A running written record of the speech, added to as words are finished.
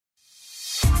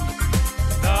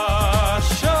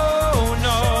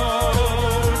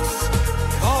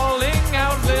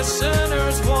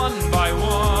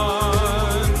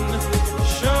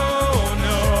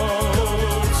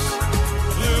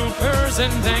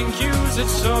thank yous,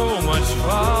 it's so much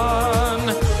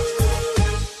fun.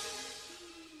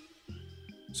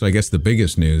 So I guess the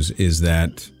biggest news is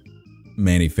that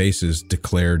Manny Faces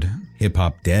declared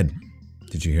hip-hop dead.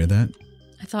 Did you hear that?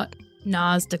 I thought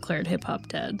Nas declared hip-hop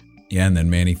dead. Yeah, and then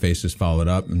Manny Faces followed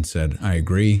up and said, I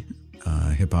agree.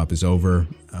 Hip-hop is over.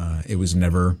 It was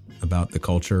never about the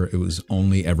culture. It was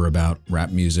only ever about rap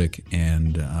music,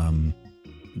 and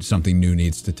something new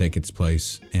needs to take its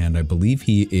place. And I believe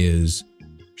he is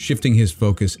shifting his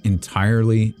focus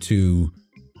entirely to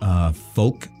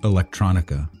folk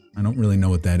electronica. I don't really know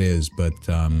what that is, but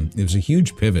it was a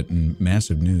huge pivot and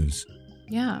massive news.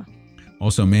 Yeah.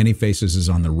 Also, Manny Faces is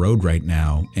on the road right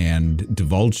now and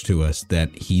divulged to us that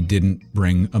he didn't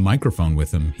bring a microphone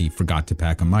with him. He forgot to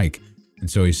pack a mic. And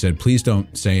so he said, please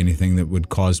don't say anything that would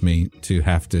cause me to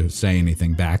have to say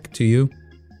anything back to you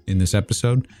in this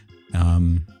episode.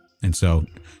 And so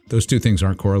those two things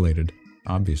aren't correlated,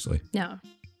 obviously. Yeah.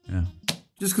 Yeah.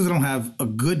 Just because I don't have a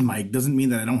good mic doesn't mean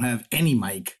that I don't have any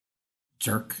mic.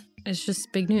 Jerk. It's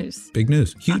just big news. Big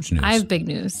news. Huge news. I have big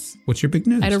news. What's your big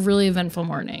news? I had a really eventful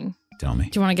morning. Tell me.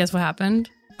 Do you want to guess what happened?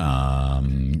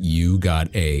 You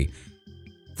got a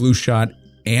flu shot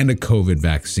and a COVID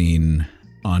vaccine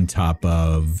on top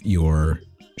of your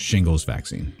shingles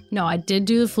vaccine. No, I did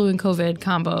do the flu and COVID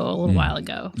combo a little while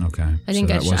ago. Okay. I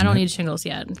didn't I don't need shingles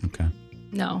yet. Okay.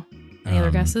 No. Any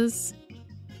other guesses?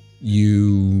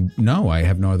 No, I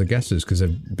have no other guesses because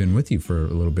I've been with you for a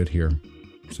little bit here.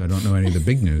 So I don't know any of the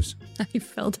big news. I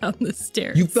fell down the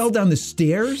stairs. You fell down the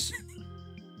stairs?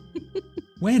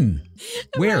 When?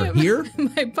 Where? Here?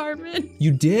 My apartment.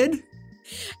 You did?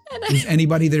 Is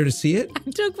anybody there to see it?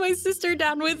 I took my sister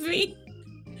down with me.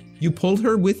 You pulled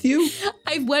her with you?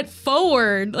 I went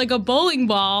forward like a bowling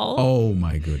ball. Oh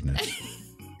my goodness.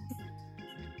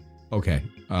 Okay.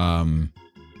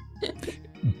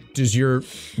 Does your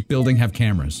building have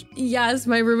cameras? Yes,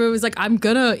 my roommate was like, I'm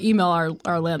gonna email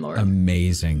our landlord.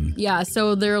 Amazing. Yeah,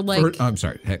 so they're like... I'm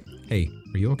sorry. Hey,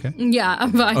 are you okay? Yeah,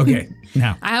 I'm fine. Okay,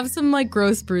 now. I have some like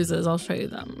gross bruises. I'll show you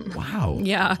them. Wow.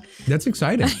 Yeah. That's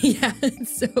exciting. Yeah,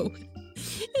 so...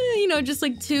 just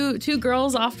like two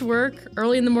girls off to work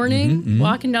early in the morning,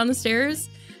 walking down the stairs.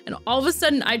 And all of a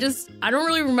sudden, I don't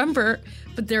really remember,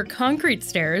 but they're concrete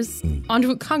stairs onto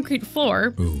a concrete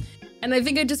floor. Ooh. And I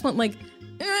think I just went like,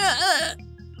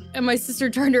 and my sister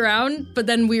turned around, but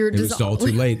then we were It was all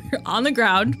too late. on the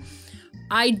ground.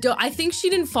 I think she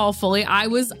didn't fall fully. I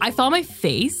fell on my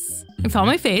face. I fell on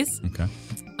my face. Okay.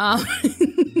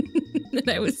 And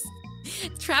I was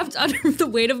trapped under the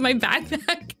weight of my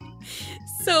backpack.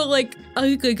 So like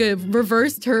a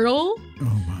reverse turtle.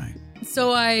 Oh my.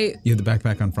 So You had the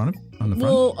backpack on the front?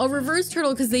 Well, a reverse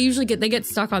turtle because they usually get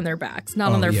stuck on their backs,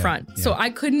 not on their front. Yeah. So I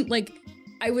couldn't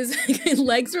my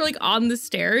legs were like on the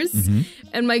stairs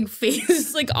and my face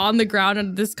is like on the ground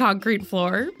on this concrete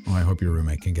floor. Oh, I hope your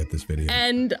roommate can get this video.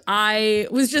 And I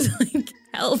was just like,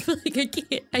 help, like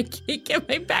I can't get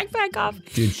my backpack off.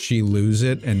 Did she lose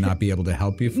it and not be able to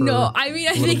help you for No, I mean,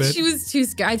 I think bit? she was too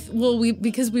scared.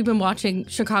 Because we've been watching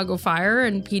Chicago Fire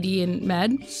and PD and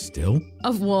Med. Still?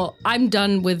 I'm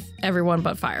done with everyone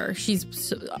but Fire.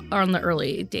 She's on the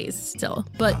early days still.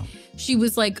 But she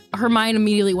was like, her mind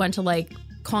immediately went to like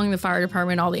calling the fire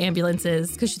department, all the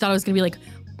ambulances, because she thought it was going to be like,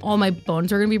 all my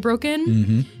bones are going to be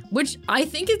broken. Which I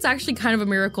think it's actually kind of a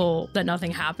miracle that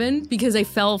nothing happened because I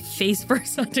fell face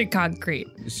first onto concrete.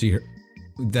 See,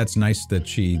 that's nice that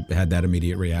she had that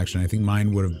immediate reaction. I think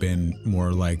mine would have been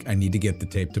more like, I need to get the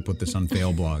tape to put this on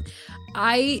Fail Blog.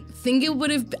 I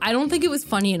don't think it was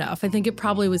funny enough. I think it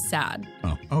probably was sad.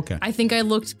 Oh, okay. I think I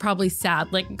looked probably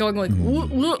sad, like going like,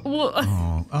 whoa.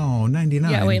 Oh,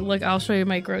 99. Yeah, wait, look, I'll show you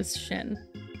my gross shin.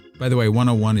 By the way,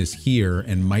 101 is here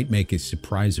and might make a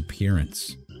surprise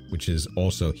appearance, which is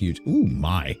also huge. Ooh,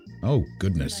 my. Oh,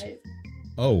 goodness.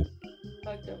 Oh.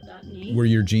 Fucked up that knee. Were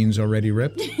your jeans already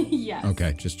ripped? Yes.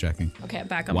 Okay, just checking. Okay,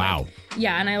 back up. Wow.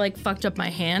 Yeah, and I like fucked up my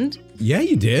hand. Yeah,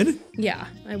 you did. Yeah,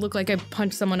 I look like I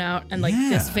punched someone out and like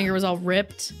this finger was all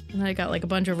ripped and I got like a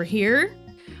bunch over here.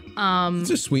 It's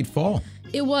a sweet fall.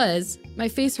 It was. My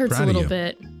face hurts Proud a of little you.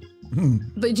 bit.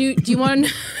 But do you want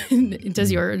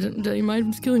does your mind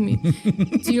was killing me.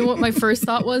 Do you know what my first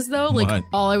thought was though? Like What?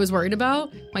 all I was worried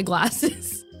about? My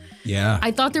glasses. Yeah.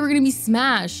 I thought they were gonna be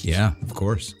smashed. Yeah, of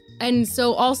course. And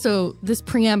so also this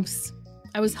preempts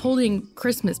I was holding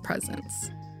Christmas presents.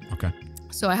 Okay.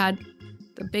 So I had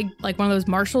the big like one of those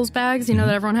Marshalls bags, you know,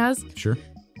 that everyone has. Sure.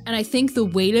 And I think the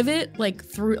weight of it, like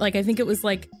through, like I think it was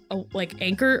like a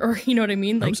anchor, or you know what I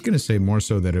mean. Like, I was going to say more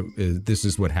so that this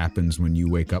is what happens when you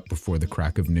wake up before the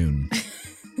crack of noon.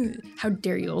 How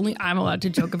dare you? Only I'm allowed to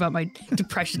joke about my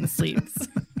depression sleeps.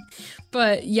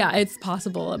 But yeah, it's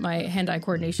possible that my hand-eye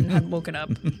coordination had woken up.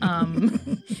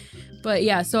 But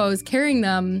yeah, so I was carrying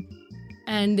them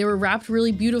and they were wrapped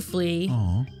really beautifully.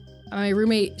 Aw. My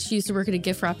roommate, she used to work at a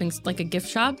gift wrapping, like a gift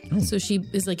shop. Oh. So she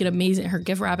is like an amazing, her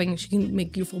gift wrapping, she can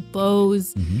make beautiful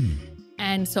bows. Mm-hmm.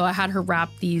 And so I had her wrap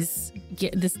these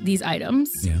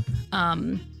items. Yeah.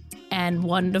 And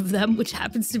one of them, which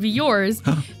happens to be yours,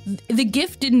 the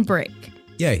gift didn't break,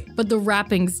 Yay. but the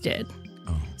wrappings did.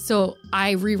 Oh. So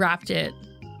I rewrapped it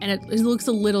and it looks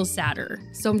a little sadder.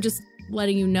 So I'm just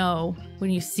letting you know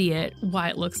when you see it why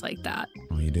it looks like that.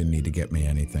 Well, you didn't need to get me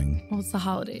anything. Well, it's the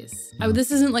holidays. This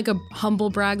isn't like a humble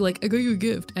brag, like I got you a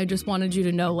gift. I just wanted you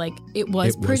to know, like it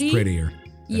was pretty. Was prettier. than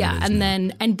Yeah, it is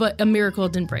and now. but a miracle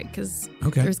didn't break because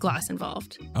Okay. there's glass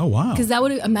involved. Oh, wow. Because that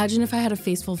would imagine if I had a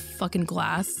face full of fucking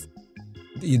glass,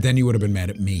 Then you would have been mad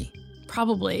at me.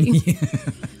 probably.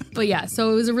 But yeah,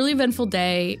 so it was a really eventful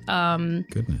day.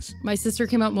 Goodness. My sister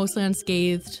came out mostly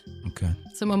unscathed. Okay.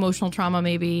 Some emotional trauma,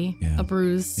 maybe Yeah. a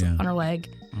bruise Yeah. on her leg.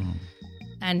 Oh.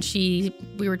 And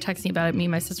we were texting about it, me,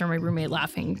 my sister, and my roommate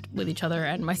laughing with each other.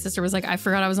 And my sister was like, I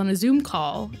forgot I was on a Zoom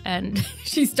call. And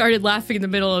she started laughing in the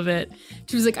middle of it.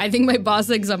 She was like, I think my boss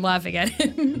thinks I'm laughing at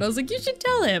him. And I was like, you should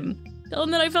tell him. Tell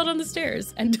him that I fell down the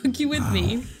stairs and took you with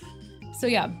me. So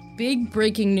yeah, big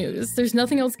breaking news. There's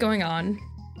nothing else going on.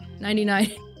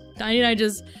 99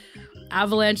 just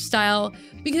avalanche style.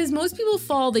 Because most people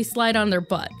fall, they slide on their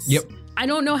butts. Yep. I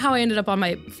don't know how I ended up on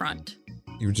my front.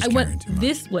 You were just I carrying went too much.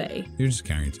 this way. You were just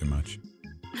carrying too much.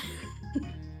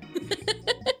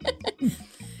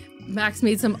 Max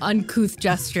made some uncouth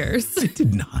gestures. I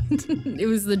did not. It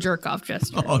was the jerk off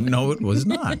gesture. Oh, no, it was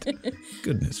not.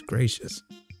 Goodness gracious.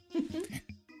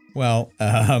 Well,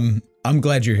 I'm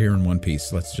glad you're here in one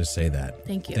piece. Let's just say that.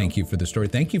 Thank you. Thank you for the story.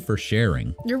 Thank you for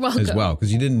sharing You're welcome. as well,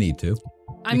 because you didn't need to.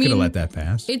 I You could have mean, let that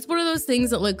pass. it's one of those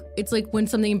things that it's like when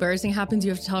something embarrassing happens,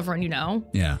 you have to tell everyone you know.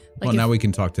 Yeah. Well, if- now we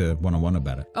can talk to one-on-one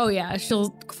about it. Oh yeah, she'll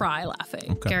cry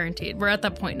laughing. Okay. Guaranteed. We're at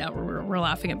that point now where we're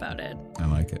laughing about it. I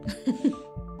like it.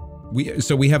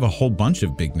 We have a whole bunch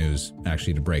of big news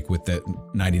actually to break, with the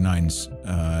 99's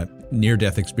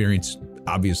near-death experience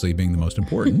obviously being the most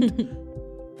important.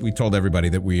 We told everybody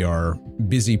that we are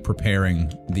busy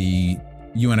preparing the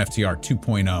UNFTR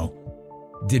 2.0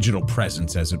 digital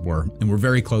presence, as it were, and we're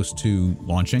very close to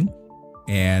launching.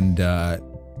 And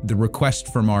the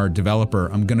request from our developer,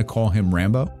 I'm going to call him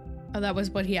Rambo. Oh, that was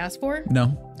what he asked for?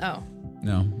 No, Oh.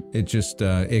 it just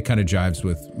it kind of jives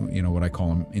with what I call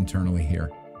him internally here.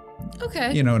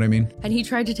 Okay. You know what I mean? And he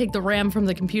tried to take the RAM from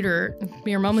the computer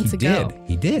mere moments ago.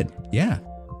 He did. Yeah.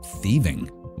 Thieving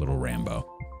little Rambo.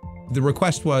 The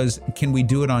request was, can we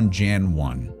do it on Jan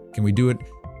 1? Can we do it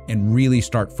and really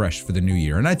start fresh for the new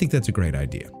year? And I think that's a great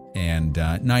idea. And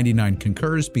 99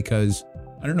 concurs, because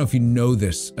I don't know if you know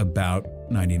this about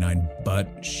 99,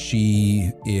 but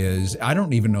she is, I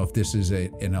don't even know if this is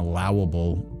an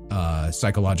allowable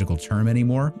psychological term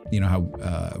anymore. You know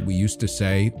how we used to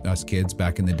say, us kids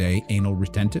back in the day, anal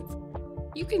retentive?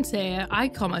 You can say it. I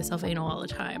call myself anal all the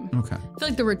time. Okay. I feel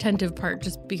like the retentive part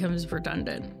just becomes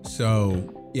redundant.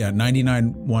 So, yeah,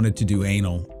 99 wanted to do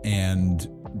anal and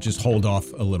just hold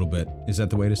off a little bit. Is that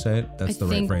the way to say it? That's the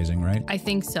right phrasing, right? I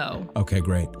think so. Okay,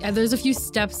 great. Yeah, there's a few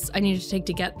steps I need to take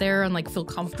to get there and feel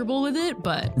comfortable with it,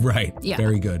 but Right. Yeah.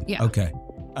 Very good. Yeah. Okay.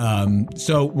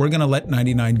 So we're going to let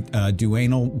 99 do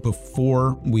anal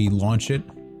before we launch it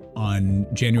on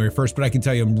January 1st. But I can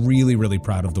tell you, I'm really, really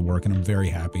proud of the work and I'm very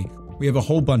happy. We have a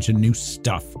whole bunch of new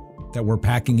stuff that we're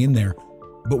packing in there,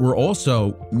 but we're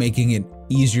also making it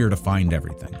easier to find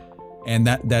everything. And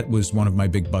that was one of my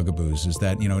big bugaboos, is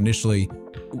that, initially,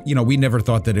 we never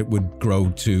thought that it would grow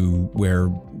to where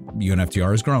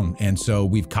UNFTR has grown. And so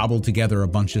we've cobbled together a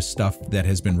bunch of stuff that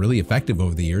has been really effective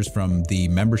over the years, from the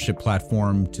membership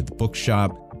platform to the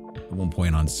bookshop, at one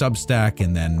point on Substack,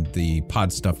 and then the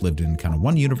pod stuff lived in kind of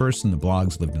one universe and the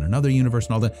blogs lived in another universe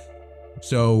and all that.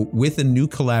 So with a new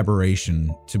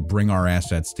collaboration to bring our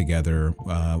assets together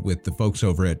with the folks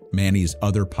over at Manny's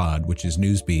other pod, which is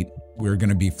Newsbeat, we're going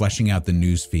to be fleshing out the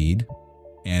news feed.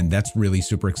 And that's really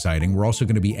super exciting. We're also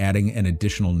going to be adding an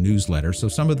additional newsletter. So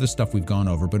some of the stuff we've gone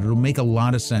over, but it'll make a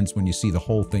lot of sense when you see the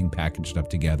whole thing packaged up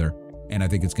together. And I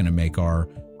think it's going to make our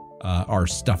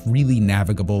stuff really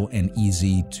navigable and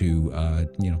easy to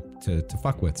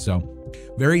fuck with. So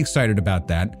very excited about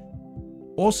that.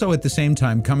 Also, at the same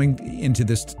time, coming into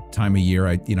this time of year,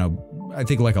 I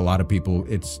think like a lot of people,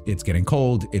 it's getting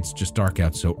cold. It's just dark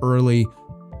out so early.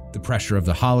 The pressure of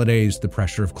the holidays, the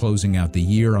pressure of closing out the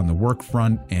year on the work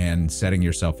front and setting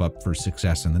yourself up for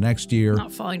success in the next year.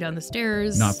 not falling down the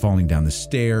stairs.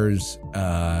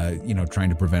 Trying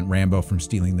to prevent Rambo from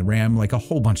stealing the RAM, like a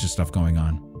whole bunch of stuff going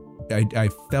on. I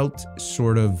felt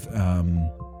sort of,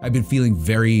 I've been feeling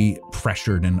very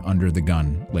pressured and under the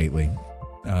gun lately,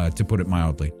 to put it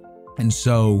mildly. And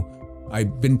so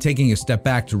I've been taking a step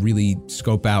back to really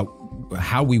scope out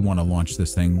how we want to launch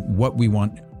this thing, what we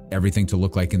want everything to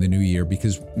look like in the new year.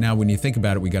 Because now when you think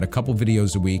about it, we got a couple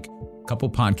videos a week, a couple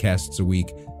podcasts a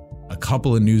week, a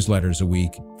couple of newsletters a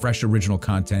week, fresh original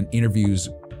content, interviews,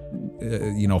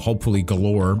 hopefully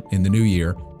galore in the new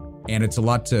year. And it's a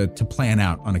lot to plan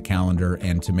out on a calendar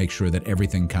and to make sure that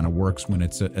everything kind of works when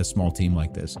it's a small team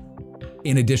like this,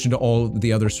 in addition to all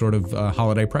the other sort of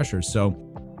holiday pressures. So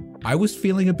I was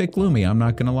feeling a bit gloomy, I'm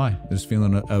not going to lie. I was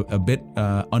feeling a bit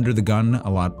under the gun,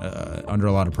 under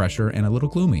a lot of pressure, and a little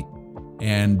gloomy.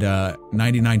 And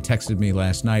 99 texted me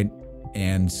last night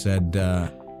and said,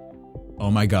 oh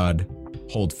my God,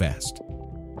 hold fast.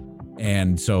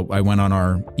 And so I went on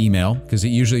our email, because it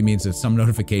usually means that some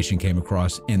notification came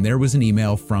across, and there was an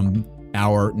email from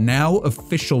our now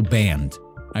official band.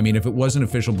 I mean, if it wasn't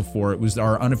official before, it was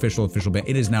our unofficial official band.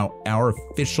 It is now our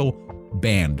official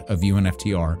band of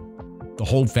UNFTR, the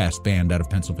Hold Fast Band out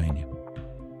of Pennsylvania.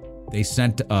 They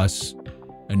sent us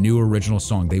a new original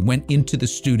song. They went into the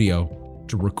studio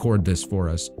to record this for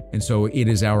us. And so it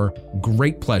is our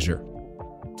great pleasure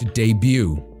to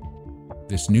debut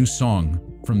this new song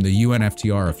from the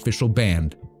UNFTR official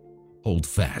band, Hold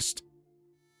Fast.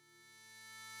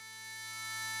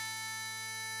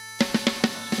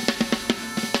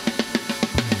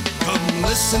 Come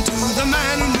listen to the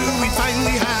man who knew we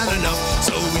finally had enough.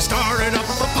 So we started up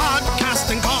a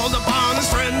podcast and called upon his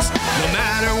friends. No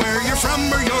matter where you're from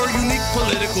or your unique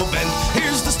political bent,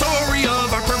 here's the story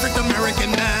of our perfect American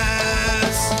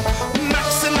mess.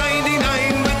 Max and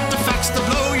 99 with the facts to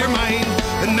blow your mind,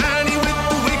 and Manny with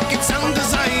the wicked sound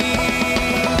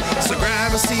design. So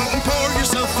grab a seat and pour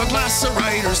yourself a glass of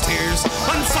writer's tears.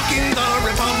 Unfucking the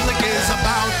Republic is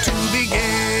about to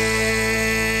begin.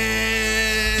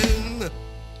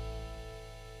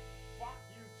 Fuck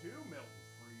you too, Milton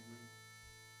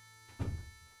Friedman.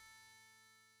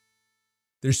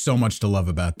 There's so much to love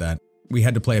about that. We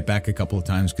had to play it back a couple of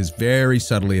times because very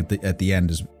subtly at the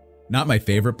end is not my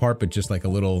favorite part, but just like a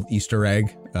little Easter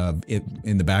egg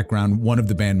in the background. One of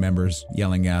the band members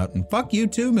yelling out, and fuck you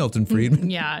too, Milton Friedman.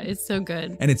 Yeah, it's so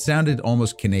good. And it sounded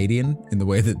almost Canadian in the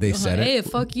way that they said it. Hey,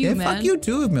 fuck you, man. Fuck you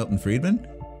too, Milton Friedman.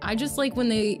 I just like when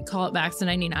they call it Max to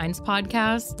 99's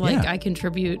podcast. Like, Yeah. I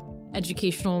contribute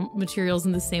educational materials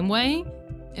in the same way.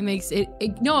 It makes it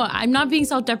no, I'm not being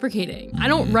self-deprecating. I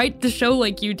don't write the show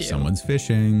like you do. Someone's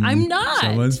fishing. I'm not.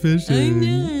 Someone's fishing.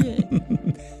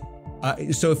 I'm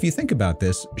not. So if you think about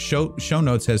this, show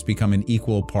notes has become an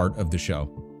equal part of the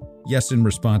show. Yes, in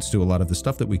response to a lot of the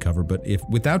stuff that we cover, but if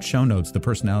without show notes, the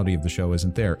personality of the show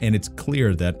isn't there. And it's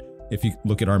clear that if you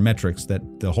look at our metrics, that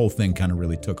the whole thing kind of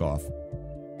really took off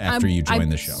after you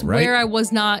joined the show, right?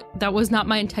 That was not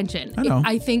my intention. I know.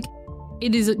 I think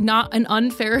it is not an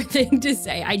unfair thing to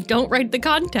say. I don't write the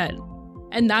content.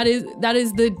 And that is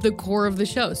the core of the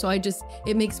show. So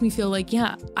it makes me feel like,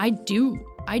 yeah, I do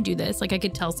this. Like I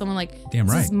could tell someone like, Damn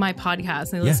this right. is my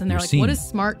podcast. And they listen, they're you're like, seen. what a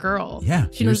smart girl. Yeah,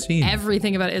 She you're knows seen.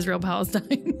 everything about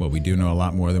Israel-Palestine. Well, we do know a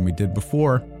lot more than we did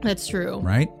before, That's true.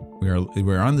 right?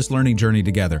 We're on this learning journey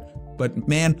together. But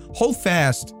man, hold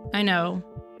fast. I know.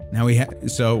 Now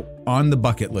so on the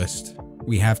bucket list,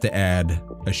 we have to add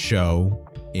a show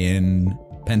in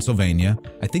Pennsylvania.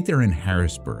 I think they're in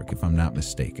Harrisburg, if I'm not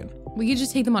mistaken. We could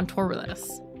just take them on tour with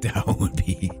us. That would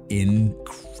be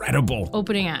incredible.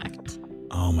 Opening act.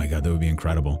 Oh my God, that would be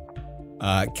incredible.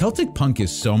 Celtic punk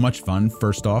is so much fun.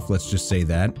 First off, let's just say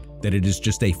that it is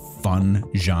just a fun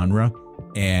genre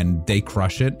and they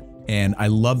crush it. And I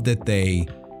love that they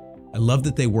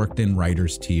worked in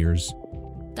writer's tears.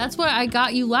 That's what I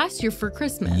got you last year for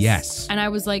Christmas. Yes. And I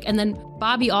was like, and then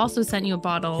Bobby also sent you a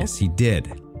bottle. Yes, he did.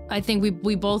 I think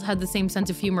we both had the same sense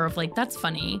of humor of like, that's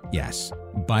funny. Yes.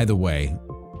 By the way,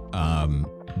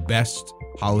 best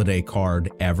holiday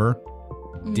card ever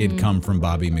did come from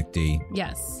Bobby McD.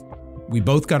 Yes. We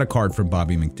both got a card from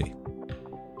Bobby McD.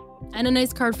 And a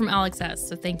nice card from Alex S.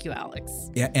 So thank you,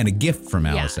 Alex. Yeah, and a gift from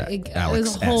Alex, It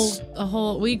Alex was S. a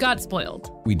whole, we got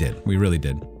spoiled. We did. We really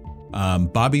did.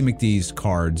 Bobby McD's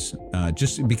cards,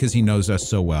 just because he knows us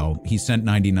so well, he sent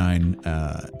 99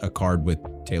 a card with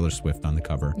Taylor Swift on the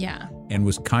cover. Yeah. And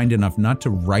was kind enough not to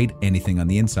write anything on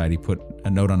the inside. He put a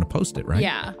note on the Post-it, right?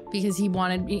 Yeah, because he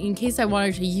wanted, in case I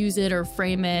wanted to use it or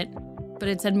frame it, but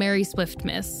it said Merry Swift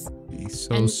Miss. He's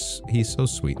so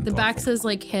sweet and The back thoughtful. says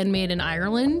like handmade in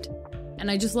Ireland. And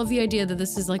I just love the idea that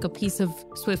this is like a piece of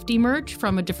Swiftie merch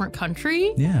from a different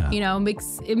country. Yeah. You know, it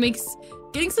makes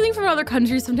getting something from another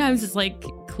country sometimes is like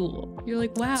cool. You're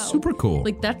like, wow. Super cool.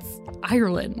 Like, that's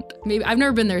Ireland. Maybe I've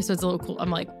never been there, so it's a little cool. I'm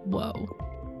like, whoa.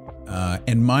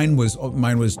 And mine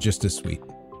was just as sweet.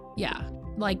 Yeah.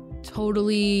 Like,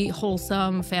 totally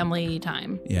wholesome family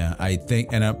time. Yeah, I think,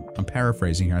 and I'm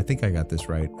paraphrasing here. I think I got this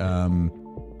right.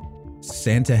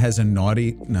 Santa has a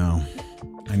naughty. No,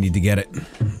 I need to get it.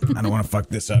 I don't want to fuck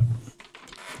this up.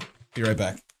 Be right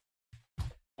back.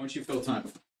 Once you fill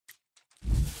time.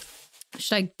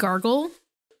 Should I gargle?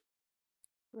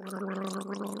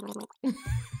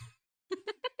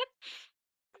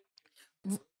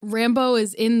 Rambo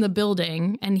is in the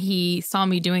building and he saw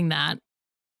me doing that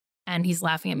and he's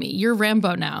laughing at me. You're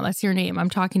Rambo now. That's your name. I'm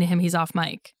talking to him. He's off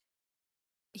mic.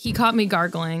 He caught me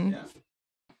gargling. Yeah.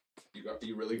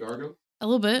 You really gargle? A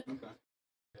little bit. Okay.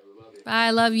 Yeah, we love you.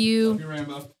 I love you. Love you,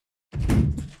 Rambo.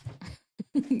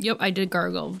 Yep, I did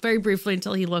gargle very briefly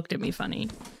until he looked at me funny.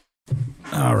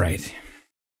 All right.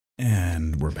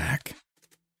 And we're back.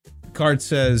 Card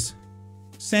says,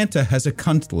 Santa has a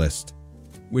cunt list,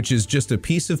 which is just a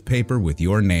piece of paper with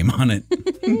your name on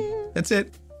it. That's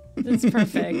it. That's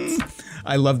perfect.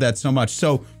 I love that so much.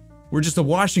 So we're just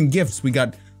washing gifts. We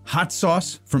got hot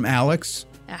sauce from Alex.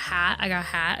 A hat. I got a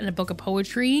hat and a book of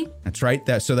poetry. That's right.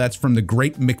 So that's from the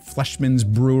Great McFleshman's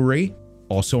Brewery.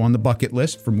 Also on the bucket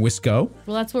list from Wisco.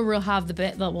 Well, that's where we'll have the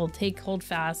bit that we'll take Hold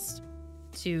Fast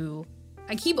to...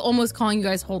 I keep almost calling you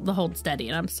guys the Hold Steady,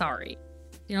 and I'm sorry.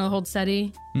 You know the Hold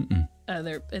Steady? Mm-mm.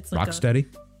 It's like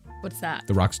Rocksteady? What's that?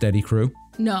 The Rocksteady crew?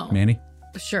 No. Manny?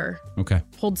 Sure. Okay.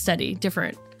 Hold Steady,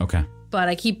 different. Okay. But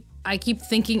I keep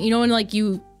thinking, you know, when like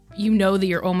you know that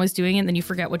you're almost doing it, and then you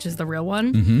forget which is the real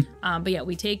one. Mm-hmm. But yeah,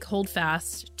 we take Hold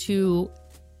Fast to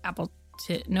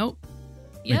Appleton. Nope.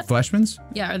 Yep. McFleshman's?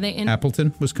 Yeah, are they in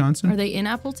Appleton, Wisconsin? Are they in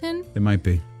Appleton? They might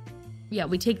be. Yeah,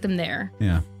 we take them there.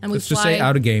 Yeah. And we Let's just say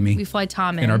Outagamie. We fly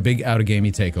Tom in. In our big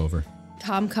Outagamie takeover.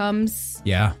 Tom comes.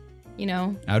 Yeah. You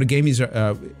know.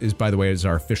 Outagamie is, by the way, is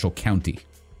our official county.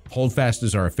 Holdfast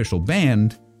is our official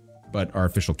band, but our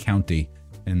official county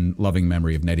in loving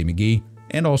memory of Nettie McGee,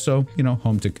 and also, you know,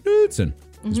 home to Knudsen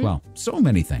as well. So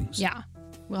many things. Yeah.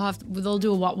 We'll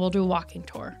do a walking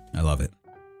tour. I love it.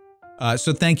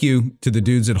 So thank you to the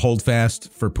dudes at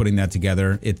Holdfast for putting that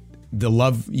together. The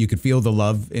love, you could feel the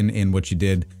love in what you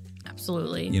did.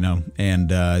 Absolutely. You know, and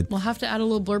we'll have to add a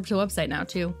little blurb to the website now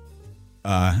too.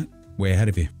 Way ahead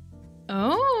of you.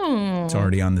 Oh. It's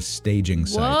already on the staging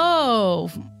site.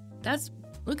 Whoa.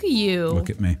 Look at you. Look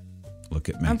at me. Look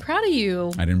at me. I'm proud of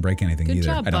you. I didn't break anything Good either.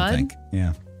 job, I don't bud. think.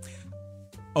 Yeah.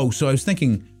 Oh, so I was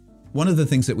thinking one of the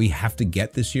things that we have to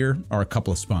get this year are a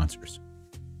couple of sponsors.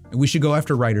 And we should go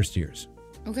after Writer's Tears.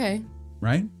 Okay.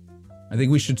 Right? I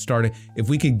think we should start it. If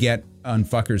we could get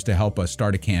Unfuckers to help us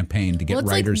start a campaign to get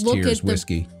Writer's Tears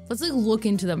whiskey. Let's look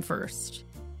into them first.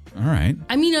 All right.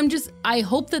 I mean, I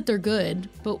hope that they're good,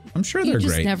 but I'm sure you they're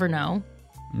just great. never know.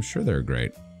 I'm sure they're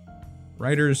great.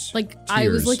 Writer's Like, Tears. I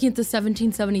was looking at the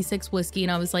 1776 whiskey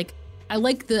and I was like, I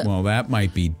like the... Well, that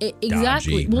might be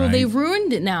exactly. dodgy, Well, right? they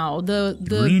ruined it now.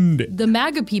 Ruined it. The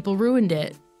MAGA people ruined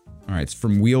it. All right, it's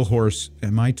from Wheelhorse.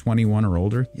 Am I 21 or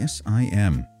older? Yes, I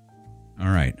am. All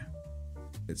right.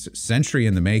 It's a century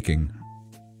in the making.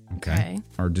 Okay.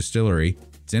 Our distillery.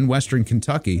 It's in Western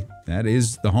Kentucky. That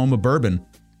is the home of bourbon.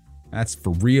 That's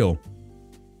for real.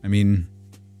 I mean...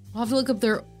 We'll have to look up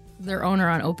their owner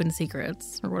on Open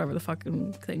Secrets or whatever the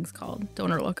fucking thing's called.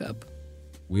 Donor lookup.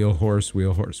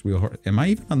 Wheelhorse. Am I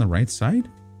even on the right side?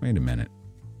 Wait a minute.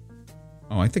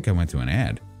 Oh, I think I went to an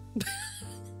ad.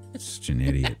 Such an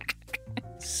idiot.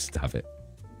 Stop it.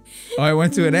 Oh, I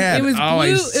went to an ad. It was oh, blue. I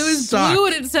It was suck. blue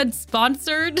and it said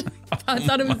sponsored. I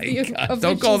thought it was the official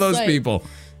Don't call those site. people.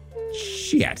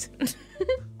 Shit.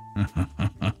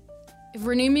 If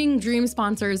we're naming dream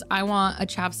sponsors, I want a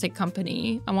chapstick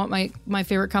company. I want my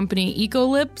favorite company, Eco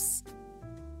Lips.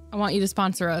 I want you to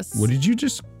sponsor us. What did you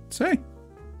just say?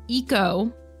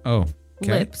 Eco Oh,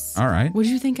 okay. Lips. All right. What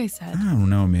did you think I said? I don't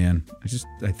know, man.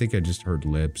 I think I just heard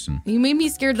lips and You made me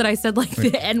scared that I said like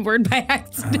the N word by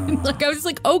accident. Like I was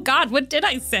like, oh God, what did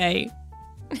I say?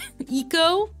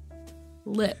 Eco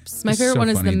Lips. My It's favorite so one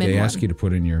is funny. the mint They one. ask you to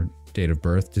put in your date of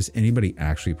birth. Does anybody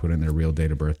actually put in their real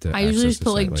date of birth to I usually access just a put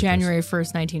site like this? January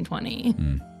 1st,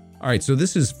 1920. All right, so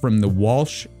this is from the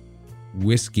Walsh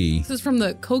Whiskey. This is from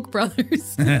the Koch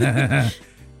brothers.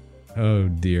 Oh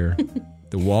dear.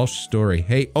 The Walsh story.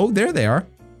 Hey, oh, there they are.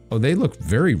 Oh, they look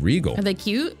very regal. Are they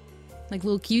cute? Like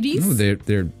little cuties? No,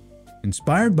 they're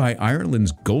inspired by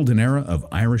Ireland's golden era of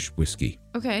Irish whiskey.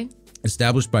 Okay.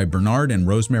 Established by Bernard and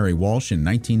Rosemary Walsh in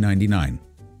 1999.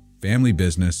 Family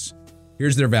business.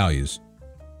 Here's their values.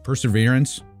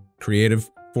 Perseverance, creative,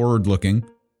 forward-looking,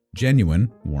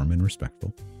 genuine, warm and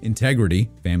respectful, integrity,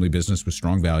 family business with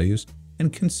strong values,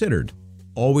 and considered,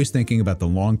 always thinking about the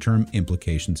long-term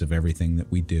implications of everything that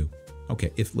we do.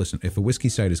 Okay, if a whiskey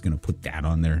site is going to put that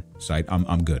on their site,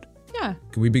 I'm good. Yeah.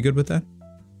 Can we be good with that?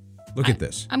 Look at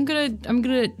this. I'm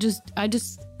gonna just.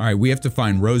 All right, we have to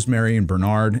find Rosemary and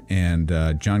Bernard and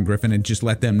John Griffin and just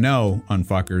let them know,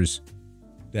 unfuckers,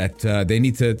 that they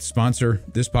need to sponsor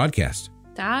this podcast.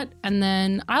 That, and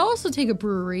then I'll also take a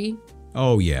brewery.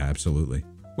 Oh yeah, absolutely.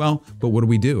 Well, but what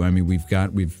do? I mean,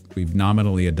 we've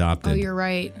nominally adopted. Oh, you're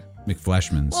right.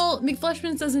 McFleshman's. Well,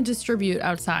 McFleshman's doesn't distribute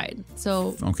outside,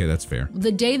 so okay, that's fair.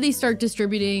 The day they start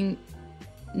distributing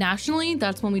nationally,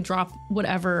 that's when we drop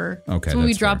whatever. Okay, that's when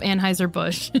we that's drop fair.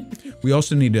 Anheuser-Busch. We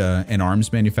also need an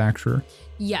arms manufacturer.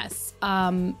 Yes.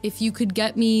 If you could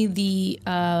get me the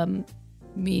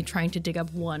me trying to dig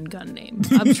up one gun name.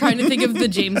 I'm trying to think of the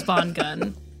James Bond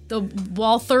gun. The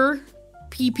Walther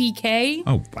PPK.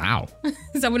 Oh wow.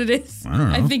 Is that what it is? I don't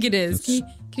know. I think it is.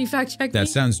 Can you fact check That me?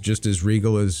 sounds just as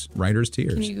regal as Writer's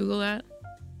Tears. Can you Google that?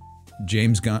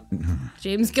 James Gunn Bond.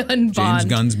 James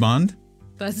Gunn's Bond?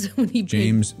 That's when he paid.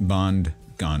 James Bond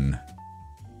Gun.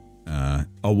 A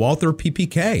Walther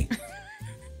PPK.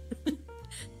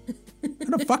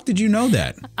 How the fuck did you know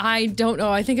that? I don't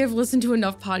know. I think I've listened to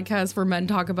enough podcasts where men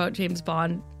talk about James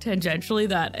Bond tangentially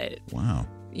that Wow.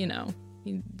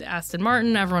 Aston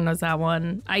Martin, everyone knows that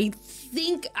one. I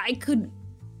think I could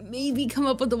maybe come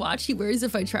up with the watch he wears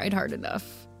if I tried hard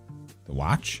enough. The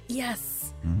watch?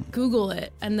 Yes. Google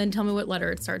it and then tell me what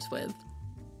letter it starts with.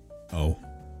 Oh.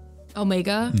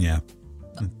 Omega? Yeah.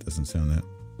 That doesn't sound that.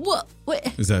 What?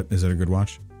 Is that a good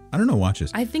watch? I don't know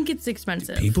watches. I think it's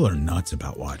expensive. People are nuts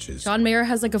about watches. John Mayer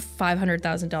has like a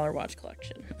 $500,000 watch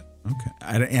collection. Okay.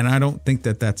 And I don't think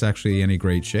that that's actually any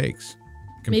great shakes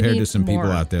compared Maybe to some more.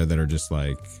 people out there that are just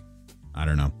like, I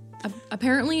don't know.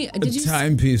 Apparently, did you?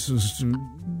 Timepieces to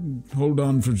hold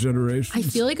on for generations. I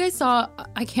feel like I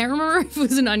can't remember if it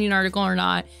was an Onion article or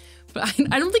not, but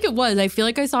I don't think it was. I feel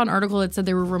like I saw an article that said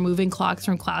they were removing clocks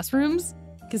from classrooms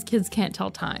because kids can't tell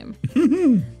time.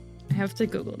 I have to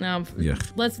Google now. Yeah.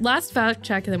 Let's last fact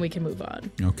check and then we can move on.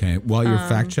 Okay. While you're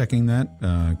fact checking that,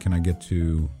 can I get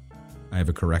to? I have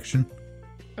a correction.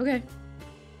 Okay.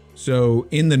 So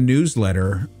in the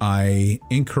newsletter, I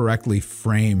incorrectly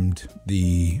framed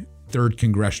the 3rd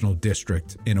Congressional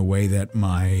District in a way that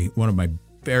one of my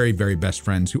very, very best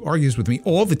friends who argues with me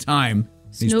all the time,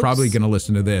 he's Snopes. probably going to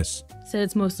listen to this. Said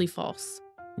it's mostly false.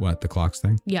 What, the clocks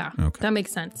thing? Yeah. Okay. That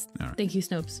makes sense. All right. Thank you,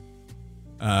 Snopes.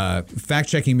 Fact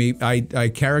checking me, I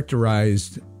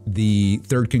characterized the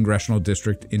 3rd Congressional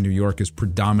District in New York as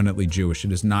predominantly Jewish.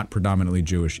 It is not predominantly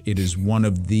Jewish. It is one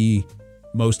of the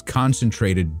most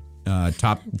concentrated,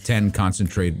 top 10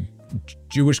 concentrated,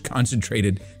 Jewish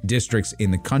concentrated districts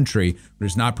in the country, but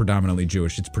it's not predominantly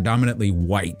Jewish. It's predominantly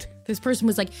white. This person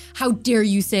was like, "How dare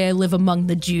you say I live among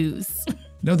the Jews?"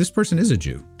 No, this person is a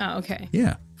Jew. Oh, okay.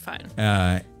 Yeah. Fine.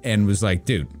 And was like,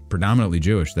 dude, predominantly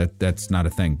Jewish. That's not a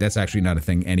thing. That's actually not a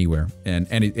thing anywhere. And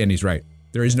he's right.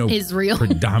 There is no Israel.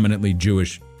 predominantly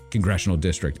Jewish congressional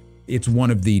district. It's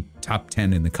one of the top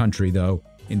 10 in the country, though,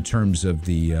 in terms of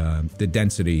the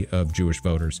density of Jewish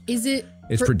voters. Is it?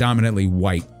 It's predominantly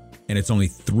white, and it's only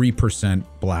 3%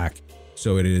 black.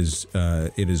 So it is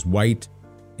white,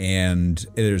 and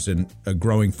there's a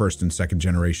growing 1st and 2nd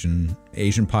generation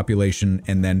Asian population,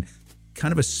 and then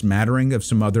kind of a smattering of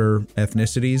some other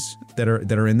ethnicities that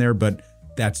are in there, but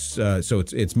that's so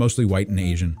it's mostly white and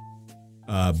Asian.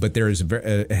 But there is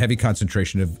a heavy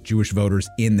concentration of Jewish voters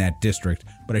in that district.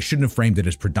 But I shouldn't have framed it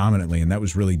as predominantly, and that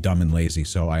was really dumb and lazy.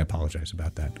 So I apologize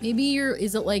about that. Maybe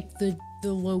is it like the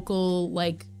local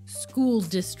like school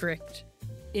district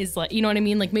is like, you know what I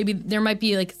mean? Like maybe there might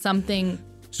be like something,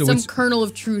 some kernel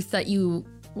of truth that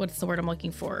what's the word I'm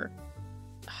looking for?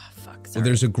 Fuck. Sorry. Well,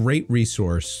 there's a great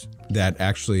resource that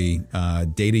actually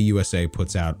Data USA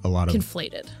puts out a lot of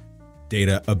conflated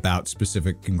data about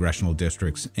specific congressional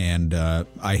districts, and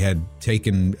I had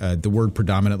taken the word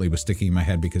predominantly was sticking in my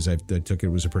head because I took it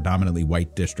was a predominantly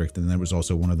white district, and that was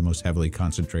also one of the most heavily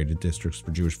concentrated districts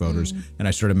for Jewish voters, and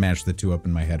I sort of mashed the two up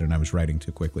in my head, and I was writing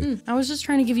too quickly. I was just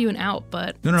trying to give you an out,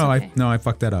 but No, okay. I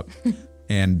fucked that up.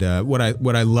 And what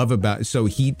I love about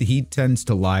he tends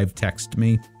to live text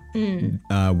me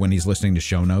when he's listening to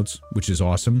show notes, which is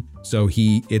awesome. So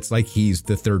it's like he's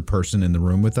the 3rd person in the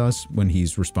room with us when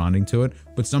he's responding to it.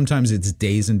 But sometimes it's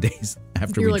days and days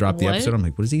after You're we like, drop the what? episode. I'm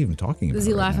like, what is he even talking about? Does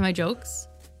he right laugh now? at my jokes?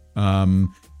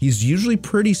 He's usually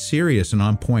pretty serious and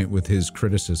on point with his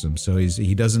criticism. So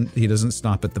he doesn't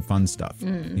stop at the fun stuff.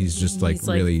 He's just like He's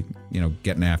like- really,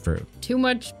 getting after it. Too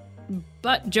much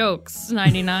butt jokes,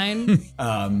 99.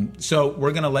 So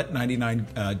we're gonna let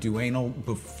 99 do anal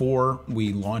before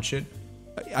we launch it.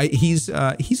 He's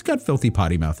got filthy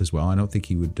potty mouth as well. I don't think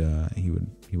he would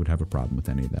have a problem with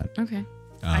any of that. Okay.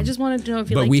 I just wanted to know if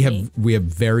you but liked me. we have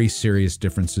very serious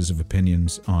differences of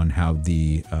opinions on how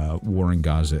the war in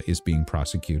Gaza is being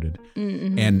prosecuted,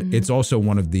 and it's also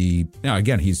one of the. Now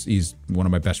again, he's one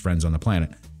of my best friends on the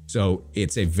planet, so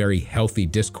it's a very healthy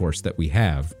discourse that we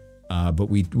have. But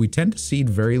we tend to cede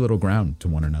very little ground to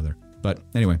one another. But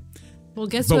anyway. Well,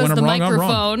 guess who has the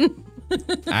microphone?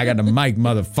 I got the mic,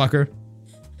 motherfucker.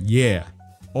 Yeah.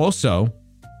 Also,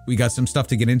 we got some stuff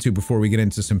to get into before we get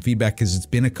into some feedback because it's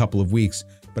been a couple of weeks.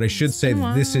 But I should say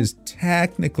that this is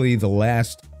technically the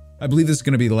last. I believe this is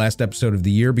going to be the last episode of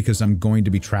the year because I'm going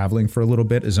to be traveling for a little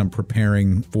bit as I'm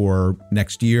preparing for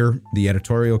next year, the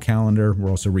editorial calendar.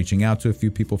 We're also reaching out to a few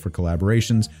people for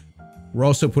collaborations. We're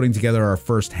also putting together our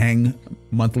first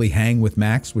monthly hang with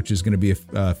Max, which is going to be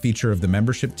a feature of the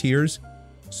membership tiers.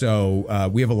 So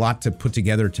we have a lot to put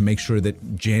together to make sure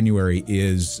that January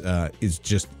is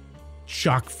just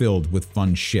chock-filled with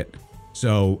fun shit.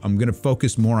 So I'm going to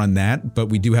focus more on that, but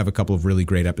we do have a couple of really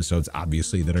great episodes,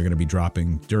 obviously, that are going to be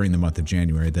dropping during the month of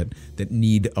January that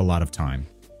need a lot of time.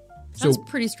 That's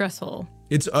pretty stressful.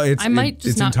 It's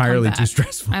entirely too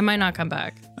stressful. I might not come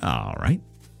back. All right.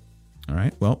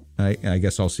 Well, I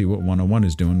guess I'll see what 101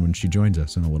 is doing when she joins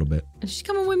us in a little bit. She's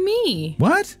coming with me.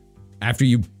 What? After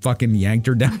you fucking yanked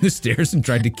her down the stairs and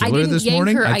tried to kill her this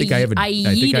morning? I think I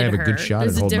have a good shot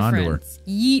at holding on to her.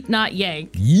 Yeet, not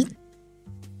yank. Yeet.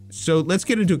 So let's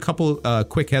get into a couple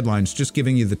quick headlines, just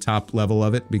giving you the top level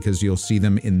of it because you'll see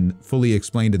them fully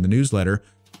explained in the newsletter.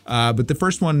 But the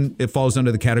first one, it falls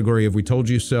under the category of We Told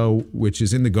You So, which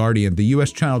is in The Guardian. The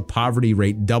U.S. child poverty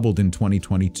rate doubled in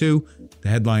 2022. The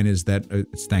headline is that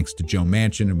it's thanks to Joe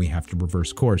Manchin and we have to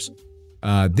reverse course.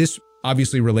 This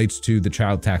obviously relates to the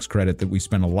child tax credit that we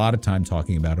spent a lot of time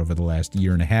talking about over the last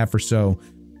year and a half or so,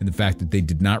 and the fact that they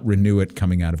did not renew it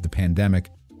coming out of the pandemic.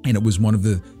 And it was one of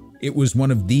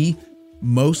the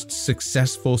most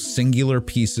successful singular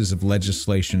pieces of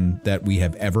legislation that we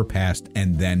have ever passed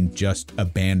and then just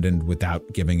abandoned without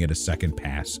giving it a second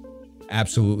pass.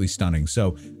 Absolutely stunning.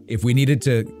 So if we needed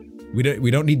to, we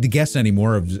don't need to guess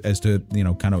anymore as to,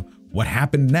 kind of what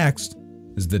happened next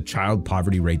is the child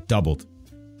poverty rate doubled.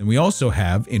 And we also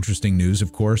have interesting news,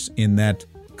 of course, in that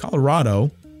Colorado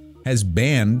has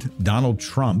banned Donald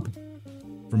Trump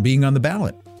from being on the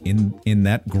ballot in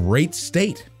that great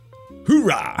state.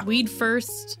 Hoorah! Weed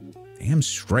first. Damn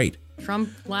straight. Trump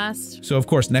last. So, of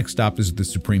course, next stop is the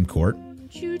Supreme Court.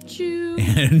 Choo-choo.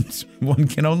 And one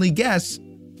can only guess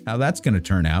how that's going to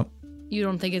turn out. You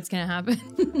don't think it's going to happen?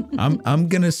 I'm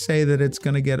going to say that it's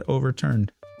going to get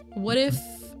overturned. What if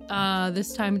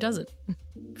this time it doesn't?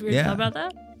 How about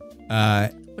that?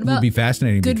 It would be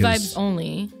fascinating good because vibes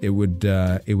only. It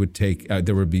would take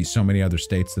there would be so many other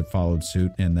states that followed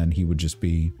suit, and then he would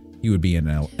be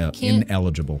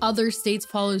ineligible. Other states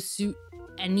follow suit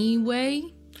anyway?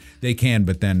 They can,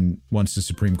 but then once the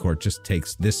Supreme Court just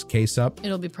takes this case up,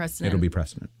 it'll be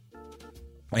precedent.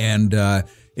 And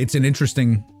it's an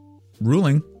interesting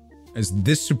ruling, as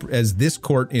this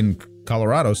court in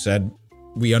Colorado said,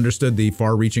 we understood the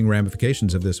far-reaching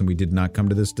ramifications of this, and we did not come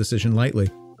to this decision lightly.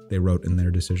 They wrote in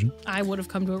their decision. I would have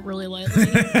come to it really lightly.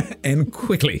 And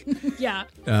quickly. Yeah.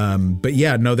 But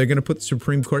yeah, no, they're going to put the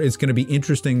Supreme Court. It's going to be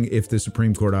interesting if the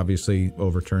Supreme Court obviously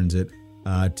overturns it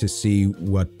to see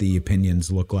what the opinions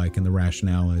look like and the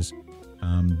rationale is.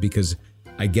 Because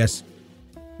I guess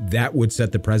that would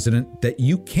set the precedent that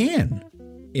you can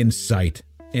incite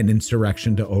an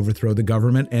insurrection to overthrow the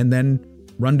government and then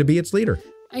run to be its leader.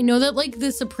 I know that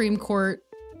the Supreme Court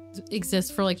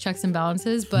exists for checks and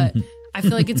balances, but I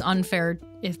feel like it's unfair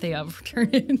if they overturn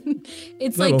it.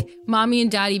 It's like mommy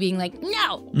and daddy being like,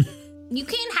 no, you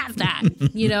can't have that.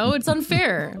 It's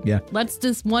unfair. Yeah. Let's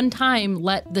just one time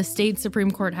let the state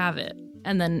Supreme Court have it.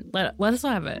 And then let us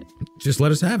have it. Just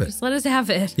let us have it. Just let us have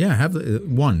it. Yeah, have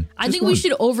one. I think we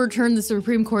should overturn the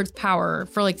Supreme Court's power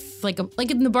for like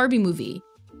in the Barbie movie.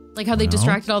 Like how they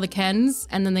distracted all the Kens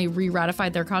and then they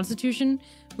re-ratified their constitution.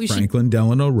 Franklin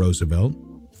Delano Roosevelt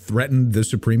threatened the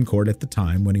Supreme Court at the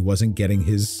time when he wasn't getting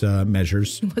his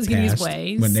measures passed. Getting his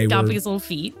way, stomping his little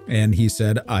feet. And he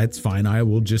said, it's fine, I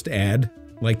will just add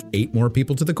 8 more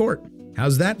people to the court.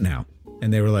 How's that now?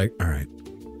 And they were like, all right.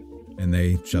 And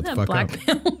they shut the fuck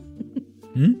blackmail? up.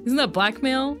 Isn't that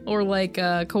blackmail or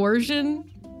coercion?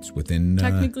 It's within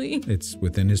technically. It's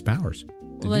within his powers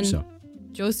to do so.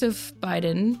 Joseph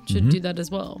Biden should do that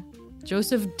as well.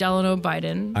 Joseph Delano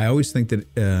Biden. I always think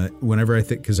that whenever I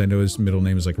think, because I know his middle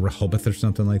name is Rehoboth or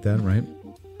something like that, right?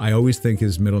 I always think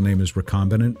his middle name is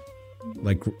recombinant,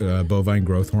 like bovine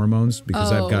growth hormones,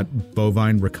 because I've got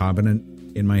bovine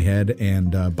recombinant in my head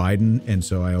and Biden. And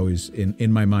so I always,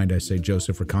 in my mind, I say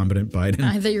Joseph recombinant Biden.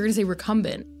 I thought you were going to say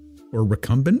recumbent. Or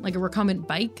recumbent? Like a recumbent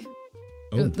bike.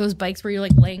 Oh. Those bikes where you're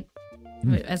like laying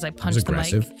as I punch the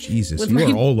mic. Jesus, you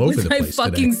are all over the place with my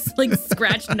fucking today. like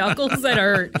scratched knuckles that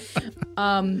hurt.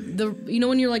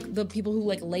 When you're like the people who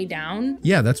like lay down.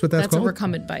 Yeah, that's what that's called. That's a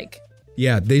recumbent bike.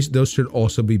 Yeah, those should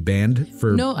also be banned I think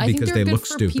because they're they good look for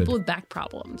stupid. people with back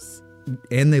problems.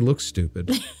 And they look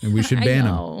stupid, and we should ban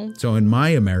them. So in my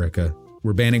America,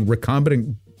 we're banning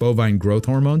recombinant bovine growth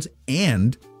hormones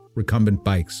and recumbent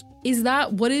bikes. Is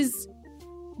that what is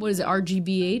it?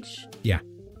 RGBH? Yeah.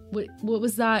 What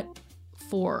was that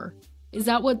for? Is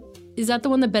that the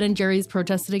one that Ben and Jerry's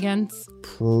protested against?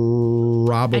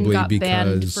 Probably and got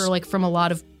because banned from a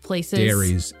lot of places.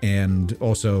 Dairies and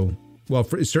also,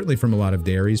 certainly from a lot of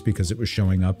dairies because it was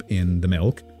showing up in the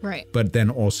milk. Right. But then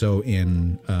also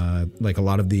in like a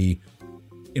lot of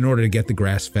in order to get the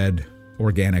grass-fed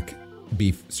organic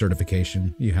beef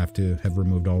certification, you have to have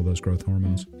removed all of those growth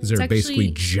hormones because they're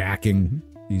basically jacking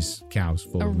these cows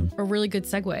full of them. A really good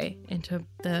segue into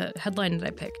the headline that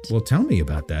I picked. Well, tell me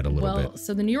about that a little bit.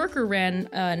 So the New Yorker ran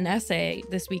an essay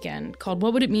this weekend called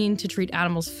 "What Would It Mean to Treat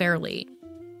Animals Fairly?"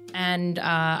 And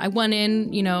I went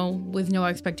in, with no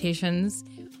expectations,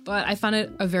 but I found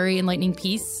it a very enlightening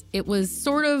piece. It was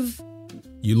sort of...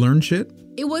 You learned shit?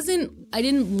 I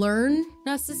didn't learn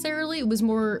necessarily. It was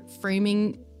more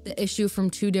framing the issue from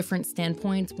two different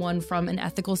standpoints, one from an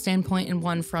ethical standpoint and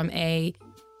one from a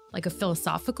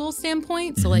philosophical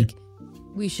standpoint. So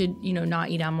we should, not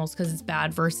eat animals because it's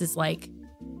bad versus I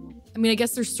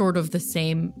guess they're sort of the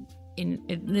same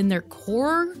in their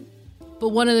core, but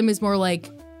one of them is more like,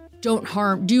 do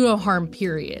no harm,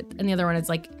 period. And the other one is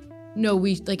like, no,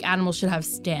 animals should have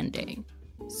standing.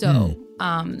 So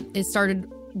it started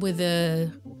with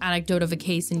a anecdote of a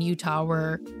case in Utah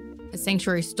where a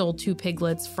sanctuary stole 2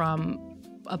 piglets from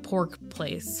a pork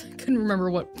place. Couldn't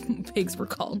remember what pigs were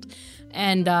called.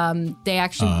 And they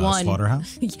actually won.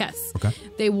 Slaughterhouse? Yes. Okay.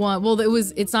 They won. Well, they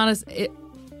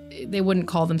wouldn't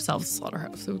call themselves a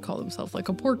slaughterhouse. They would call themselves like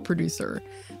a pork producer.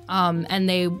 And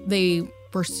they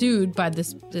were sued by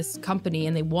this company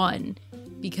and they won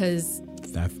because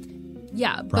theft.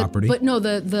 Yeah. Property. But no,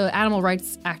 the animal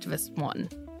rights activists won.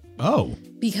 Oh.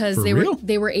 Because for they real?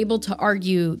 were able to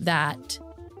argue that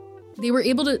they were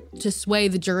able to sway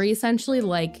the jury essentially,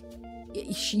 like,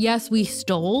 yes, we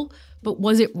stole, but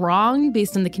was it wrong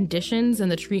based on the conditions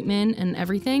and the treatment and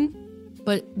everything?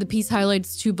 But the piece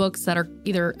highlights 2 books that are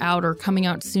either out or coming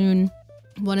out soon.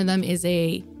 One of them is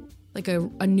a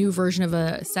new version of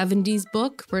a 70s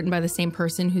book written by the same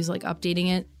person who's like updating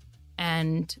it.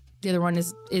 And the other one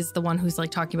is the one who's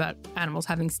like talking about animals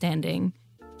having standing.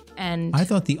 And I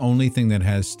thought the only thing that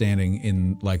has standing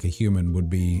in like a human would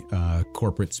be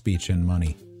corporate speech and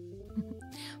money.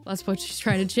 That's what she's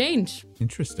trying to change.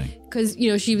 Interesting. Because,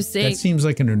 she was saying... That seems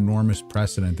like an enormous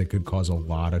precedent that could cause a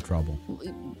lot of trouble.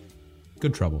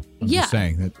 Good trouble. I'm just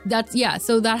saying that.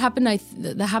 So that happened.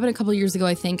 That happened a couple of years ago,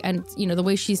 I think. And the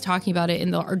way she's talking about it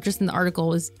in the article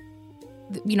was,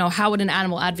 how would an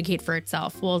animal advocate for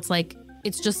itself? Well,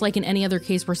 it's just like in any other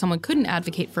case where someone couldn't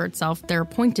advocate for itself. They're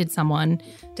appointed someone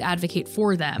to advocate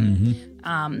for them.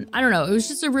 Mm-hmm. I don't know. It was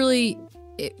just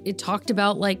it talked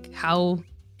about like how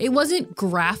it wasn't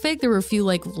graphic. There were a few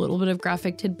like little bit of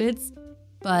graphic tidbits.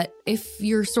 But if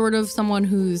you're sort of someone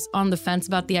who's on the fence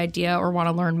about the idea or want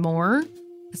to learn more,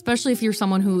 especially if you're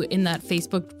someone who in that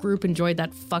Facebook group enjoyed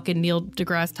that fucking Neil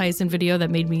deGrasse Tyson video that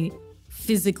made me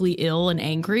physically ill and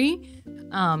angry.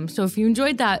 So if you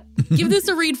enjoyed that, give this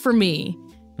a read for me.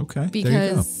 Okay.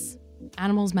 Because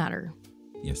animals matter.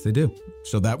 Yes, they do.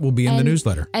 So that will be in the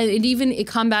newsletter.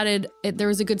 And there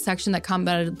was a good section that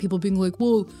combated people being like,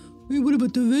 well, what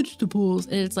about the vegetables?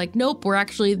 And it's like, nope, we're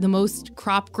actually the most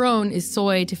crop grown is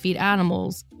soy to feed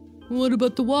animals. What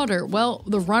about the water? Well,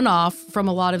 the runoff from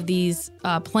a lot of these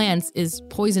plants is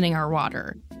poisoning our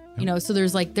water. So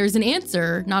there's an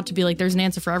answer, not to be like, there's an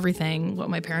answer for everything. What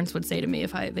my parents would say to me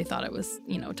if they thought I was,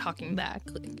 talking back.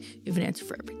 Like, you have an answer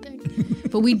for everything.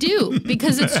 But we do,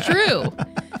 because it's true.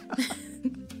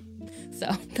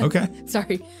 Okay.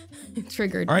 Sorry.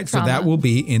 Triggered. All right. trauma. So that will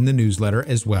be in the newsletter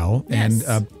as well. Yes.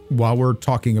 And while we're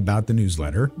talking about the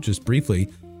newsletter, just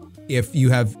briefly, if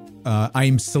you have,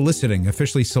 I'm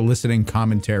officially soliciting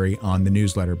commentary on the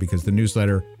newsletter, because the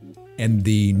newsletter and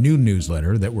the new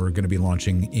newsletter that we're going to be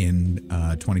launching in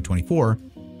 2024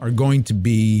 are going to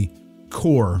be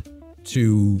core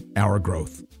to our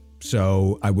growth.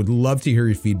 So I would love to hear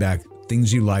your feedback,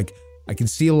 things you like, I can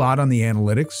see a lot on the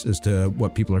analytics as to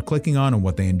what people are clicking on and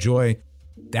what they enjoy.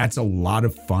 That's a lot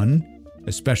of fun,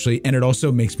 especially, and it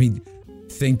also makes me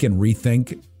think and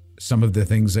rethink some of the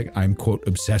things that I'm, quote,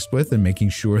 obsessed with, and making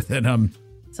sure that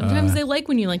Sometimes they like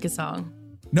when you link a song.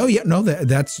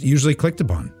 That's usually clicked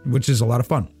upon, which is a lot of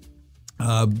fun.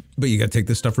 But you got to take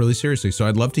this stuff really seriously. So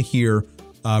I'd love to hear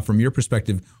from your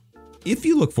perspective, if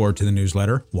you look forward to the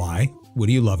newsletter, why? What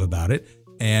do you love about it?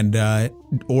 And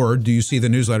or do you see the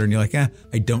newsletter and you're like,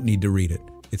 I don't need to read it.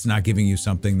 It's not giving you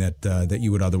something that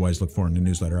you would otherwise look for in the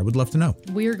newsletter. I would love to know.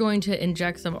 We're going to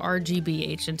inject some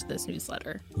RGBH into this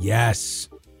newsletter. Yes.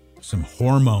 Some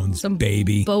hormones,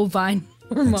 baby. Bovine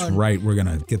hormone. That's right. We're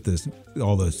going to get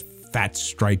all those fat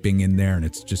striping in there, and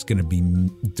it's just going to be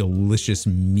delicious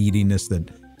meatiness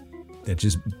that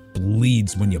just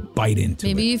bleeds when you bite into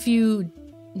it. Maybe if you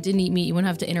didn't eat meat, you wouldn't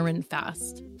have to intermittent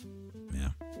fast. Yeah,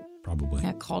 probably.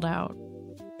 Got called out.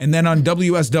 And then on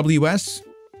WSWS,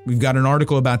 we've got an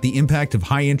article about the impact of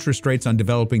high interest rates on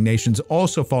developing nations,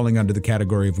 also falling under the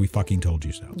category of We Fucking Told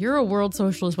You So. You're a World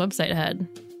Socialist website head.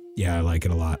 Yeah, I like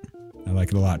it a lot.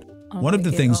 One of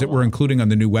the things that we're including on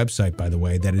the new website, by the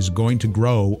way, that is going to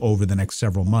grow over the next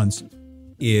several months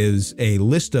is a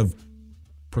list of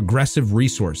progressive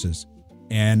resources.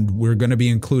 And we're going to be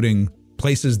including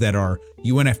places that are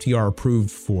UNFTR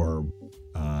approved for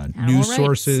news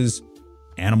sources,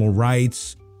 animal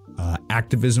rights,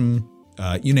 activism,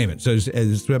 you name it. So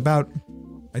it's about,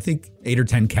 I think, 8 or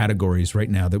 10 categories right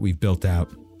now that we've built out,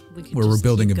 where we're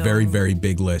building a very, very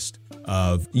big list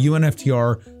of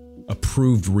UNFTR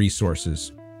approved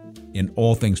resources in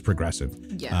all things progressive.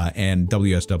 Yeah. And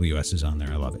WSWS is on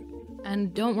there. I love it.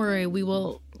 And don't worry, we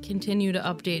will continue to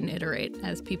update and iterate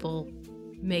as people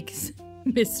make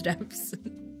missteps.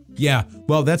 Yeah,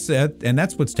 well, that's it. And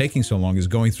that's what's taking so long, is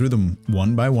going through them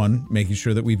one by one, making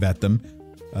sure that we vet them.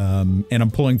 And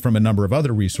I'm pulling from a number of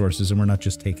other resources, and we're not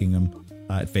just taking them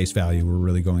at face value. We're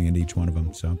really going into each one of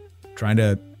them. So trying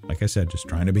to, like I said, just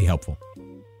trying to be helpful.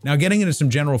 Now, getting into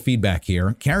some general feedback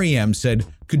here, Carrie M said,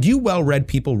 could you well-read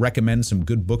people recommend some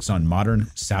good books on modern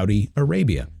Saudi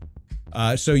Arabia?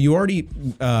 So you already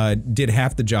did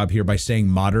half the job here by saying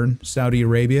modern Saudi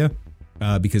Arabia,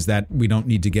 because that we don't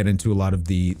need to get into a lot of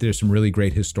there's some really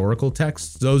great historical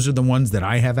texts. Those are the ones that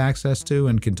I have access to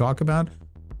and can talk about.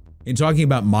 In talking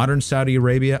about modern Saudi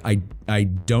Arabia, I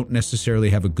don't necessarily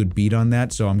have a good beat on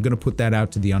that, so I'm going to put that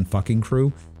out to the Unfucking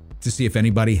crew to see if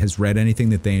anybody has read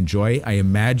anything that they enjoy. I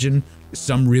imagine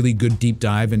some really good deep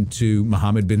dive into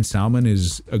Mohammed bin Salman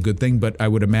is a good thing, but I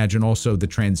would imagine also the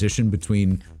transition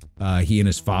between he and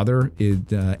his father,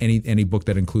 any book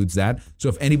that includes that. So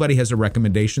if anybody has a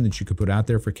recommendation that you could put out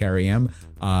there for Carrie M,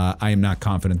 I am not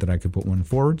confident that I could put one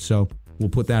forward, so we'll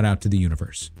put that out to the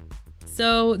universe.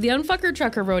 So the Unfucker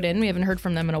Trucker wrote in, we haven't heard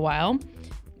from them in a while.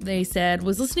 They said,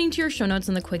 was listening to your show notes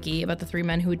on the Quickie about the 3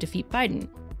 men who would defeat Biden.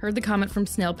 Heard the comment from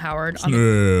Snail Powered on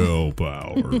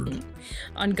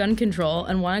gun control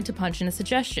and wanted to punch in a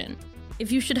suggestion.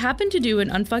 If you should happen to do an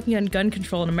Unfucking on gun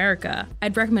control in America,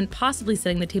 I'd recommend possibly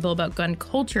setting the table about gun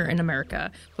culture in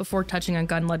America before touching on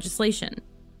gun legislation.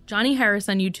 Johnny Harris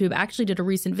on YouTube actually did a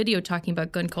recent video talking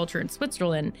about gun culture in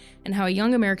Switzerland and how a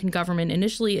young American government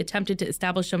initially attempted to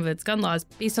establish some of its gun laws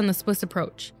based on the Swiss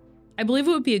approach. I believe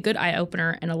it would be a good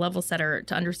eye-opener and a level setter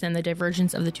to understand the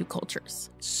divergence of the two cultures.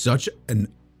 Such an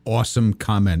awesome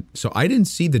comment. So I didn't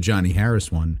see the Johnny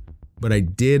Harris one, but I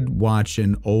did watch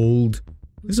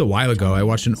this is a while ago, I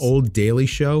watched an old Daily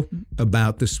Show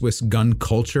about the Swiss gun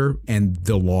culture and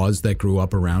the laws that grew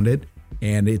up around it.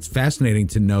 And it's fascinating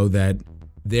to know that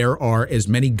there are as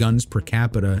many guns per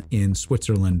capita in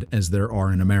Switzerland as there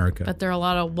are in America. But there are a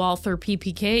lot of Walther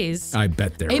PPKs. I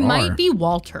bet there are. It might be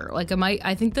Walter.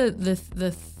 I think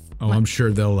I'm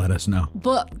sure they'll let us know.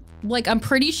 But I'm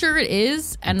pretty sure it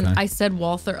is. And okay. I said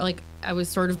Walther, I was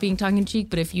sort of being tongue in cheek,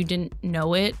 but if you didn't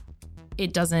know it,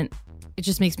 it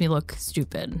just makes me look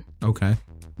stupid. Okay.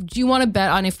 Do you want to bet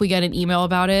on if we get an email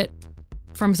about it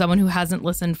from someone who hasn't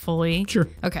listened fully? Sure.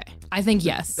 Okay. I think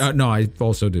yes. No, I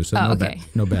also do. So no bet.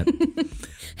 No bet.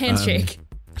 Handshake.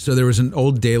 So there was an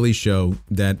old Daily Show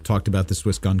that talked about the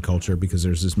Swiss gun culture because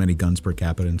there's as many guns per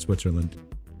capita in Switzerland,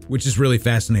 which is really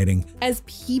fascinating. As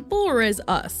people or as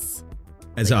us?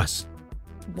 As us.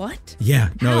 What? Yeah.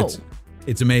 No, How?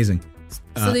 it's amazing.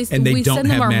 So we don't send them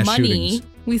have our mass money. shootings.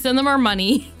 We send them our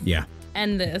money. Yeah.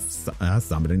 And this.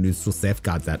 Somebody needs to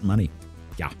safeguard that money.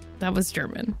 Yeah. That was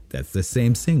German. That's the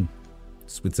same thing.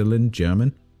 Switzerland,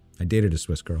 German. I dated a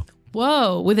Swiss girl.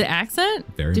 Whoa, with an accent?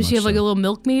 Very Did she have much a little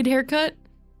milkmaid haircut?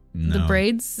 No. The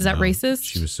braids? Is that racist?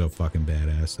 She was so fucking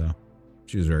badass, though.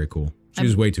 She was very cool. She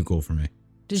was way too cool for me.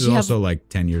 Did She's she also have like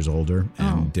 10 years older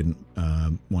and didn't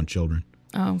want children.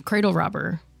 cradle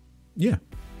robber? Yeah.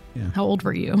 How old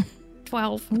were you?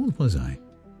 12. How old was I?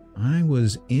 I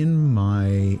was in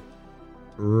my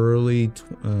early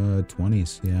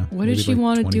 20s. Yeah. What Maybe did she like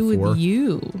want to do 24. with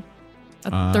you?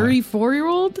 A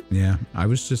 34-year-old? Yeah. I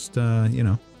was just, I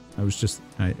was just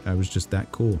that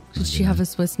cool. Did she have a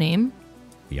Swiss name?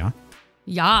 Yeah.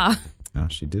 Yeah. Yeah,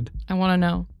 she did. I want to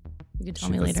know. You can tell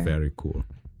me She was later. very cool.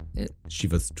 She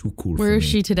was too cool for Where me. is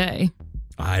she today?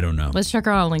 I don't know. Let's check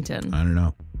her out on LinkedIn. I don't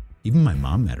know. Even my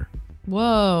mom met her.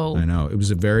 Whoa. I know. It was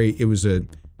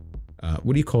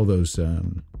what do you call those?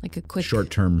 Like a quick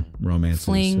Short-term romances.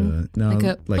 fling?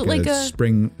 No, like a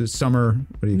spring, summer.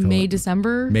 What do you call May, it?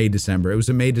 December? May, December. It was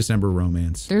a May, December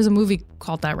romance. There's a movie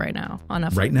called that right now on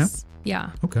Netflix. Right now? Yeah.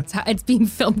 Okay. It's being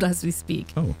filmed as we speak.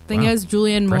 Oh, Thing wow. is,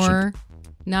 Julianne Prescient. Moore,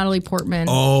 Natalie Portman.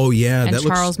 Oh, yeah. And That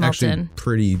Charles looks actually Melton.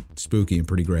 pretty spooky and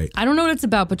pretty great. I don't know what it's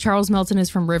about, but Charles Melton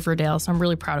is from Riverdale, so I'm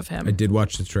really proud of him. I did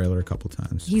watch the trailer a couple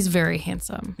times. He's very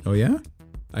handsome. Oh, yeah?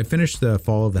 I finished the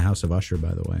Fall of the House of Usher,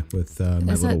 by the way, with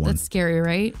my little one. That's scary,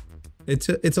 right? It's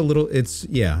a little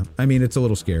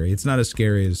scary. It's not as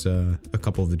scary as a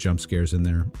couple of the jump scares in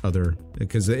there,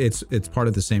 because it's part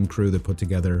of the same crew that put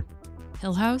together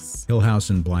Hill House? Hill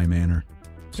House and Bly Manor.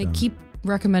 They So, keep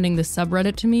recommending the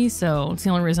subreddit to me, so it's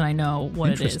the only reason I know what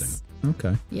it interesting. is.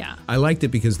 Okay. Yeah. I liked it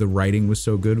because the writing was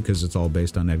so good because it's all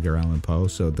based on Edgar Allan Poe.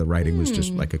 So the writing was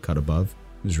just like a cut above.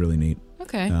 It was really neat.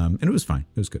 Okay. And it was fine.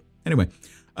 It was good. Anyway,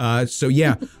 so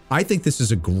yeah, I think this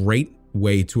is a great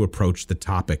way to approach the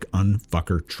topic,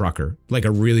 unfucker trucker. Like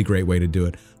a really great way to do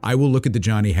it. I will look at the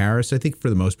Johnny Harris. I think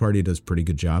for the most part, he does a pretty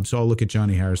good job. So I'll look at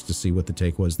Johnny Harris to see what the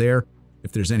take was there.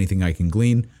 If there's anything I can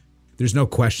glean. There's no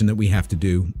question that we have to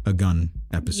do a gun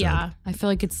episode. Yeah. I feel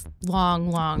like it's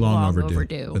long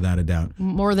overdue. Without a doubt.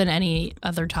 More than any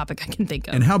other topic I can think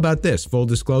of. And how about this? Full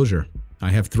disclosure. I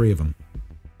have 3 of them.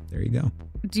 There you go.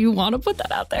 Do you want to put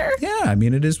that out there? Yeah, I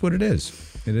mean, it is what it is.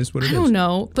 It is what it is. I don't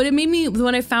know, but it made me,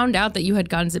 when I found out that you had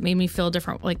guns, it made me feel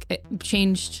different. Like it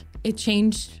changed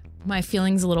my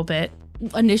feelings a little bit.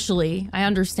 Initially, I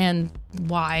understand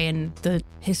why and the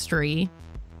history.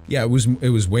 Yeah, it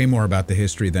was way more about the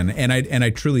history than, and I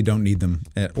truly don't need them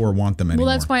or want them anymore.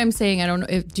 Well, that's why I'm saying I don't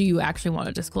know. Do you actually want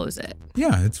to disclose it?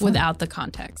 Yeah, it's fine. Without the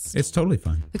context. It's totally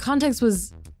fine. The context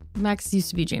was Max used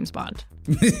to be James Bond.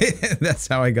 That's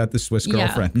how I got the Swiss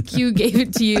girlfriend. Yeah, Q gave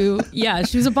it to you. Yeah,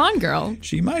 she was a Bond girl.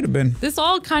 She might have been. This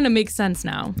all kind of makes sense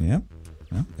now. Yeah,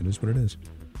 well, it is what it is.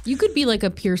 You could be like a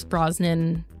Pierce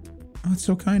Brosnan. Oh, that's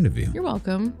so kind of you. You're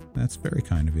welcome. That's very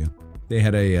kind of you. They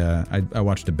had I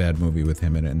watched a bad movie with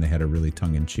him in it, and they had a really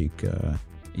tongue-in-cheek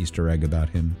Easter egg about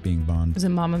him being Bond. Was it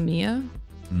Mamma Mia?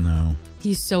 No.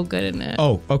 He's so good in it.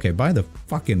 Oh, okay. By the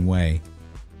fucking way,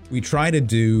 we try to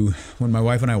do, when my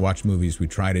wife and I watch movies, we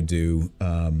try to do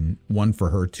one for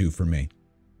her, 2 for me.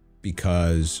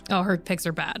 Because her picks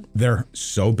are bad. they're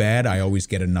so bad, I always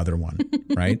get another one,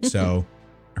 right? So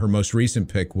her most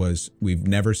recent pick was, we've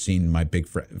never seen My Big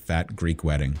Fat Greek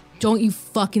Wedding. Don't you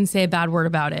fucking say a bad word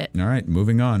about it. All right,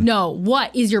 moving on. No,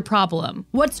 what is your problem?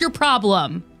 What's your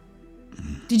problem?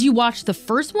 Did you watch the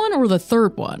first one or the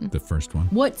third one? The first one.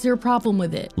 What's your problem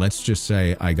with it? Let's just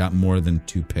say I got more than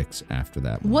 2 picks after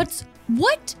that one.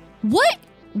 What?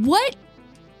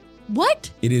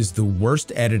 It is the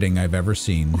worst editing I've ever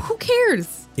seen. Who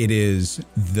cares? It is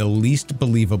the least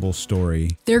believable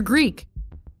story. They're Greek.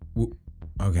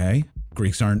 Okay.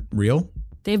 Greeks aren't real?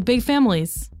 They have big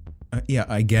families. Yeah,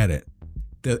 I get it.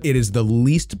 It is the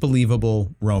least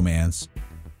believable romance,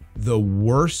 the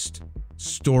worst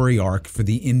story arc for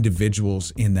the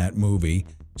individuals in that movie.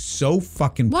 So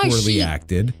fucking Why, poorly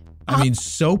acted. I mean,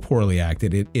 so poorly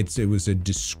acted. It was a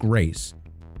disgrace.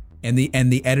 And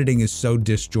the editing is so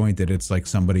disjointed. It's like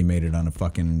somebody made it on a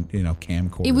fucking,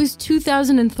 camcorder. It was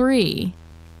 2003.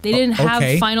 They didn't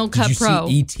have Final Cut Did you Pro.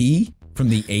 see E.T. from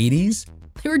the 80s?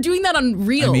 They were doing that on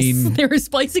Reels. I mean, they were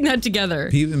splicing that together.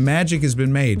 Magic has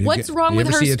been made. What's wrong with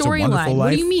her storyline?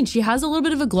 What do you mean? She has a little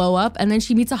bit of a glow up and then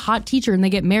she meets a hot teacher and they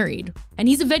get married. And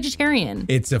he's a vegetarian.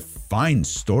 It's a fine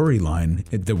storyline.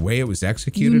 The way it was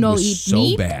executed was so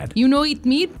meat? bad. Eat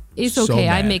meat? It's So okay.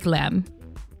 I bad. make lamb.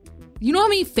 You know how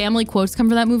many family quotes come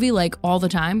from that movie, like all the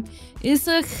time? It's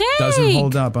a cake. Doesn't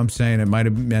hold up. I'm saying it might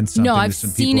have meant something I've to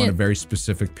some seen people in it. a very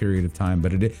specific period of time,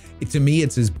 but to me,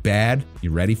 it's as bad.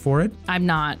 You ready for it? I'm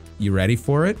not. You ready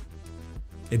for it?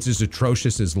 It's as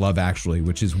atrocious as Love Actually,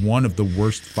 which is one of the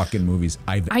worst fucking movies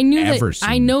I've ever seen.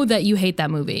 I know that you hate that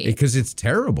movie. Because it's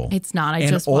terrible. It's not. I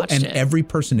just watched it. And every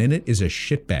person in it is a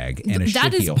shitbag and a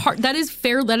shitheel. That is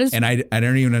fair. That is. And I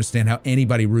don't even understand how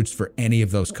anybody roots for any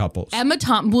of those couples.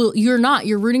 Well, you're not.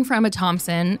 You're rooting for Emma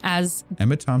Thompson as.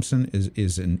 Emma Thompson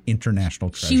is an international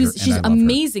treasure. She's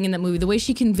amazing in that movie. The way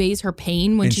she conveys her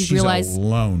pain when she's realized.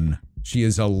 Alone. She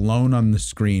is alone on the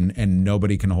screen and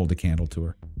nobody can hold a candle to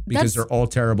her. Because they're all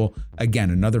terrible. Again,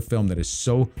 another film that is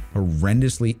so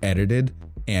horrendously edited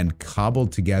and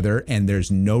cobbled together, and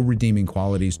there's no redeeming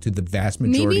qualities to the vast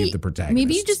majority of the protagonists.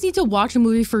 Maybe you just need to watch a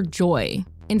movie for joy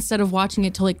instead of watching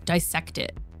it to like dissect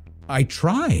it. I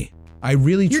try. I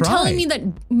really try. You're telling me that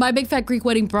My Big Fat Greek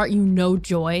Wedding brought you no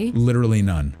joy? Literally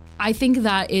none. I think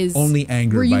that is only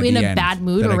anger. Were you in a bad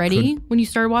mood already when you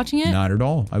started watching it? Not at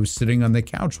all. I was sitting on the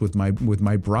couch with my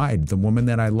bride, the woman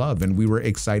that I love, and we were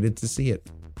excited to see it.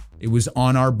 It was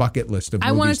on our bucket list of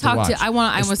movies to watch. I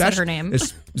want to say her name.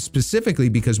 Specifically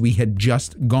because we had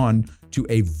just gone to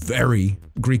a very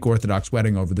Greek Orthodox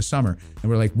wedding over the summer.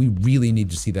 And we're like, we really need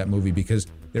to see that movie because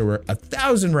there were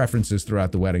 1,000 references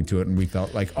throughout the wedding to it. And we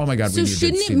felt like, oh my God, we need to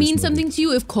see this movie. So shouldn't it mean something to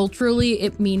you if culturally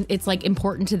it's like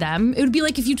important to them? It would be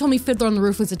like if you told me Fiddler on the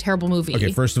Roof was a terrible movie.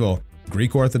 Okay, first of all,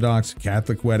 Greek Orthodox,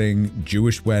 Catholic wedding,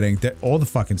 Jewish wedding, they're all the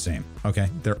fucking same, okay?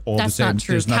 They're all the same. That's not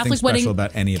true. There's nothing special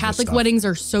about any of this Catholic stuff. weddings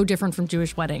are so different from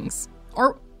Jewish weddings.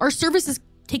 Our services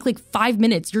take like 5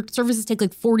 minutes. Your services take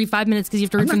like 45 minutes because you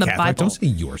have to read from the Catholic. Bible. Don't say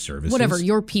your services. Whatever,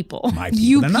 your people. My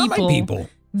people. They're not my people.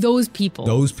 Those people.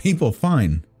 Those people,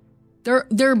 fine.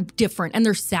 They're different and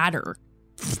they're sadder.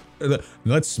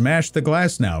 Let's smash the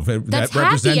glass now. That's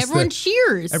happy. Everyone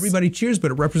cheers. Everybody cheers, but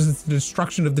it represents the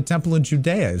destruction of the temple in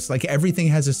Judea. It's like everything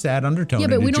has a sad undertone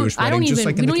in a Jewish wedding, just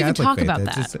like in the Catholic faith. We don't even talk about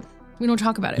that. We don't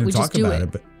talk about it. We just do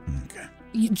it. But, okay.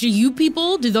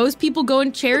 Do those people go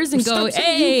in chairs and go,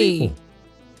 hey?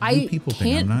 I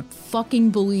can't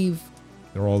fucking believe.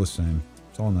 They're all the same.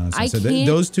 It's all nonsense.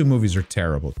 Those two movies are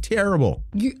terrible. Terrible.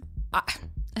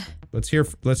 Let's hear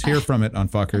from it,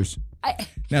 Unfuckers.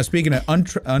 Now, speaking of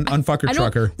Unfucker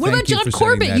Trucker, what about John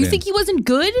Corbett? You think he wasn't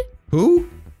good? Who?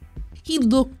 He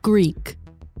looked Greek.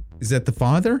 Is that the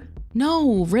father?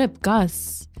 No, Rip,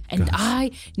 Gus. And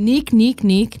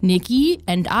Nikki,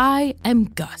 and I am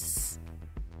Gus.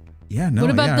 Yeah, no.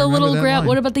 What about the little grab?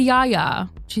 What about the Yaya?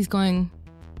 She's going,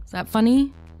 is that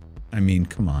funny? I mean,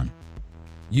 come on.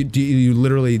 You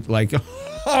literally like, you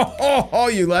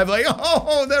laugh like,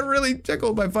 that really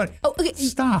tickled my fun. Oh, okay.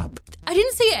 Stop. I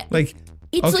didn't say it. Like,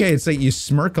 it's like you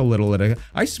smirk a little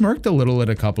I smirked a little at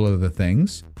a couple of the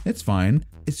things. It's fine.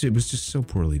 It was just so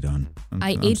poorly done.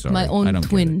 I'm ate sorry. my own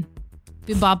twin.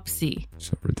 Bibopsy.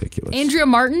 So ridiculous. Andrea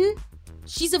Martin?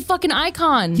 She's a fucking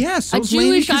icon. Yeah, so a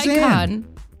Jewish icon.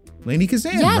 Lainey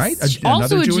Kazan, yes, right?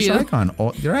 Also another Jewish Jew. icon.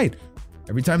 You're right.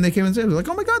 Every time they came and said, it was like,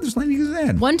 oh my God, there's Lainey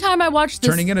Kazan. One time I watched this.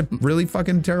 Turning in a really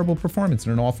fucking terrible performance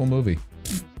in an awful movie.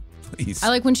 Please. I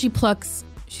like when she's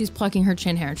plucking her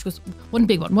chin hair and she goes, one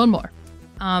big one more.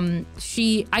 I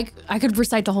could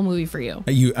recite the whole movie for you.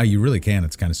 You really can.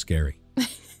 It's kind of scary.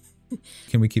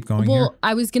 Can we keep going here? Well,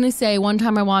 I was going to say one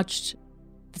time I watched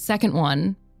the second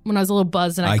one when I was a little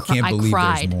buzzed and I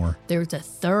cried. There's more. There's a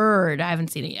third. I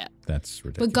haven't seen it yet. That's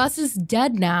ridiculous. But Gus is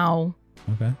dead now.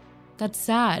 Okay. That's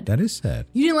sad. That is sad.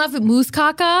 You didn't laugh at Moose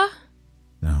Kaka?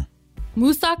 No.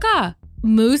 Moose Kaka.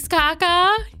 Moose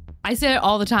Kaka. I say it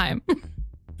all the time.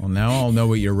 Well, now I'll know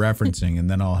what you're referencing, and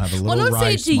then I'll have a little wry smile. Well, I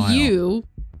don't say it to you.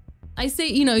 I say,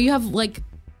 you have like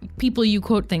people you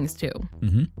quote things to.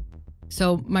 Mm-hmm.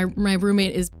 So my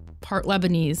roommate is part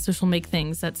Lebanese, so she'll make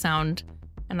things that sound,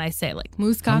 and I say like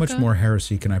Moose Kaka. How much more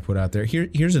heresy can I put out there?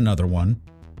 Here's another one.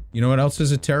 You know what else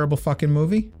is a terrible fucking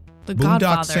movie? The Boondock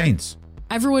Godfather. Saints.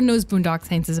 Everyone knows Boondock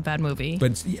Saints is a bad movie.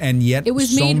 And yet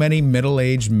many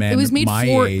middle-aged men it was made my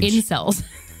for age, incels.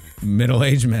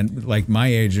 Middle-aged men like my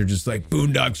age are just like,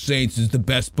 Boondock Saints is the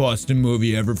best Boston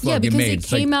movie ever fucking made. Yeah,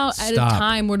 because it came out at a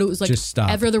time where it was like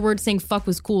every other word saying fuck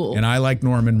was cool. And I like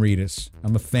Norman Reedus.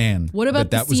 I'm a fan. What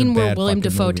about the scene where William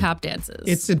Dafoe tap dances?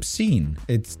 It's obscene.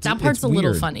 That part's a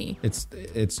little funny.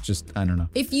 It's just, I don't know.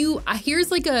 If you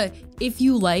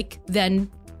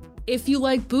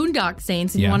like Boondock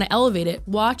Saints and you want to elevate it,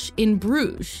 watch In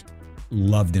Bruges.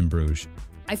 Loved In Bruges.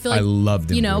 I feel like I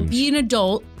loved In Bruges. Be an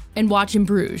adult and watch In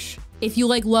Bruges. If you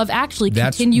like Love Actually,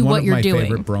 continue what you're doing.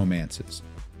 That's one of my favorite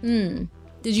bromances.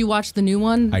 Did you watch the new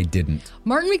one? I didn't.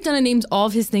 Martin McDonagh names all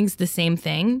of his things the same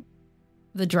thing.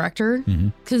 The director.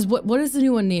 Because what is the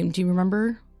new one named? Do you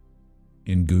remember?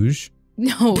 In Gouge?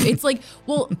 No, it's like,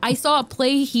 well, I saw a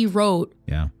play he wrote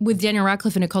with Daniel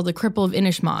Radcliffe in it called The Cripple of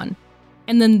Inishmaan.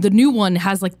 And then the new one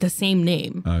has like the same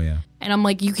name. Oh yeah. And I'm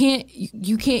like,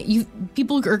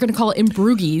 people are going to call it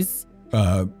Imbrugis.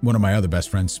 One of my other best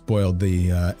friends spoiled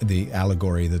the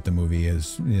allegory that the movie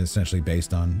is essentially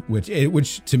based on,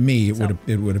 which to me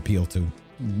it would appeal to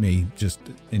me just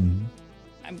in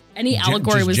any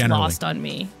allegory just was generally. lost on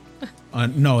me.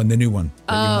 No, in the new one.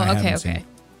 Oh, okay.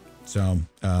 So,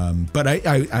 but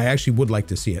I actually would like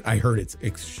to see it. I heard it's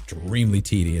extremely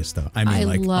tedious, though. I mean,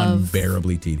 like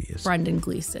unbearably tedious. Brendan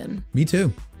Gleeson. Me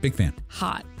too. Big fan.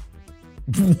 Hot.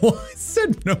 What?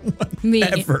 Said no one Me.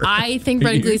 ever. I think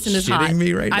Brendan Gleeson is hot. Shitting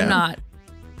me right now? I'm not.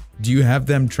 Do you have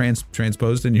them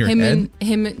transposed in your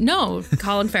head? No,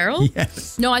 Colin Farrell?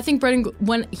 Yes. No, I think Brendan,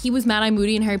 when he was Mad-Eye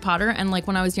Moody in Harry Potter, and like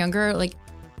when I was younger, like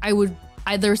there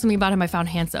was something about him I found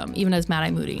handsome, even as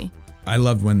Mad-Eye Moody. I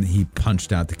loved when he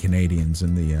punched out the Canadians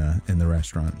in the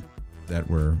restaurant that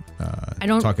were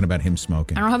talking about him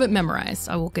smoking. I don't have it memorized.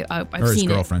 I've seen it. Or his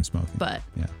girlfriend smoking. But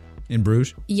yeah, in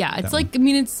Bruges. Yeah, it's like, I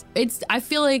mean, it's. I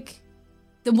feel like,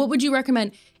 then what would you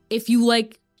recommend if you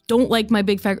don't like My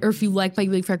Big Fat, or if you like My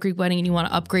Big Fat Greek Wedding and you want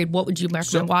to upgrade? What would you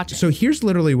recommend watching? So here's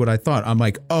literally what I thought. I'm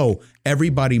like, oh,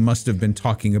 everybody must have been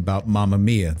talking about Mamma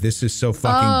Mia. This is so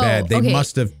fucking bad. They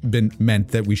must have been meant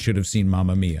that we should have seen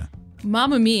Mamma Mia.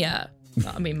 Mamma Mia.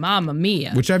 I mean, Mamma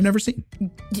Mia. Which I've never seen.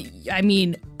 I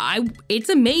mean, it's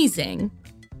amazing,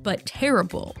 but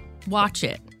terrible. Watch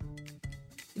it.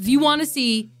 If you want to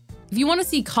see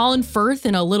Colin Firth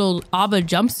in a little ABBA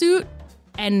jumpsuit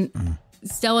and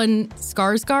Stellan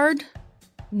Skarsgård,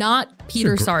 not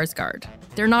Peter Sarsgaard.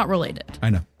 They're not related.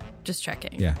 I know. Just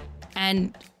checking. Yeah.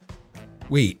 And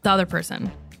wait, the other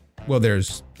person. Well,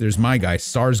 there's my guy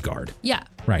Sarsgaard. Yeah.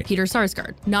 Right. Peter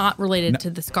Sarsgaard, not related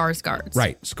to the Skarsgårds.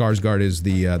 Right. Skarsgård is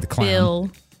the clown. Bill.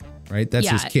 Right? That's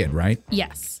his kid, right?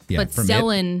 Yes. Yeah, but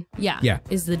Stellan,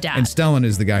 is the dad. And Stellan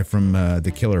is the guy from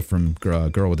the killer from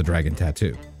Girl with the Dragon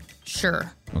Tattoo.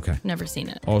 Sure. Okay. Never seen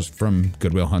it. All from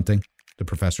Good Will Hunting, the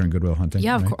professor in Good Will Hunting.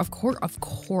 Yeah, right? of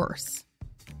course.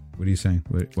 What are you saying?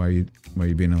 Why are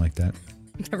you being like that?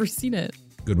 Never seen it.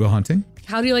 Good Will Hunting?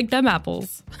 How do you like them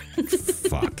apples?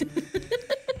 Fuck.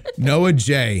 Noah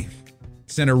J.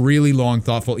 sent a really long,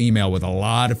 thoughtful email with a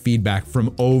lot of feedback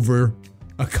from over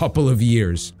a couple of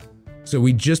years. So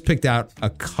we just picked out a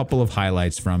couple of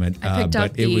highlights from it. I picked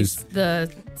out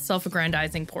the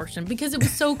self-aggrandizing portion because it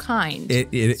was so kind.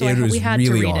 It was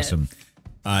really awesome.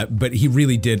 But he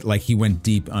really did, he went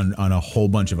deep on a whole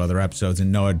bunch of other episodes.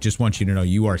 And Noah, just want you to know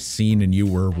you are seen and you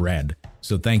were read.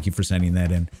 So thank you for sending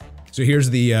that in. So here's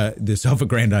the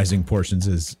self-aggrandizing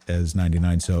portions as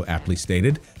 99 so aptly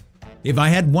stated. If I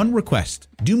had one request,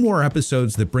 do more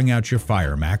episodes that bring out your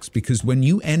fire, Max, because when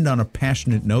you end on a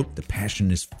passionate note, the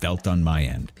passion is felt on my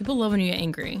end. People love when you get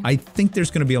angry. I think there's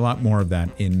going to be a lot more of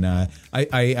that in,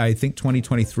 I think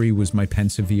 2023 was my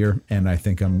pensive year, and I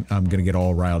think I'm going to get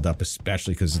all riled up,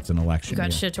 especially because it's an election You got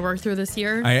year. shit to work through this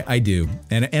year? I do.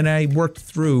 And I worked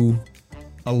through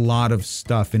a lot of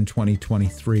stuff in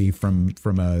 2023 from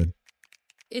a...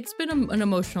 It's been an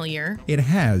emotional year. It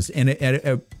has,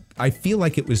 and I feel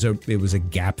like it was a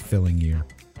gap-filling year.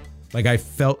 Like I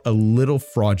felt a little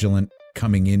fraudulent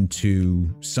coming into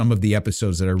some of the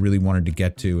episodes that I really wanted to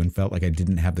get to and felt like I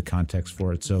didn't have the context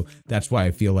for it. So that's why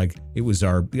I feel like it was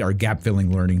our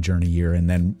gap-filling learning journey year, and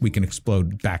then we can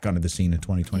explode back onto the scene in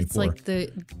 2024. It's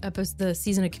like the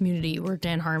season of Community where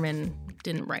Dan Harmon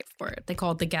didn't write for it. They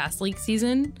call it the gas leak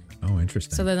season. Oh,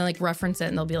 interesting. So then they reference it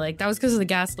and they'll be like, that was because of the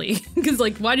gas leak. Because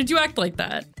why did you act like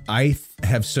that? I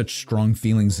have such strong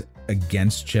feelings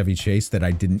against Chevy Chase that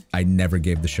I never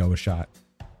gave the show a shot.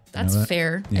 That's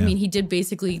fair. Yeah. I mean, he did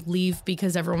basically leave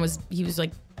because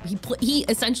he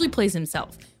essentially plays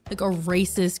himself, like a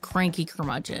racist, cranky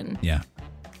curmudgeon. Yeah.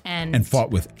 And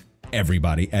fought with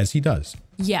everybody as he does.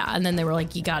 Yeah. And then they were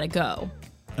like, you got to go.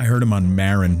 I heard him on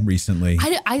Marin recently.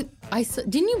 I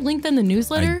didn't you link that in the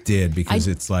newsletter? I did, because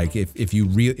it's like if you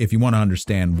want to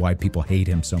understand why people hate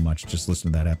him so much, just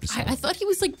listen to that episode. I thought he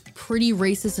was pretty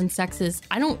racist and sexist.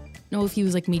 I don't know if he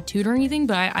was Me Too'd or anything,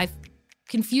 but I'm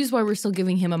confused why we're still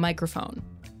giving him a microphone.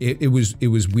 It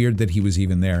was weird that he was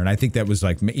even there, and I think that was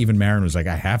even Marin was like,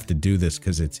 I have to do this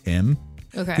because it's him.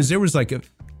 Okay. Because there was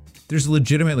there's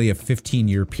legitimately a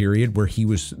 15-year period where he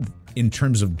was, in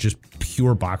terms of just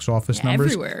pure box office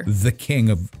numbers, everywhere. The king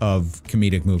of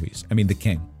comedic movies. I mean, the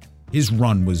king. His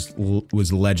run was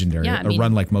legendary. Yeah, a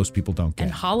run like most people don't get.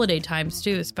 And holiday times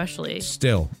too, especially.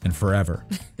 Still and forever.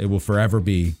 It will forever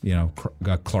be,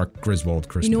 Clark Griswold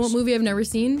Christmas. You know what movie I've never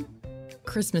seen?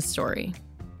 Christmas Story.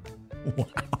 Wow.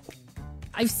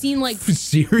 I've seen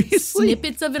seriously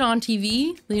snippets of it on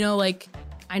TV.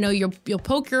 I know you'll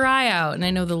poke your eye out, and I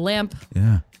know the lamp.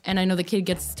 Yeah. And I know the kid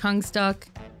gets his tongue stuck.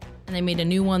 and they made a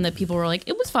new one that people were like,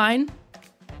 it was fine.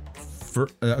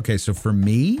 Okay, so for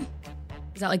me,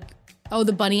 Is that like, oh,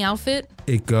 the bunny outfit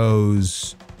it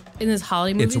goes. in this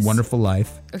Holly movie? It's a Wonderful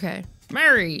Life. Okay.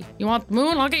 Mary, you want the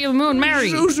moon? I'll get you the moon, Mary.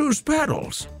 Zuzu's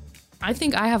pedals. I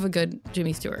think I have a good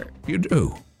Jimmy Stewart. You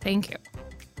do. Thank you.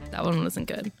 That one wasn't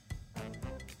good.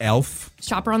 Elf.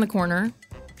 Shop Around the Corner.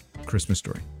 Christmas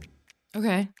Story.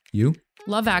 Okay. You?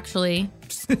 Love Actually.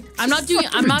 I'm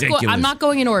ridiculous. not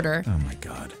going in order. Oh my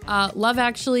God. Love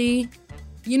Actually.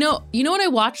 You know what I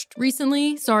watched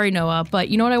recently? Sorry, Noah, but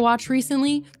you know what I watched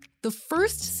recently? The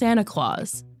first Santa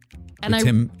Claus. And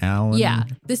Tim Allen. Yeah.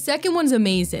 The second one's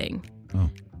amazing. Oh.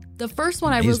 The first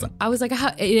one I Amazing. was like,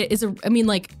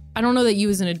 I don't know that you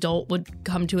as an adult would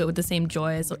come to it with the same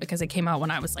joy as because it came out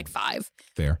when I was like 5.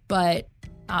 Fair. But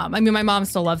my mom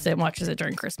still loves it and watches it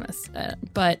during Christmas.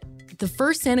 But the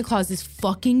first Santa Claus is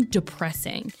fucking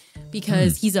depressing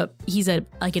because he's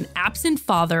like an absent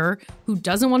father who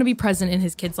doesn't want to be present in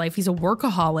his kid's life. He's a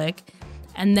workaholic.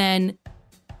 And then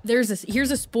here's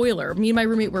a spoiler. Me and my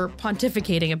roommate were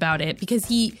pontificating about it because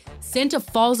Santa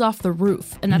falls off the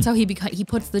roof and that's how he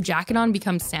puts the jacket on and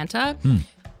becomes Santa.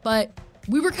 But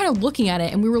we were kind of looking at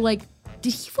it and we were like,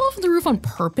 did he fall off the roof on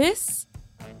purpose?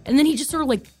 And then he just sort of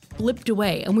like blipped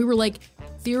away. And we were like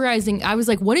theorizing. I was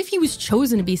like, what if he was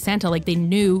chosen to be Santa? Like they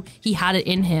knew he had it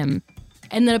in him.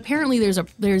 And then apparently there's a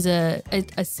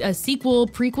sequel,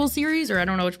 prequel series, or I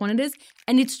don't know which one it is.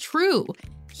 And it's true.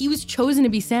 He was chosen to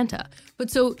be Santa. But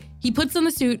so he puts on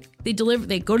the suit, they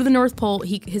go to the North Pole,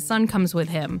 his son comes with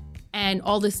him, and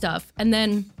all this stuff. And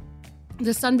then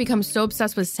the son becomes so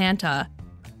obsessed with Santa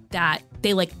that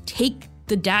they like take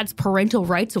the dad's parental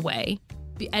rights away.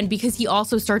 And because he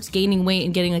also starts gaining weight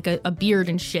and getting like a beard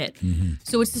and shit.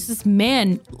 So it's just this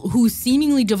man who's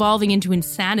seemingly devolving into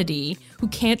insanity, who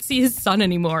can't see his son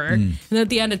anymore. And at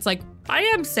the end, it's like, I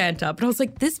am Santa. But I was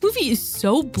like, this movie is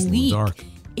so bleak. Dark.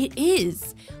 It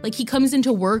is. Like he comes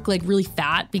into work like really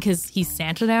fat because he's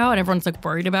Santa now and everyone's like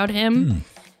worried about him.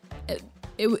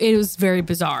 It was very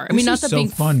bizarre. I mean, not that so being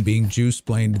fun being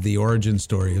Juice-plained the origin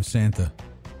story of Santa.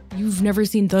 You've never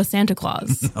seen The Santa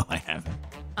Claus. No, I haven't.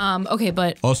 Okay,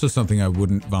 but Also something I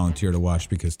wouldn't volunteer to watch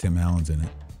because Tim Allen's in it.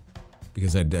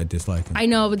 Because I dislike him. I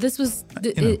know, but this was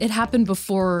it happened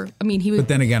before. I mean, he was. But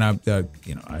then again,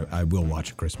 I will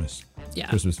watch a Christmas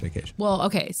Vacation. Well,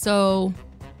 okay, so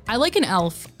I like an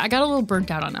Elf. I got a little burnt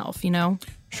out on Elf, you know.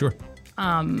 Sure.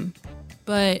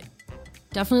 But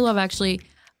definitely Love Actually.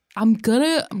 I'm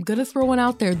gonna throw one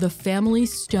out there. The Family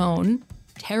Stone,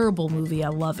 terrible movie. I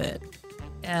love it.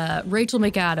 Rachel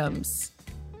McAdams.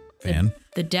 Fan.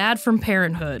 The dad from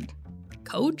Parenthood.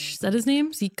 Coach? Is that his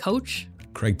name? Is he Coach?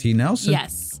 Craig T. Nelson.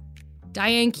 Yes.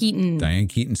 Diane Keaton.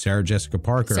 Sarah Jessica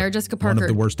Parker. One One of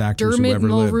the worst actors Dermot who ever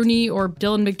lived. Mulroney or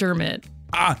Dylan McDermott.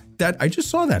 I just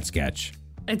saw that sketch.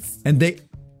 It's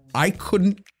I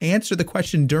couldn't answer the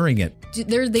question during it.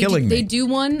 They do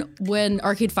one when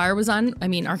Arcade Fire was on. I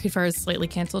mean, Arcade Fire is slightly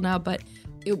canceled now, but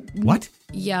What?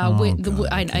 Yeah, God,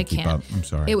 I keep can't. up. I'm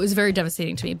sorry. It was very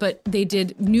devastating to me. But they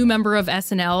did new member of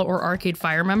SNL or Arcade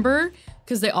Fire member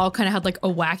because they all kind of had like a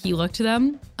wacky look to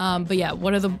them. But yeah,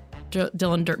 one of the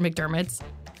Dylan McDermotts.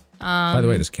 By the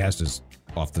way, this cast is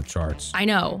off the charts. I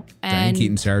know. Diane And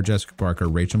Keaton, Sarah Jessica Parker,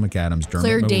 Rachel McAdams,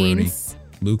 Claire Dermot Mulroney, Danes.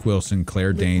 Luke Wilson,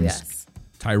 Claire Danes, Yes.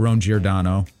 Tyrone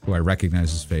Giordano, who I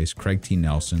recognize his face, Craig T.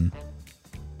 Nelson.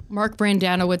 Mark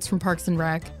Brandanowitz from Parks and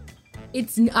Rec.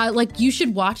 It's like you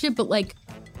should watch it, but like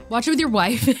watch it with your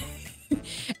wife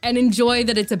and enjoy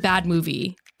that it's a bad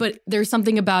movie. But there's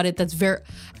something about it that's very.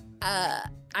 I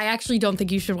actually don't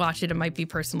think you should watch it. It might be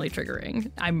personally triggering.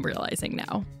 I'm realizing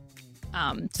now.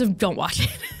 So don't watch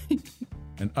it.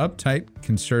 An uptight,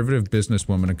 conservative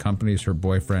businesswoman accompanies her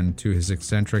boyfriend to his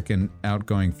eccentric and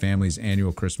outgoing family's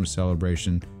annual Christmas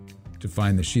celebration to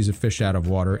find that she's a fish out of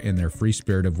water in their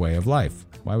free-spirited way of life.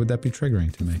 Why would that be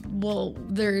triggering to me? Well,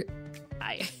 do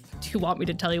you want me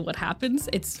to tell you what happens?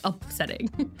 It's upsetting.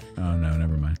 Oh, no,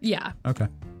 never mind. Yeah. Okay.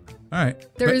 All right.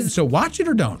 So watch it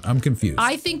or don't? I'm confused.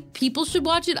 I think people should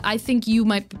watch it. I think you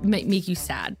might make you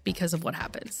sad because of what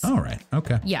happens. All right.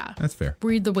 Okay. Yeah. That's fair.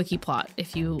 Read the wiki plot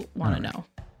if you want to know.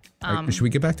 All right, should we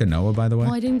get back to Noah, by the way?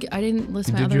 Well, I didn't list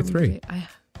You my did other your 3. movie. I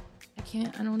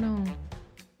can't. I don't know.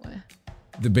 What?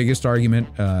 The biggest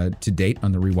argument to date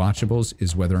on the rewatchables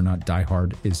is whether or not Die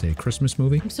Hard is a Christmas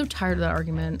movie. I'm so tired of that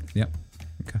argument. Yep.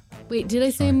 Okay. Wait, did I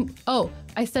say?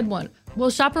 I said one. Well,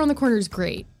 Shop Around the Corner is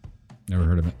great. Never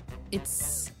heard of it.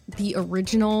 It's the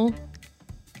original.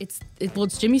 It's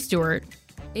Jimmy Stewart.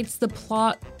 It's the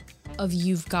plot of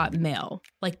You've Got Mail.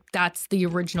 Like that's the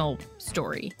original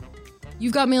story.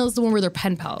 You've Got Mail is the one where they're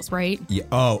pen pals, right? Yeah.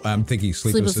 Oh, I'm thinking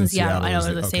Sleepless in Seattle. I know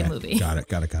they're the same movie. Got it.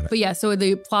 But yeah, so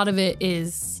the plot of it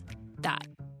is that.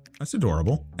 That's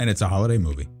adorable. And it's a holiday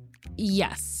movie.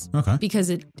 Yes. Okay. Because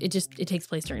it takes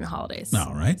place during the holidays.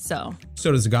 All right. So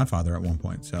does The Godfather at one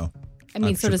point. So I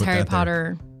mean, so does Harry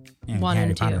Potter 1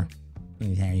 and 2.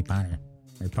 Harry Potter.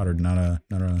 Harry Potter, not a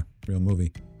real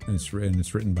movie. And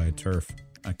it's written by a TERF.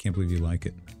 I can't believe you like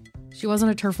it. She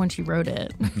wasn't a TERF when she wrote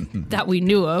it that we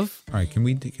knew of. All right, can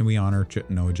we honor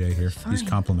Noah J here? Fine. He's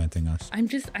complimenting us.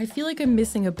 I feel like I'm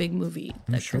missing a big movie.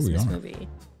 That sure Christmas we are. movie.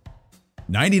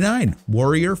 99,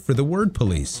 Warrior for the Word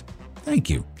Police. Thank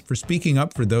you for speaking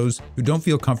up for those who don't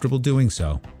feel comfortable doing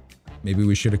so. Maybe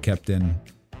we should have kept in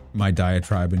my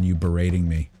diatribe and you berating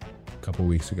me a couple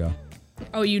weeks ago.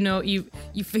 Oh, you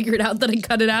figured out that I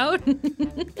cut it out?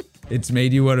 It's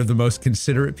made you one of the most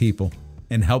considerate people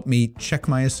and helped me check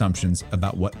my assumptions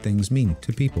about what things mean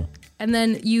to people. And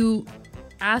then you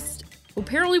asked,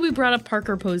 apparently we brought up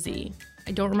Parker Posey.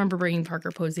 I don't remember bringing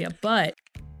Parker Posey up, but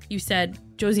you said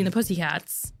Josie and the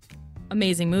Pussycats,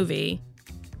 amazing movie,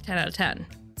 10 out of 10.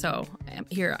 So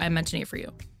here, I'm mentioning it for you.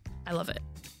 I love it.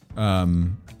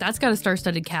 That's got a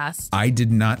star-studded cast. I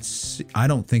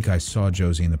don't think I saw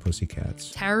Josie and the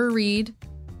Pussycats. Tara Reid.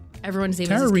 Everyone's name is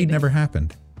Tara Reid escaping. never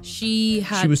happened. She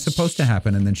was supposed to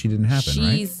happen and then she didn't happen,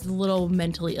 right? She's a little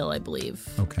mentally ill, I believe.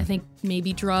 Okay. I think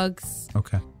maybe drugs.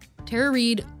 Okay. Tara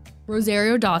Reid,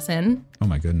 Rosario Dawson. Oh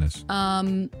my goodness.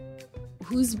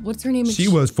 What's her name? She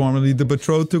was formerly the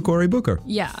betrothed to Cory Booker.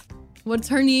 Yeah. What's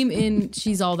her name in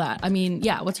She's All That? I mean,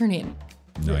 yeah, what's her name?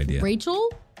 No idea. Rachel?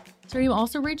 Is her name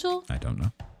also Rachel? I don't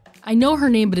know. I know her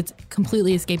name, but it's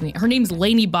completely escaping me. Her name's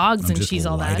Lainey Boggs and She's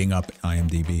All That. I'm just lighting up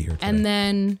IMDb here today. And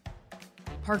then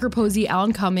Parker Posey,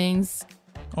 Alan Cummings.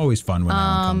 Always fun when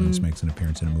Alan Cummings makes an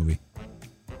appearance in a movie.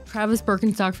 Travis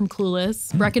Birkenstock from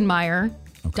Clueless. Breckin Meyer.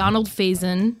 Okay. Donald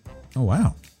Faison. Oh,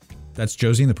 wow. That's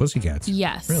Josie and the Pussycats.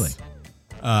 Yes. Really?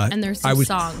 And there's some songs.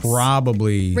 I was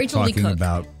probably Rachel Lee talking Cook.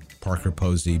 about Parker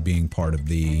Posey being part of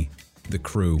the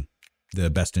crew, the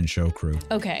Best in Show crew.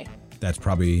 Okay. That's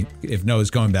probably, if Noah's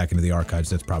going back into the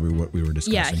archives, that's probably what we were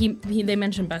discussing. Yeah, they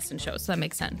mentioned Best in Show, so that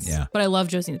makes sense. Yeah. But I love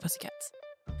Josie and the Pussycats.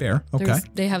 Fair. Okay.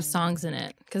 They have songs in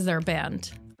it because they're a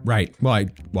band. Right. Well, I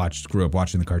grew up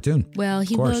watching the cartoon. Well,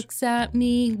 he looks at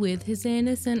me with his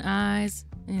innocent eyes.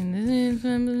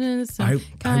 I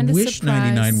wish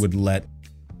 99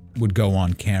 would go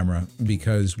on camera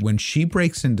because when she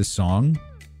breaks into song,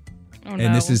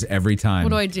 and this is every time.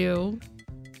 What do I do?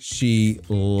 She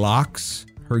locks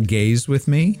her gaze with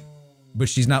me, but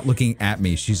she's not looking at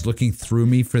me. She's looking through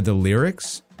me for the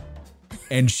lyrics.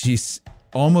 And she's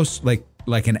almost like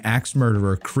an axe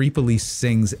murderer creepily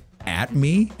sings at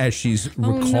me as she's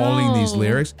recalling these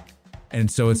lyrics. And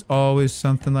so it's always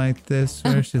something like this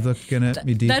where she's looking at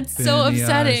me deep. That's in so the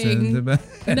upsetting. eyes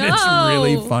and it's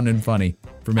really fun and funny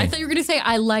for me. I thought you were going to say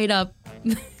I light up.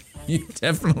 You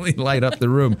definitely light up the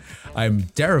room. I'm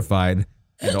terrified.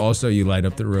 And also you light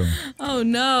up the room. Oh,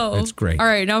 no. It's great. All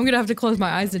right, now I'm going to have to close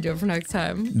my eyes to do it for next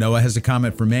time. Noah has a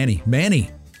comment for Manny. Manny,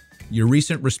 your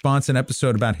recent response and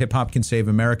episode about Hip Hop Can Save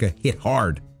America hit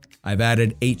hard. I've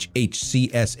added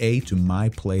HHCSA to my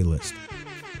playlist.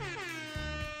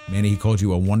 Manny, he called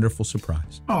you a wonderful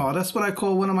surprise. Oh, that's what I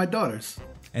call one of my daughters.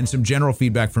 And some general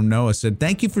feedback from Noah said,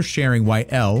 thank you for sharing why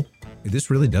L,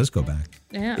 this really does go back,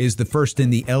 is the first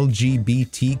in the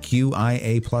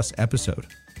LGBTQIA plus episode.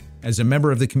 As a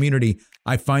member of the community,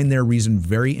 I find their reason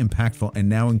very impactful and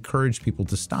now encourage people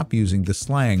to stop using the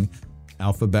slang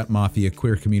alphabet mafia,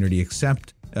 queer community,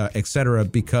 etc.,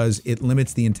 because it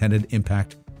limits the intended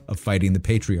impact of fighting the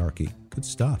patriarchy. Good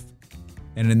stuff.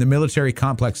 And in the military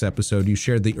complex episode, you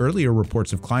shared the earlier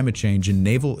reports of climate change and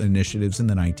naval initiatives in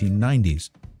the 1990s.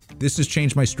 This has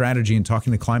changed my strategy in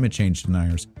talking to climate change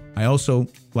deniers. I also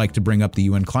like to bring up the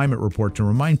UN climate report to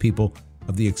remind people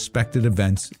of the expected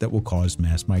events that will cause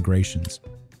mass migrations.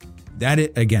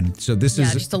 So this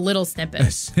is just a little snippet.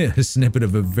 A snippet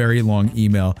of a very long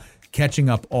email, catching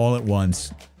up all at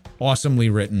once. Awesomely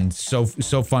written, so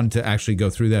fun to actually go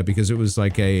through that because it was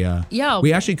like we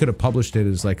actually could have published it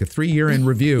as like a 3-year in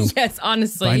review. Yes,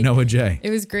 honestly, by Noah J. It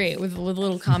was great with a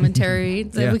little commentary.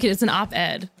 It's an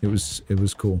op-ed. It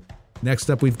was cool.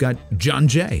 Next up, we've got John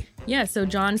J. Yeah, so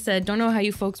John said, don't know how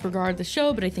you folks regard the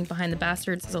show, but I think Behind the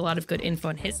Bastards is a lot of good info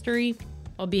and history,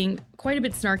 while being quite a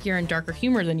bit snarkier and darker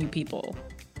humor than you people.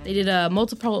 They did a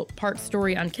multiple-part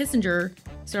story on Kissinger,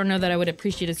 so I don't know that I would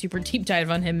appreciate a super deep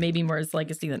dive on him, maybe more his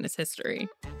legacy than his history.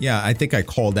 Yeah, I think I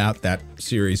called out that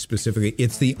series specifically.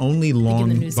 It's the only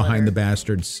long Behind the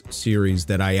Bastards series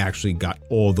that I actually got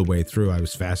all the way through. I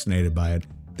was fascinated by it.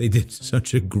 They did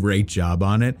such a great job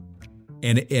on it.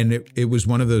 And it was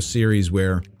one of those series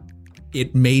where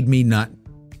it made me not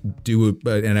do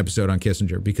an episode on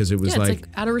Kissinger because it was like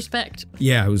out of respect.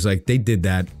 Yeah, it was like they did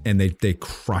that and they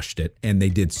crushed it and they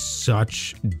did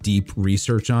such deep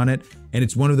research on it. And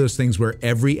it's one of those things where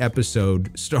every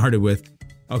episode started with,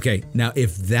 okay, now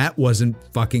if that wasn't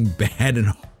fucking bad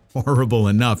and horrible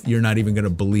enough, you're not even going to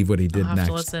believe what he did I'll have next.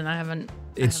 to listen. I haven't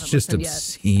just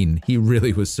obscene. Yet. He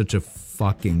really was such a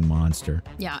fucking monster.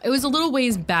 Yeah, it was a little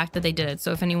ways back that they did it.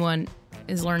 So if anyone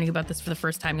is learning about this for the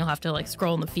first time, you'll have to like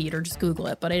scroll in the feed or just Google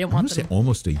it. But I didn't want to say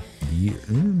almost a year,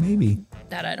 maybe.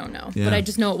 That I don't know. Yeah. But I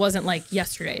just know it wasn't like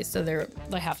yesterday, so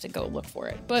I have to go look for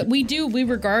it. But we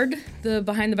regard the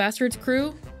Behind the Bastards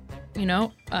crew. You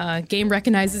know, game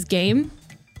recognizes game.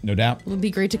 No doubt. It would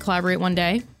be great to collaborate one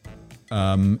day.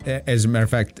 As a matter of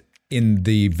fact, in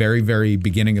the very, very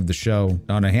beginning of the show,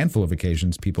 on a handful of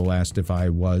occasions, people asked if I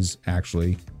was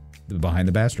actually the Behind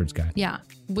the Bastards guy. Yeah.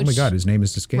 Oh my God, his name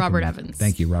is escaping Robert me. Evans.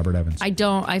 Thank you, Robert Evans.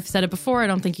 I've said it before, I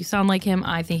don't think you sound like him.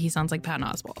 I think he sounds like Patton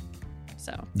Oswalt.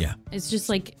 So yeah, it's just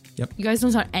like, yep. You guys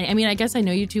don't sound, I mean, I guess I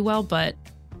know you too well, but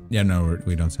yeah, no,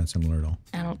 we don't sound similar at all.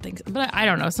 I don't think so. But I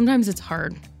don't know. Sometimes it's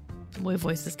hard the way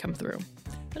voices come through.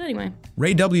 But anyway.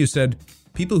 Ray W. said,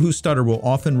 people who stutter will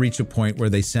often reach a point where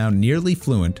they sound nearly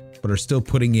fluent, but are still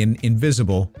putting in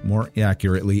invisible, more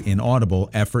accurately inaudible,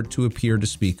 effort to appear to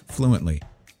speak fluently.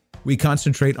 We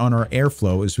concentrate on our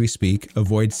airflow as we speak,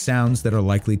 avoid sounds that are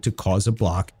likely to cause a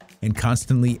block, and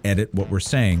constantly edit what we're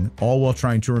saying, all while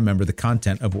trying to remember the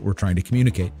content of what we're trying to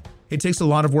communicate. It takes a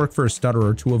lot of work for a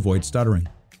stutterer to avoid stuttering.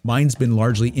 Mine's been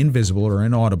largely invisible or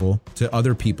inaudible to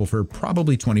other people for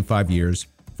probably 25 years,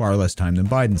 far less time than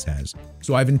Biden's has.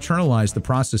 So I've internalized the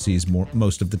processes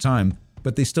most of the time,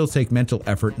 but they still take mental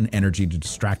effort and energy to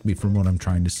distract me from what I'm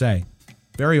trying to say.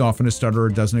 Very often a stutterer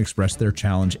doesn't express their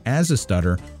challenge as a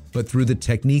stutter, but through the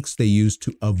techniques they use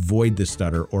to avoid the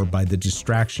stutter or by the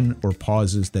distraction or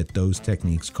pauses that those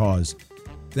techniques cause.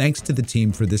 Thanks to the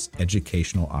team for this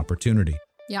educational opportunity.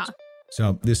 Yeah.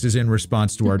 So this is in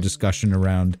response to our discussion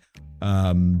around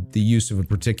the use of a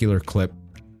particular clip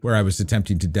where I was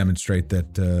attempting to demonstrate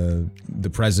that the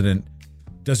president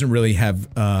doesn't really have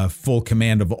full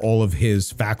command of all of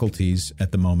his faculties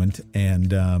at the moment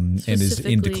and is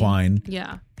in decline.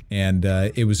 Yeah. And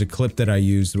it was a clip that I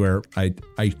used where I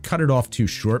cut it off too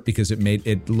short because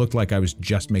it looked like I was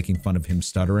just making fun of him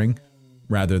stuttering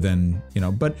rather than,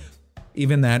 but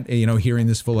even that, hearing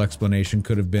this full explanation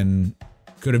could have been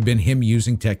him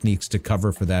using techniques to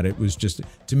cover for that. It was just,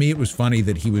 to me, it was funny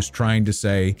that he was trying to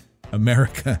say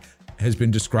America has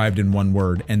been described in one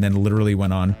word and then literally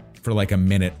went on for like a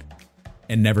minute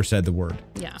and never said the word.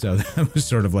 Yeah. So that was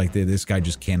sort of like this guy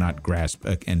just cannot grasp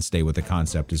and stay with the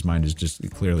concept. His mind is just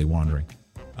clearly wandering.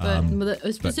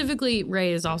 But specifically,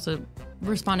 Ray is also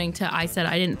responding to, I said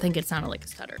I didn't think it sounded like a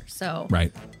stutter. So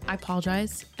right. I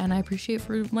apologize and I appreciate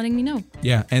for letting me know.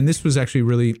 Yeah. And this was actually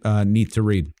really neat to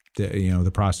read,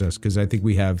 the process, because I think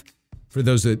we have, for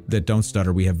those that don't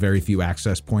stutter, we have very few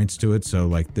access points to it. So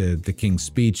like the King's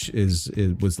speech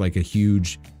was like a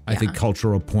huge, I think,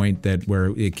 cultural point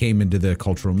where it came into the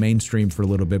cultural mainstream for a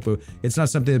little bit, but it's not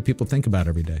something that people think about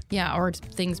every day. Yeah, or it's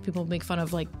things people make fun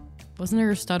of, like, wasn't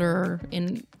there a stutterer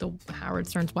in the Howard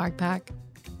Stern's Whack Pack?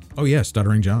 Oh yeah,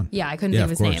 Stuttering John. Yeah, I couldn't think of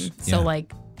his course. name. So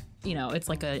like, it's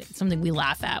like something we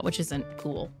laugh at, which isn't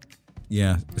cool.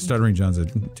 Yeah, Stuttering John's a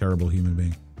terrible human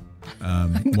being.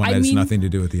 One has nothing to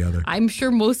do with the other. I'm sure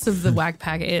most of the Whack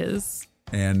Pack is.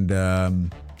 And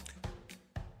also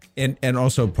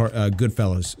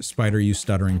Goodfellas, Spider, you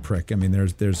stuttering prick. I mean,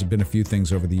 there's been a few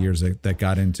things over the years that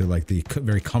got into like the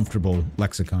very comfortable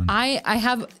lexicon.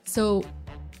 So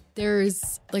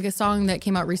there's like a song that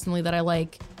came out recently that I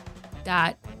like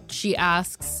that she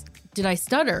asks, did I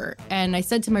stutter? And I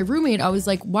said to my roommate, I was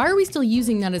like, why are we still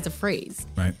using that as a phrase?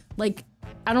 Right. Like,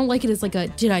 I don't like it as like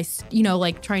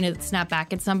like trying to snap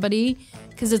back at somebody.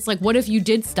 Because it's like, what if you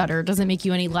did stutter? It doesn't make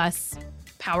you any less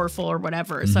powerful or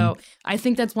whatever. Mm-hmm. So I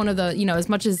think that's one of the, as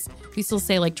much as we still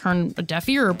say like turn a deaf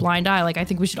ear or a blind eye, like I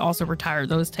think we should also retire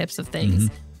those types of things.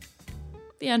 Mm-hmm.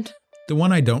 The end. The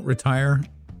one I don't retire,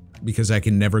 because I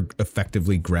can never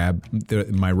effectively grab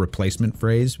my replacement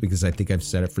phrase, because I think I've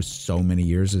said it for so many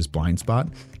years, is blind spot.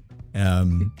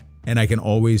 And I can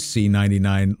always see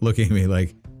 99 looking at me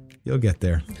like, you'll get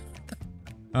there.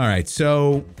 All right,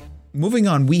 so moving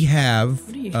on, we have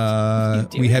what are you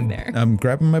doing there? I'm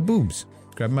grabbing my boobies.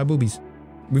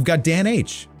 We've got Dan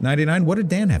H. 99. What did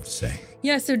Dan have to say?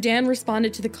 Yeah, so Dan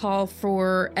responded to the call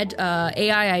for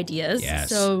AI ideas. Yes.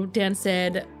 So Dan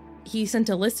said he sent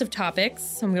a list of topics.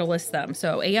 So I'm going to list them.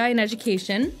 So AI in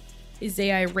education. Is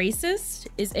AI racist?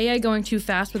 Is AI going too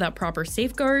fast without proper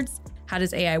safeguards? How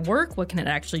does AI work? What can it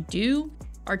actually do?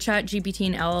 Are ChatGPT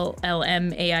and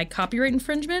LLM AI copyright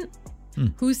infringement?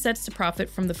 Who sets to profit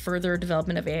from the further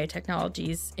development of AI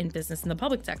technologies in business and the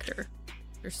public sector?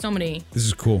 There's so many. This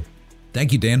is cool.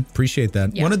 Thank you, Dan. Appreciate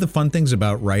that. Yeah. One of the fun things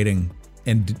about writing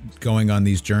and going on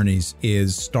these journeys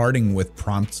is starting with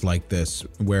prompts like this,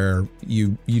 where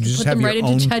you just put have them your right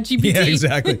own. into ChatGPT. Yeah,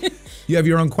 exactly. You have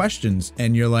your own questions,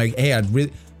 and you're like, "Hey,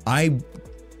 I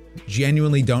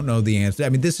genuinely don't know the answer." I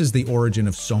mean, this is the origin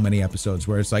of so many episodes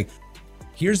where it's like,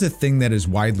 here's the thing that is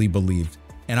widely believed,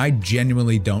 and I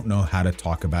genuinely don't know how to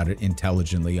talk about it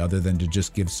intelligently other than to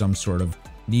just give some sort of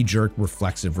knee-jerk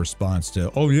reflexive response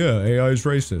to, oh yeah, AI is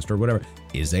racist or whatever.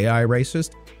 Is AI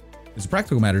racist? As a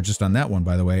practical matter, just on that one,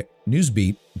 by the way,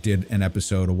 Newsbeat did an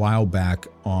episode a while back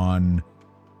on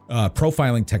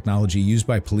profiling technology used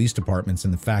by police departments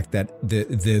and the fact that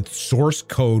the source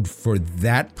code for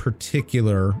that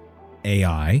particular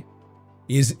AI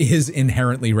is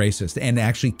inherently racist and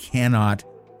actually cannot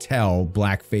tell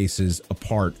black faces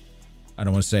apart. I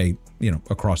don't want to say,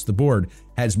 across the board,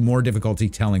 has more difficulty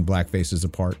telling black faces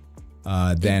apart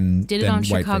than Did it on white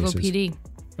Chicago faces. PD.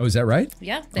 Oh, is that right?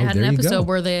 Yeah, they Oh, had an there you go. episode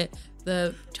where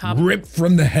the top Ripped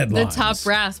from the headlines. the top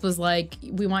brass was like,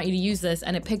 we want you to use this,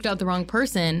 and it picked out the wrong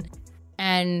person,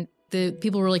 and the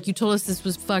people were like, you told us this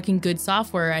was fucking good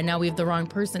software, and now we have the wrong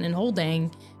person in holding,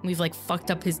 and we've like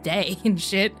fucked up his day and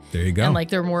shit. There you go. And like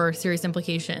there are more serious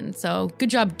implications. So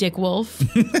good job, Dick Wolf.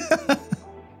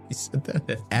 He said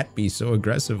that at me so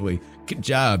aggressively. Good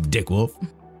job, Dick Wolf.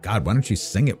 God, why don't you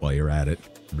sing it while you're at it?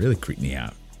 Really creep me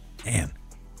out. Man.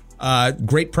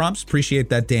 Great prompts. Appreciate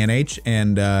that, Dan H.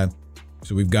 And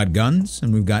so we've got guns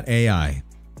and we've got AI.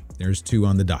 There's 2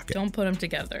 on the docket. Don't put them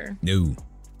together. No.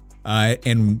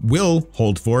 And Will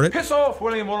hold for it. Piss off,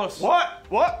 William Wallace.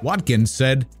 What? Watkins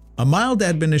said, a mild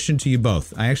admonition to you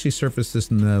both. I actually surfaced this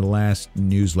in the last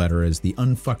newsletter as the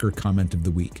unfucker comment of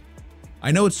the week.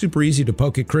 I know it's super easy to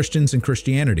poke at Christians and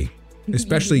Christianity,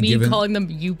 especially Me given calling them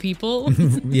you people.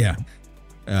 yeah.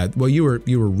 Well, you were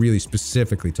really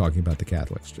specifically talking about the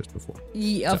Catholics just before.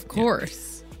 Yeah, of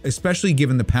course. Especially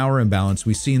given the power imbalance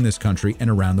we see in this country and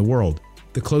around the world,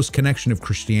 the close connection of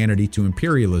Christianity to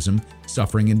imperialism,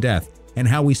 suffering, and death, and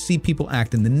how we see people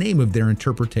act in the name of their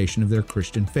interpretation of their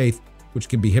Christian faith, which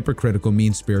can be hypocritical,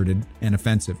 mean-spirited, and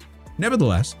offensive.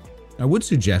 Nevertheless, I would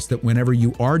suggest that whenever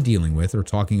you are dealing with or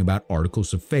talking about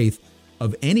articles of faith,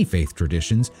 of any faith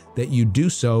traditions, that you do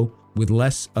so with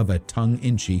less of a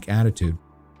tongue-in-cheek attitude.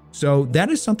 So that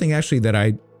is something actually that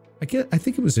I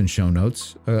think it was in show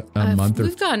notes a month or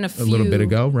we've gotten a little bit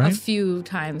ago, right? A few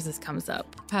times this comes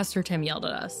up. Pastor Tim yelled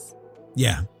at us.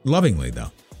 Yeah, lovingly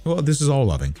though. Well, this is all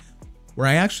loving. Where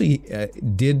I actually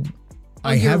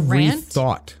I your have rant?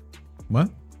 rethought. What?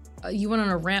 You went on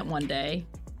a rant one day.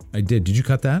 I did. Did you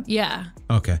cut that? Yeah.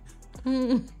 Okay.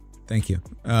 Thank you.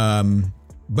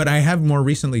 But I have more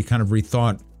recently kind of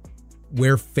rethought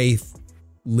where faith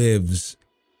lives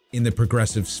in the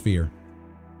progressive sphere,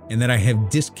 and that I have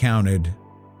discounted.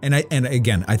 And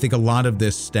again, I think a lot of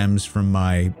this stems from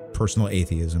my personal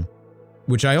atheism,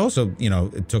 which I also,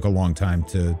 it took a long time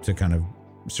to kind of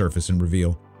surface and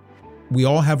reveal. We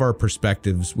all have our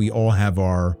perspectives. We all have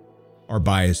our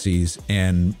biases,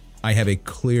 and I have a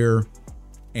clear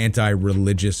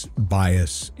anti-religious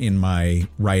bias in my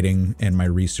writing and my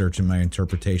research and my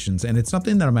interpretations, and it's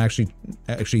something that I'm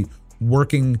actually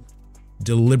working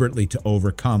deliberately to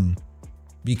overcome,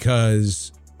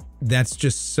 because that's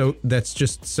just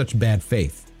such bad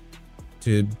faith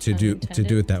to do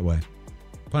it that way.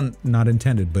 Pun not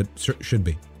intended, but should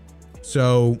be.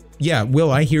 So yeah,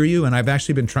 Will, I hear you, and I've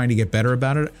actually been trying to get better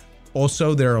about it.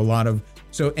 Also, there are a lot of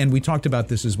and we talked about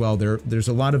this as well. There's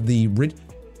a lot of the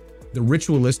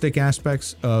ritualistic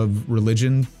aspects of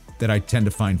religion that I tend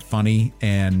to find funny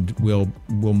and will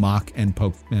mock and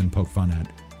poke fun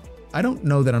at. I don't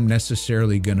know that I'm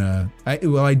necessarily gonna.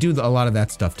 I do a lot of that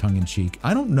stuff tongue in cheek.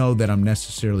 I don't know that I'm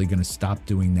necessarily gonna stop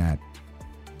doing that.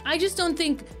 I just don't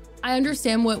think. I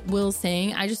understand what Will's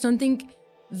saying. I just don't think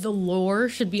the lore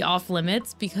should be off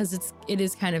limits, because it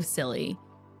is kind of silly.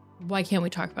 Why can't we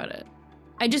talk about it?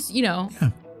 I just, I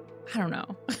don't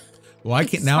know. Well, I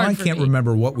can't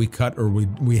remember what we cut or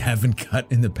we haven't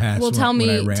cut in the past. Well, tell when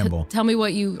me, I ramble. tell me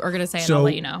what you are going to say, and I'll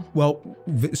let you know. Well,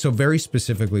 so very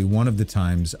specifically, one of the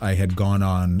times I had gone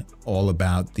on all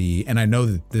about and I know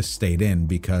that this stayed in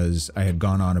because I had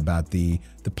gone on about the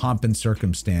pomp and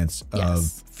circumstance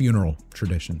of funeral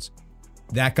traditions.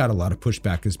 That got a lot of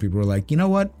pushback because people were like, you know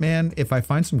what, man, if I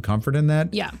find some comfort in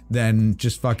that, then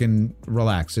just fucking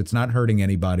relax. It's not hurting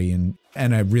anybody. And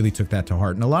I really took that to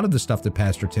heart. And a lot of the stuff that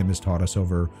Pastor Tim has taught us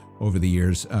over the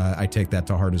years, I take that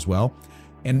to heart as well.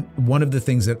 And one of the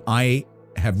things that I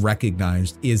have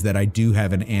recognized is that I do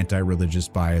have an anti-religious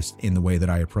bias in the way that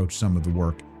I approach some of the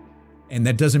work. And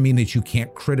that doesn't mean that you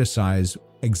can't criticize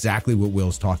exactly what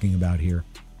Will's talking about here,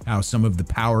 how some of the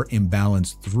power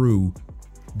imbalance through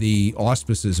the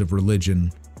auspices of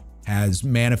religion has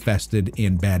manifested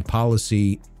in bad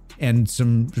policy and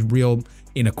some real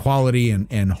inequality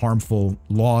and harmful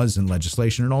laws and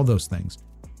legislation and all those things.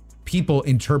 People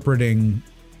interpreting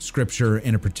scripture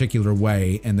in a particular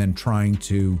way and then trying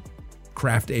to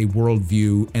craft a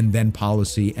worldview and then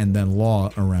policy and then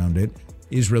law around it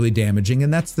is really damaging.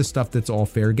 And that's the stuff that's all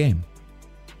fair game.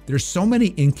 There's so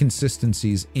many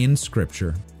inconsistencies in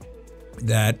scripture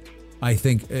that I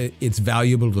think it's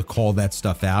valuable to call that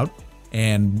stuff out.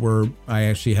 And I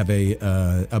actually have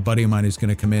a buddy of mine who's going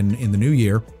to come in the new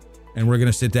year, and we're going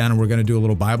to sit down and we're going to do a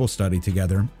little Bible study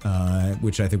together,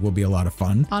 which I think will be a lot of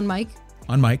fun. On mic?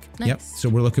 On mic, nice. Yep. So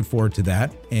we're looking forward to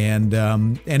that. And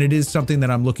it is something that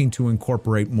I'm looking to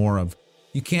incorporate more of.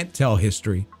 You can't tell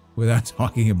history without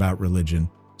talking about religion.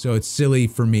 So it's silly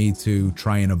for me to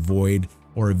try and avoid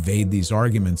or evade these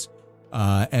arguments.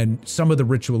 And some of the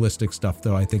ritualistic stuff,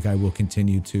 though, I think I will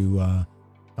continue to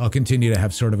I'll continue to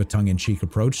have sort of a tongue-in-cheek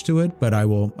approach to it, but I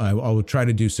will try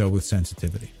to do so with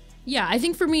sensitivity. Yeah, I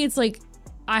think for me, it's like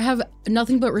I have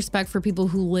nothing but respect for people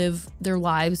who live their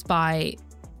lives by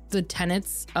the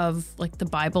tenets of like the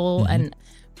Bible,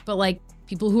 but like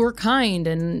people who are kind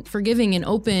and forgiving and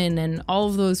open and all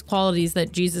of those qualities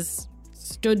that Jesus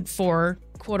stood for,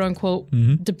 quote unquote,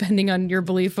 depending on your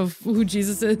belief of who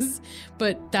Jesus is,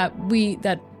 but at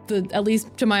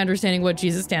least to my understanding, what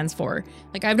Jesus stands for.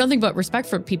 Like I have nothing but respect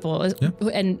for people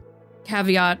and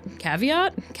caviar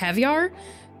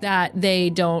that they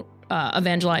don't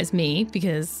evangelize me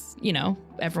because, you know,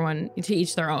 everyone to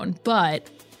each their own. But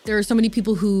there are so many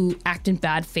people who act in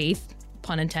bad faith,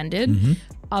 pun intended,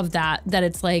 of that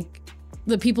it's like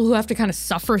the people who have to kind of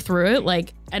suffer through it.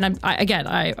 Like, and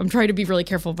I'm trying to be really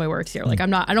careful with my words here. Like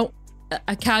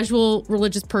a casual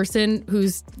religious person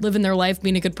who's living their life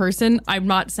being a good person, I'm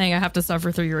not saying I have to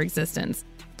suffer through your existence.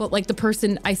 But like the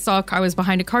person I was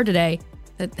behind a car today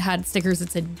that had stickers that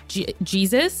said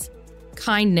Jesus,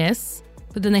 kindness,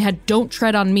 but then they had don't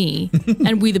tread on me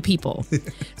and we the people.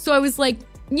 So I was like,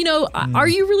 you know, are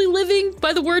you really living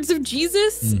by the words of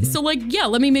Jesus? So like, yeah,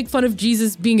 let me make fun of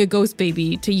Jesus being a ghost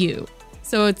baby to you.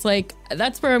 So it's like,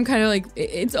 that's where I'm kind of like,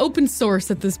 it's open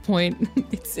source at this point.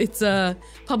 It's a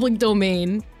public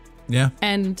domain. Yeah.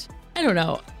 And I don't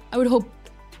know, I would hope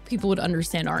people would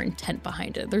understand our intent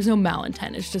behind it. There's no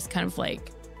malintent. It's just kind of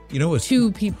like, you know,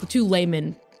 two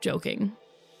laymen joking.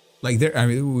 Like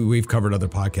we've covered other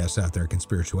podcasts out there,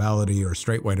 Conspirituality or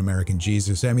Straight White American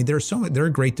Jesus. I mean, there are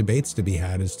great debates to be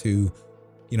had as to,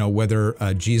 you know, whether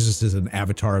Jesus is an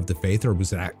avatar of the faith or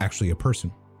was it actually a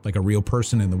person. Like a real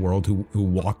person in the world who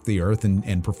walked the earth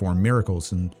and performed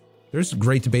miracles. And there's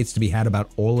great debates to be had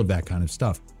about all of that kind of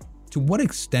stuff. To what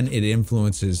extent it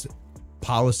influences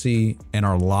policy and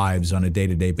our lives on a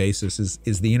day-to-day basis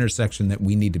is the intersection that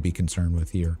we need to be concerned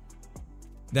with here.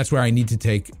 That's where I need to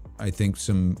take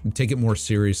it more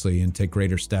seriously and take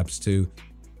greater steps to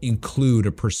include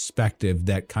a perspective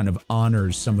that kind of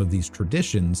honors some of these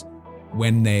traditions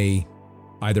when they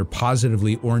either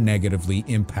positively or negatively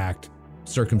impact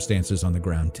circumstances on the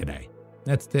ground today.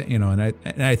 That's and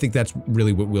I think that's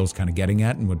really what Will's kind of getting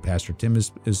at and what Pastor Tim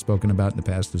has spoken about in the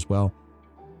past as well.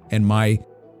 And my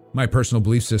personal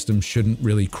belief system shouldn't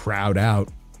really crowd out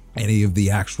any of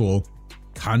the actual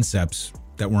concepts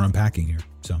that we're unpacking here.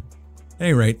 So at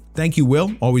any rate, thank you,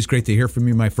 Will. Always great to hear from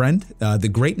you, my friend. The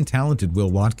great and talented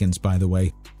Will Watkins, by the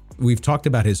way. We've talked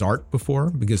about his art before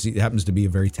because he happens to be a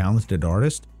very talented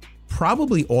artist.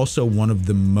 Probably also one of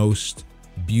the most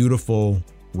beautiful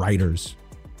writers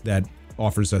that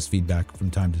offers us feedback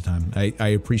from time to time. I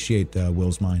appreciate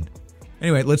Will's mind.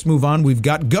 Anyway, let's move on. We've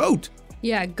got Goat.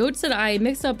 Yeah, Goat said I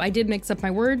did mix up my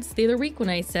words the other week when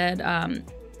I said,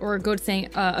 or Goat saying,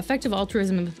 effective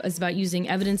altruism is about using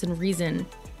evidence and reason.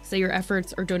 So your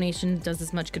efforts or donation does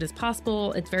as much good as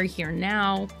possible. It's very here and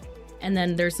now. And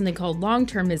then there's something called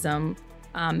long-termism,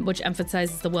 which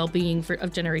emphasizes the well-being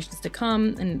of generations to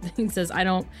come. And he says, I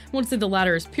won't say the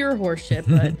latter is pure horseshit,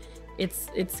 but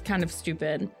it's kind of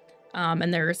stupid.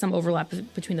 And there is some overlap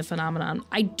between the phenomenon.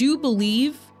 I do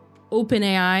believe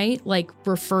OpenAI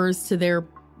refers to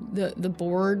the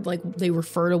board, they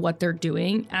refer to what they're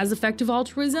doing as effective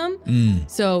altruism.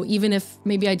 So even if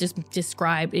maybe I just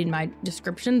described in my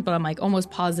description, but I'm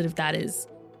almost positive that is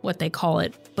what they call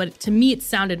it. But to me, it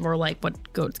sounded more like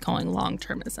what Goat's calling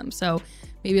long-termism. So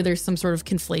maybe there's some sort of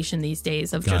conflation these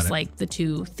days of the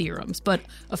two theorems. But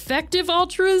effective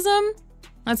altruism,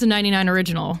 That's a 99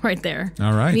 original right there.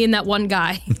 All right. Me and that one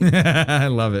guy. I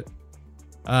love it.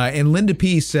 And Linda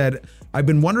P. said, I've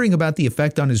been wondering about the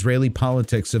effect on Israeli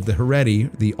politics of the Haredi,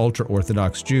 the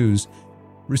ultra-Orthodox Jews,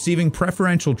 receiving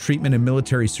preferential treatment in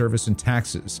military service and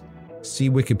taxes. See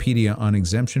Wikipedia on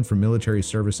exemption from military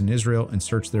service in Israel and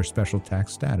search their special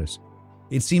tax status.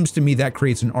 It seems to me that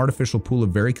creates an artificial pool of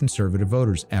very conservative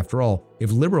voters. After all,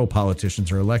 if liberal politicians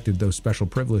are elected, those special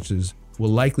privileges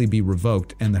will likely be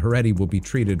revoked and the Haredi will be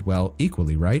treated, well,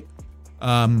 equally, right?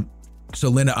 So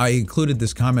Linda, I included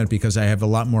this comment because I have a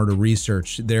lot more to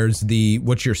research. There's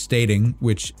what you're stating,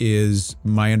 which is,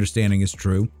 my understanding is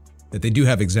true, that they do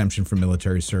have exemption from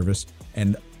military service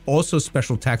and also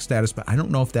special tax status, but I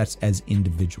don't know if that's as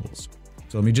individuals.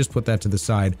 So let me just put that to the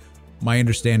side. My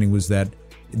understanding was that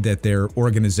their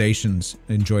organizations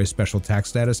enjoy special tax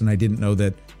status, and I didn't know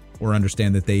that or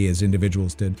understand that they as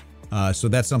individuals did. So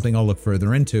that's something I'll look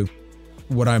further into.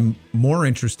 What I'm more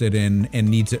interested in and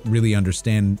need to really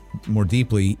understand more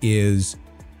deeply is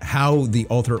how the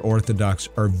ultra-Orthodox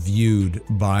are viewed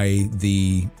by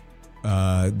the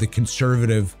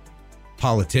conservative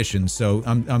politicians. So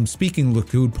I'm speaking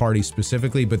Likud party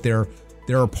specifically, but there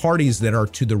are parties that are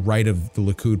to the right of the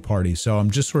Likud party. So I'm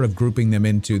just sort of grouping them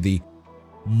into the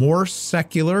more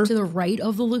secular. To the right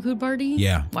of the Likud party?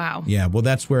 Yeah. Wow. Yeah. Well,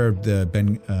 that's where the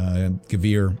Ben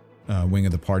Gvir wing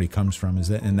of the party comes from,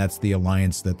 and that's the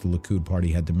alliance that the Likud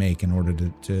party had to make in order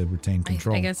to retain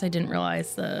control. I guess I didn't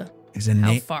realize how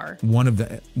far. One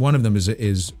of them is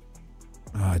it's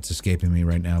escaping me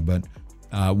right now, but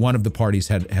one of the parties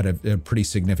had a pretty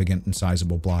significant and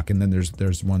sizable block, and then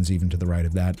there's ones even to the right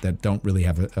of that don't really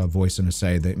have a voice and a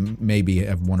say. They maybe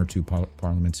have one or two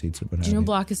parliament seats. Do you know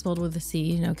block is spelled with a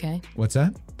C, no K? What's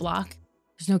that? Block.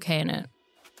 There's no K in it.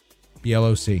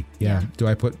 BLOC. Yeah. Do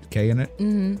I put K in it?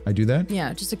 Mm-hmm. I do that? Yeah,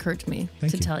 it just occurred to me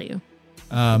tell you.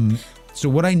 So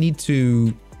what I'm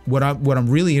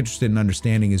really interested in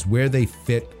understanding is where they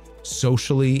fit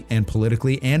socially and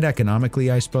politically and economically,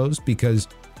 I suppose, because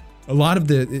a lot of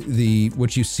the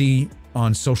what you see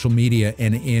on social media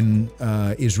and in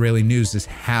Israeli news is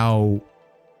how,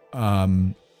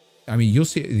 you'll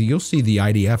see the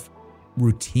IDF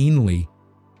routinely,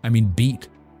 beat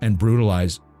and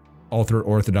brutalize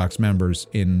ultra-Orthodox members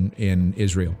in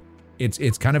Israel.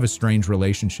 It's kind of a strange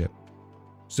relationship.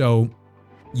 So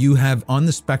you have on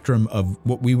the spectrum of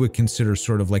what we would consider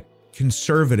sort of like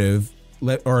conservative,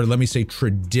 or let me say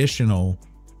traditional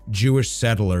Jewish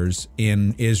settlers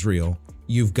in Israel.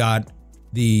 You've got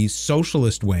the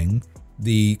socialist wing,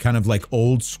 the kind of like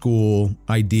old school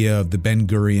idea of the Ben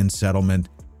Gurion settlement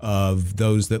of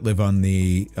those that live on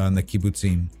the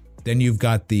kibbutzim. Then you've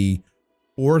got the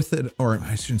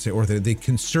the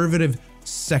conservative,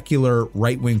 secular,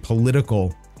 right-wing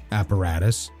political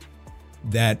apparatus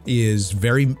that is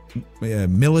very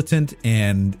militant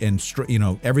and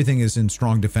everything is in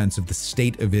strong defense of the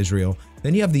state of Israel.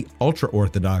 Then you have the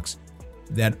ultra-Orthodox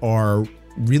that are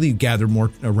really gathered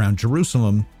more around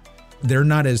Jerusalem. They're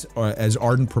not as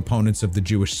ardent proponents of the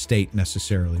Jewish state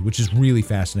necessarily, which is really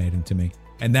fascinating to me.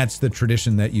 And that's the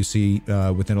tradition that you see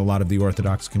within a lot of the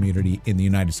Orthodox community in the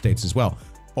United States as well.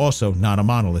 Also, not a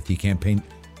monolith. You can't paint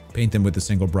them with a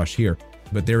single brush here.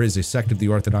 But there is a sect of the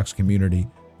Orthodox community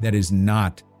that is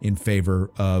not in favor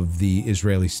of the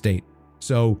Israeli state.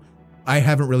 So I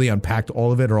haven't really unpacked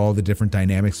all of it or all the different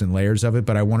dynamics and layers of it,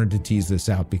 but I wanted to tease this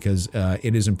out because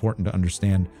it is important to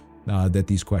understand that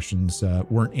these questions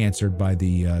weren't answered by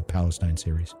the Palestine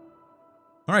series.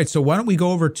 All right, so why don't we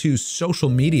go over to social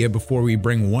media before we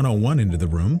bring 101 into the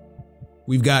room.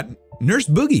 We've got Nurse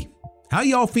Boogie. How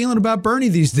y'all feeling about Bernie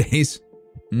these days?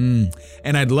 And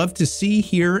I'd love to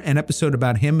hear an episode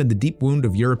about him and the deep wound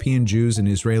of European Jews and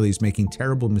Israelis making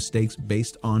terrible mistakes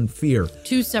based on fear.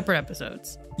 2 separate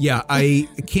episodes. Yeah, I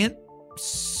can't.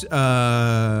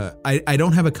 I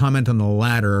don't have a comment on the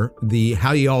latter. The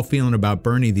how y'all feeling about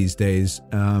Bernie these days?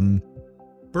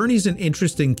 Bernie's an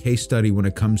interesting case study when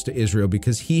it comes to Israel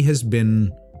because he has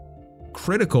been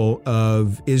critical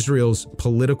of Israel's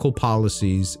political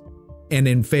policies and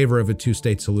in favor of a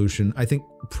 2-state solution, I think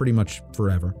pretty much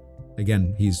forever.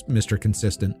 Again, he's Mr.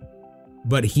 Consistent.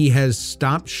 But he has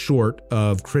stopped short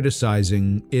of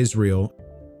criticizing Israel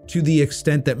to the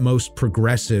extent that most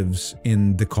progressives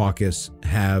in the caucus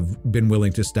have been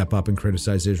willing to step up and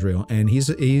criticize Israel. And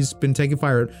he's been taking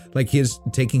fire, like his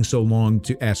taking so long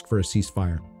to ask for a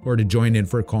ceasefire or to join in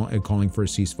for calling for a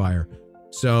ceasefire.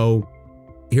 So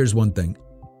here's one thing.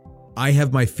 I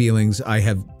have my feelings. I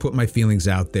have put my feelings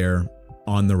out there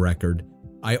on the record.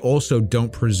 I also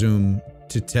don't presume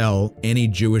to tell any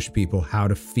Jewish people how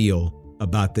to feel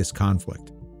about this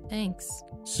conflict. Thanks.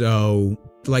 So,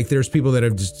 like, there's people that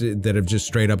have just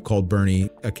straight up called Bernie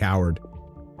a coward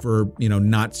for,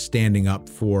 not standing up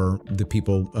for the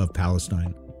people of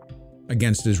Palestine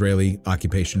against Israeli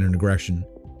occupation and aggression.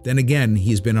 Then again,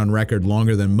 he's been on record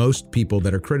longer than most people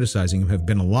that are criticizing him have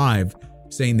been alive,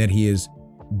 saying that he is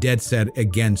dead set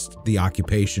against the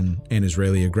occupation and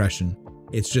Israeli aggression.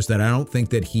 It's just that I don't think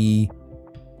that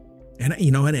and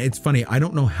it's funny, I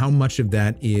don't know how much of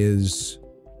that is,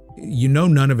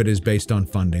 none of it is based on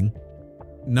funding.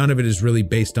 None of it is really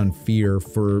based on fear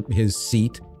for his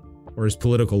seat or his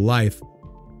political life.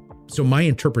 So my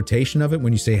interpretation of it,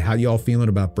 when you say how y'all feeling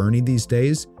about Bernie these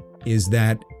days, is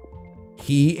that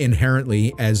he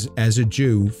inherently, as a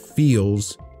Jew,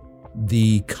 feels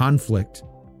the conflict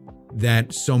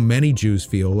that so many Jews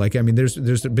feel. Like, I mean, there's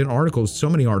been so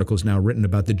many articles now written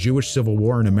about the Jewish civil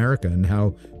war in America and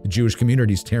how the Jewish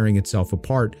community is tearing itself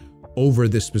apart over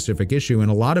this specific issue. And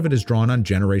a lot of it is drawn on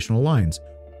generational lines.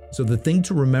 So the thing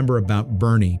to remember about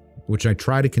Bernie, which I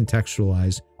try to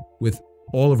contextualize with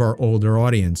all of our older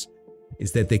audience,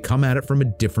 is that they come at it from a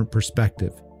different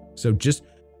perspective. So just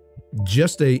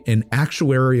an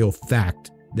actuarial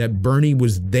fact that Bernie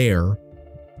was there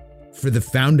for the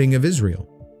founding of Israel.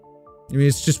 I mean,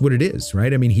 it's just what it is,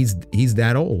 right? I mean, he's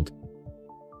that old.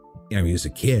 I mean, he was a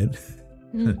kid.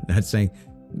 Not saying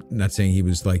he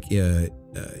was like, in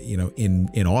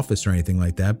office or anything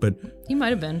like that, but he might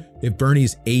have been. If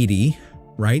Bernie's 80,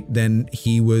 right, then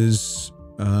he was,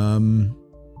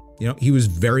 he was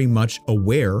very much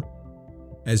aware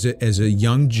as a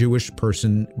young Jewish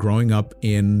person growing up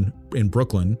in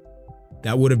Brooklyn.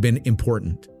 That would have been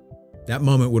important. That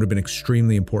moment would have been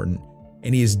extremely important.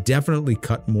 And he is definitely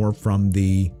cut more from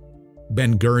the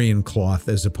Ben-Gurion cloth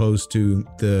as opposed to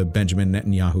the Benjamin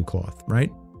Netanyahu cloth,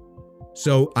 right?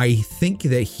 So I think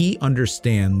that he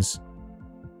understands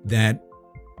that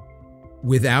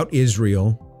without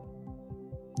Israel,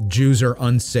 Jews are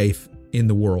unsafe in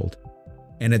the world.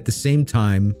 And at the same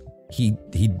time, he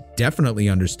definitely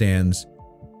understands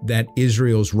that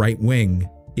Israel's right wing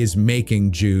is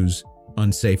making Jews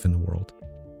unsafe in the world.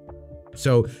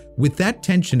 So with that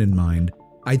tension in mind,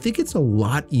 I think it's a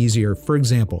lot easier. For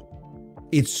example,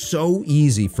 it's so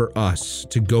easy for us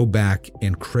to go back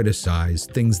and criticize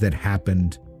things that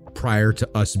happened prior to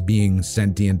us being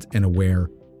sentient and aware.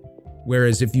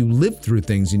 Whereas if you live through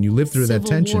things and you live through that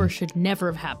tension. Civil War should never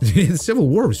have happened. The Civil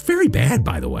War was very bad,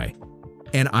 by the way.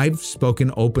 And I've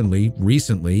spoken openly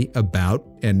recently about,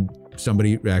 and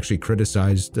somebody actually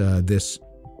criticized this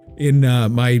in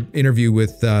my interview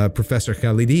with Professor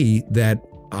Khalidi, that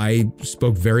I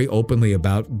spoke very openly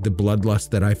about the bloodlust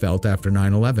that I felt after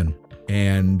 9/11.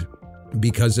 And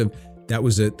because of that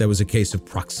was a case of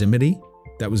proximity.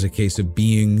 That was a case of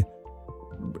being,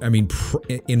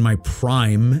 in my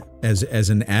prime as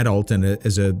an adult and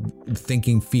as a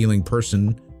thinking, feeling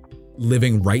person,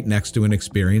 living right next to an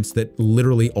experience that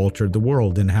literally altered the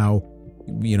world, and how,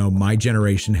 my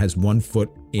generation has one foot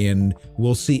in,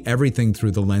 we'll see everything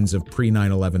through the lens of pre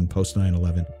 9/11, post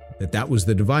 9/11, that was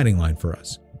the dividing line for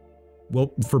us.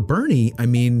 Well, for Bernie,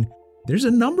 there's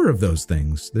a number of those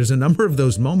things. There's a number of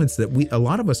those moments that a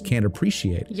lot of us can't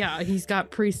appreciate. Yeah, he's got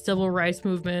pre-civil rights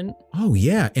movement. Oh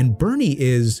yeah, and Bernie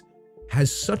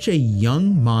has such a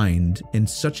young mind and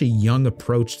such a young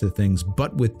approach to things,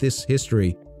 but with this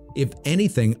history, if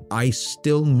anything, I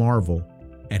still marvel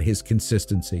at his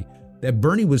consistency. That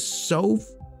Bernie was so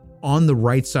on the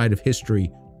right side of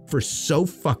history for so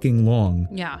fucking long.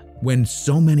 Yeah. When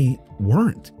so many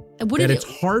weren't.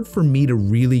 It's hard for me to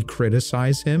really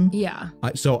criticize him. Yeah.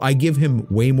 So I give him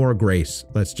way more grace,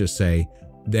 let's just say,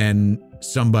 than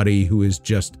somebody who is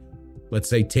just, let's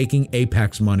say, taking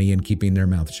Apex money and keeping their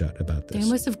mouth shut about this. They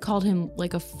must have called him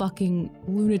like a fucking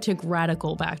lunatic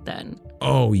radical back then.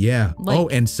 Oh, yeah.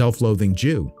 And self-loathing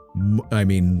Jew.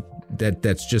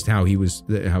 That's just how he was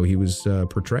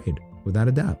portrayed, without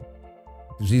a doubt.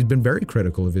 He's been very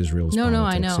critical of Israel's politics. No,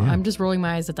 I know. Yeah. I'm just rolling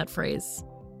my eyes at that phrase.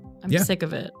 I'm sick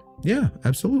of it. Yeah,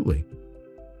 absolutely.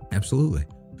 Absolutely.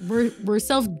 We're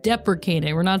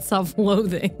self-deprecating. We're not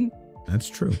self-loathing. That's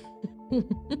true.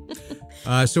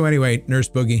 So anyway, Nurse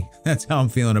Boogie, that's how I'm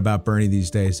feeling about Bernie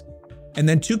these days. And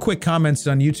then 2 quick comments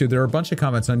on YouTube. There are a bunch of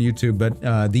comments on YouTube, but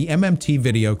the MMT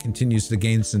video continues to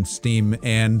gain some steam.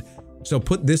 And so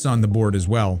put this on the board as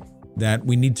well, that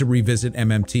we need to revisit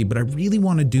MMT, but I really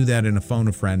want to do that in a phone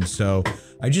a friend. So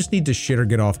I just need to shit or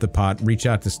get off the pot, reach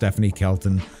out to Stephanie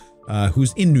Kelton,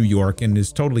 who's in New York and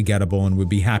is totally gettable and would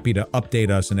be happy to update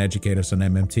us and educate us on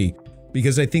MMT.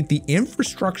 Because I think the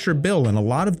infrastructure bill and a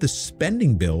lot of the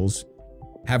spending bills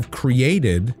have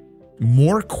created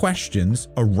more questions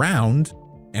around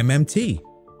MMT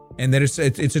and that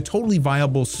it's a totally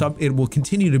viable it will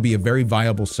continue to be a very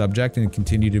viable subject and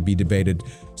continue to be debated.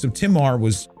 So Tim R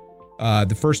was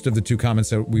the first of the two comments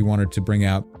that we wanted to bring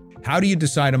out. How do you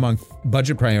decide among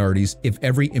budget priorities if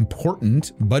every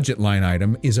important budget line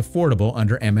item is affordable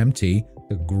under MMT?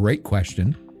 A great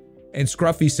question. And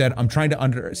Scruffy said, I'm trying to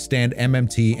understand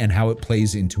MMT and how it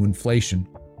plays into inflation.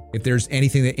 If there's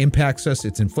anything that impacts us,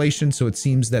 it's inflation. So it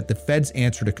seems that the Fed's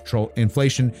answer to control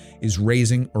inflation is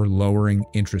raising or lowering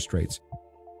interest rates.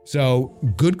 So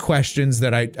good questions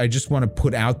that I just want to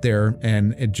put out there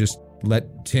and just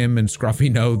let Tim and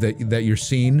Scruffy know that you're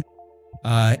seen,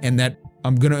 and that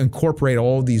I'm going to incorporate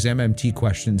all of these MMT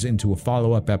questions into a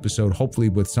follow-up episode, hopefully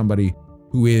with somebody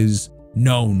who is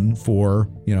known for,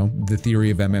 the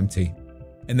theory of MMT.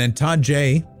 And then Todd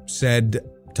J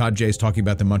is talking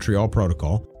about the Montreal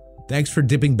Protocol. Thanks for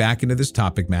dipping back into this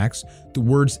topic, Max. The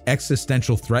words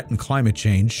existential threat and climate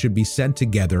change should be said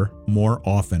together more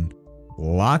often.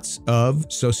 Lots of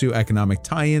socioeconomic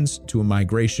tie-ins to a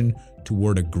migration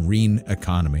toward a green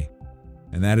economy.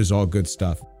 And that is all good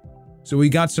stuff. So we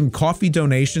got some coffee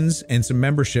donations and some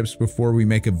memberships before we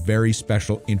make a very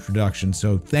special introduction.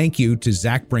 So thank you to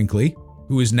Zach Brinkley,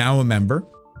 who is now a member,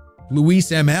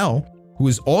 Luis ML, who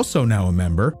is also now a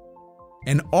member,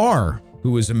 and R,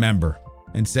 who is a member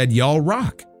and said, y'all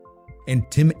rock. And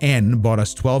Tim N bought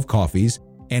us 12 coffees,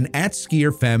 and at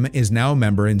SkierFem is now a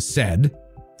member and said,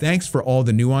 thanks for all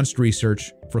the nuanced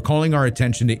research, for calling our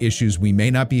attention to issues we may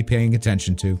not be paying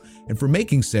attention to, and for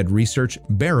making said research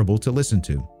bearable to listen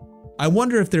to. I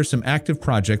wonder if there's some active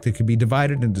project that could be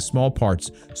divided into small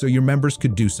parts so your members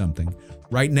could do something.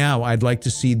 Right now, I'd like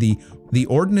to see the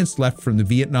ordnance left from the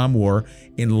Vietnam War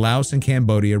in Laos and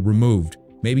Cambodia removed.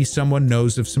 Maybe someone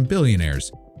knows of some billionaires.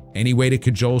 Any way to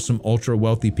cajole some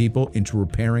ultra-wealthy people into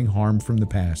repairing harm from the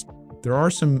past. There are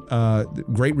some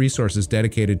great resources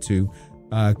dedicated to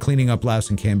cleaning up Laos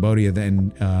and Cambodia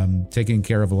and taking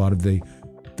care of a lot of the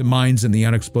mines and the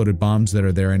unexploded bombs that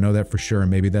are there. I know that for sure, and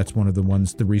maybe that's one of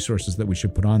the resources that we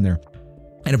should put on there.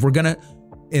 And if we're going to,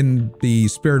 in the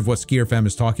spirit of what SkierFem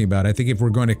is talking about, I think if we're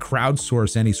going to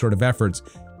crowdsource any sort of efforts,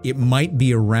 it might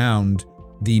be around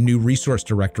the new resource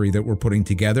directory that we're putting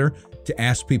together to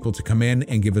ask people to come in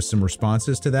and give us some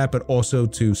responses to that, but also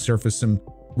to surface some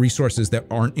resources that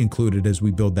aren't included as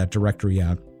we build that directory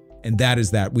out. And that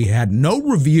is that. We had no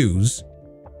reviews.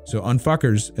 So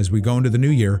unfuckers, as we go into the new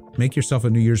year, make yourself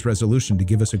a New Year's resolution to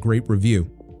give us a great review.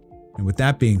 And with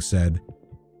that being said,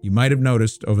 you might have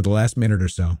noticed over the last minute or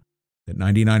so that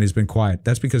 99 has been quiet.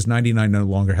 That's because 99 no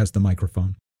longer has the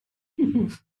microphone.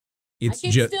 It's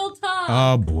just still talk.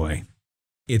 Oh boy.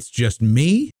 It's just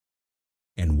me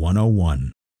and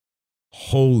 101.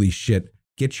 Holy shit.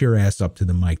 Get your ass up to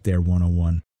the mic there,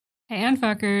 101. Hey,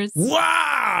 unfuckers.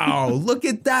 Wow. Look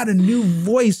at that. A new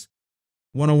voice.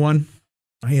 101.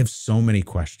 I have so many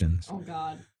questions. Oh,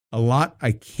 God. A lot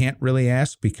I can't really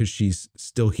ask because she's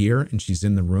still here and she's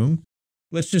in the room.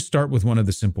 Let's just start with one of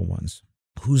the simple ones.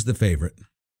 Who's the favorite?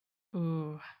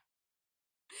 Ooh.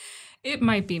 It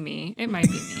might be me. It might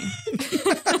be me.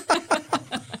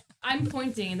 I'm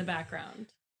pointing in the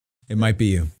background. It might be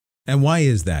you. And why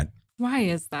is that? Why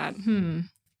is that?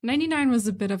 99 was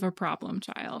a bit of a problem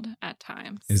child at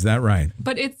times. Is that right?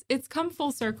 But it's come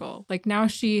full circle. Like now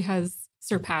she has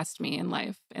surpassed me in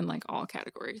life in like all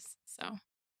categories. So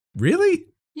really?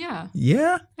 Yeah.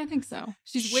 Yeah? I think so.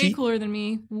 She's way cooler than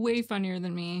me, way funnier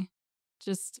than me,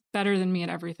 just better than me at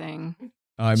everything.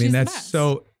 I mean, that's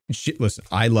so listen,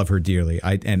 I love her dearly.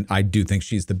 I do think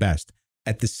she's the best.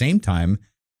 At the same time,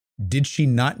 did she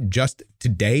not just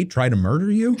today try to murder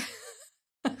you?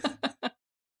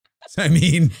 I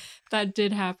mean, that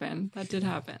did happen.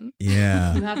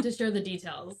 Yeah. You have to share the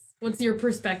details. What's your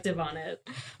perspective on it?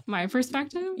 My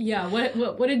perspective? Yeah.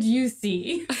 What did you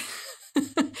see?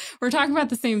 We're talking about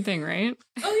the same thing, right?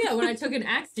 Oh, yeah. When I took an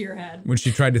axe to your head. When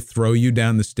she tried to throw you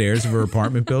down the stairs of her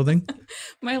apartment building?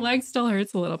 My leg still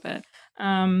hurts a little bit.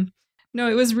 No,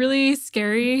 it was really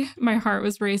scary. My heart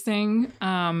was racing.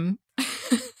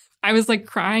 I was like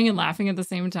crying and laughing at the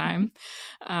same time.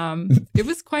 It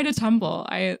was quite a tumble.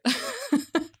 I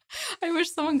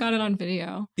wish someone got it on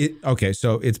video. Okay,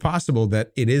 so it's possible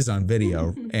that it is on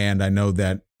video, and I know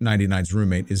that 99's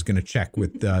roommate is going to check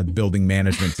with building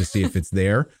management to see if it's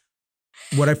there.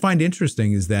 What I find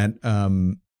interesting is that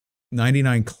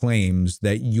 99 claims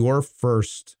that your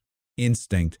first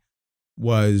instinct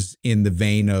was in the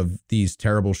vein of these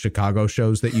terrible Chicago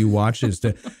shows that you watch, is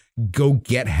to go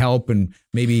get help and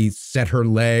maybe set her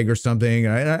leg or something.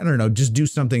 I don't know, just do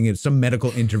something, some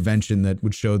medical intervention that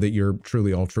would show that you're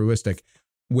truly altruistic.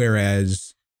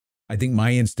 Whereas I think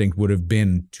my instinct would have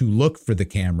been to look for the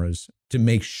cameras to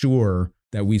make sure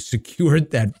that we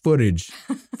secured that footage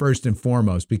first and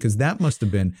foremost, because that must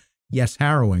have been, yes,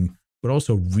 harrowing, but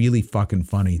also really fucking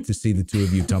funny to see the two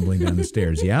of you tumbling down the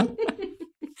stairs. Yeah.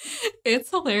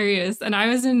 It's hilarious. And I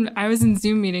was in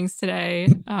Zoom meetings today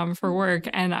for work,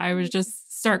 and I would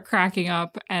just start cracking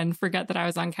up and forget that I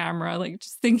was on camera, like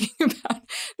just thinking about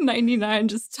 99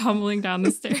 just tumbling down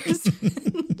the stairs,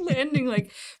 landing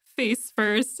like face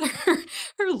first,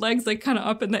 her legs like kind of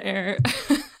up in the air.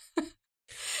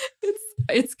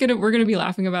 We're gonna be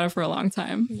laughing about it for a long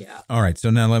time. Yeah. All right. So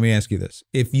now let me ask you this.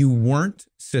 If you weren't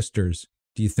sisters,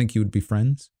 do you think you would be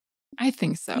friends? I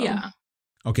think so. Yeah.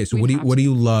 Okay. So We'd what do you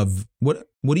have to. love?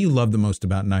 What do you love the most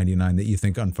about 99 that you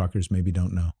think unfuckers maybe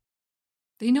don't know?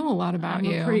 They know a lot about I'm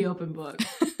you. a pretty open book.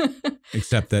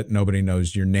 Except that nobody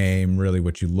knows your name, really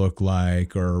what you look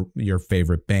like, or your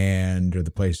favorite band, or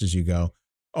the places you go.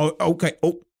 Oh, okay.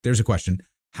 Oh, there's a question.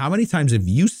 How many times have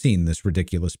you seen this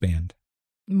ridiculous band?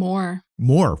 More.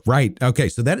 More, right. Okay,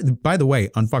 so that, by the way,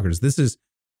 unfuckers, this is,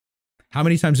 how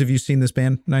many times have you seen this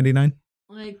band, 99?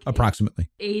 Like Approximately.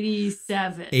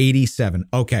 87. 87.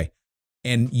 Okay.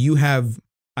 And you have,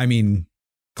 I mean,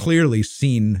 clearly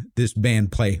seen this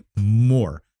band play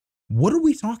more. What are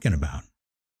we talking about?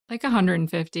 Like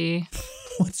 150.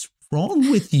 What's wrong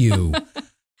with you?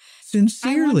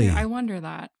 Sincerely. I wonder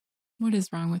that. What is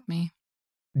wrong with me?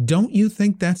 Don't you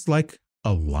think that's like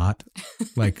a lot?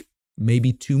 Like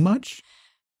maybe too much?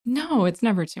 No, it's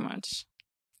never too much.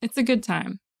 It's a good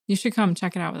time. You should come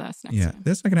check it out with us next Yeah, time.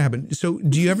 that's not going to happen. So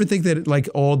do you ever think that like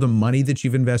all the money that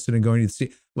you've invested in going to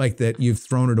see, like that you've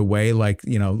thrown it away, like,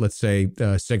 you know, let's say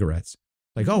cigarettes,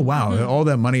 like, oh, wow, Mhm. all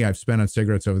that money I've spent on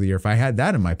cigarettes over the year, if I had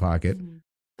that in my pocket,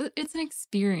 But it's an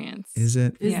experience. is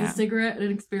it? Is Yeah. the cigarette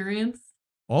an experience?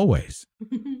 Always.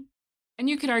 And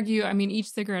you could argue, I mean,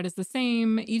 each cigarette is the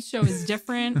same. Each show is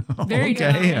different. Very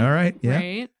Okay, different. all right, yeah,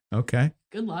 Right? okay,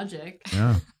 Good logic.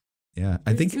 yeah, yeah.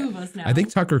 I There's think two of us now. I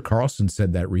think Tucker Carlson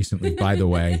said that recently, by the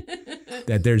way,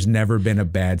 that there's never been a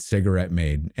bad cigarette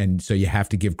made, and so you have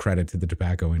to give credit to the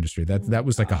tobacco industry. That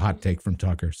was like a hot take from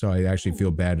Tucker. So I actually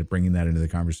feel bad at bringing that into the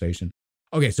conversation.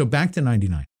 Okay, so back to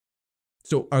 99.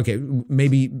 So okay,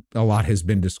 maybe a lot has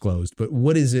been disclosed, but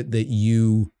what is it that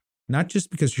you, not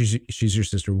just because she's your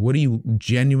sister, what do you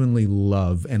genuinely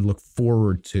love and look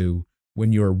forward to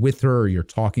when you're with her or you're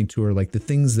talking to her, like the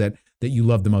things that you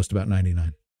love the most about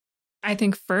 99? I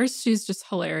think first, she's just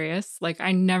hilarious. Like,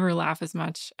 I never laugh as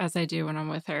much as I do when I'm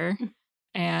with her.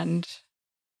 And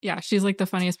yeah, she's like the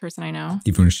funniest person I know.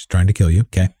 Even when she's trying to kill you,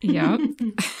 okay? Yep.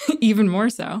 Even more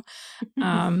so.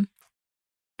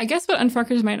 I guess what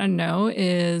unfuckers might not know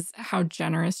is how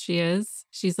generous she is.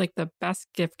 She's like the best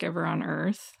gift giver on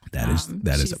earth. That is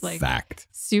She's, a like, fact.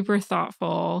 Super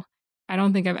thoughtful. I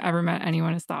don't think I've ever met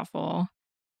anyone as thoughtful.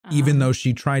 Even though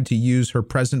she tried to use her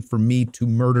present for me to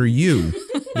murder you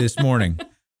this morning.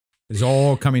 It's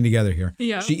all coming together here.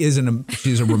 Yeah. She's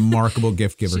a remarkable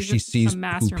gift giver. She's She just sees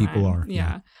a who people are.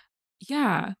 Yeah.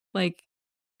 Yeah. Like,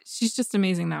 she's just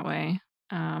amazing that way.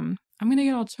 I'm gonna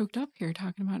get all choked up here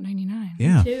talking about 99.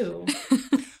 Yeah. Too.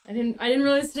 I didn't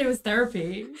realize today was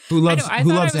therapy. Who loves I who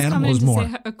thought loves I was coming animals to more?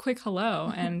 say a quick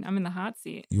hello, and I'm in the hot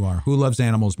seat. You are. Who loves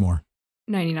animals more?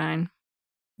 99.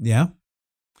 Yeah.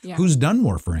 Yeah. Who's done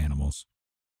more for animals?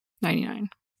 99.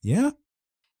 Yeah.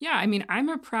 Yeah. I mean, I'm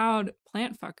a proud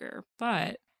plant fucker,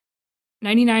 but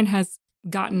 99 has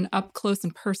gotten up close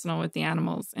and personal with the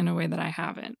animals in a way that I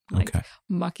haven't. Like Okay.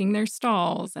 mucking their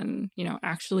stalls and,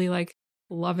 actually like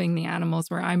loving the animals,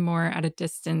 where I'm more at a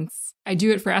distance. I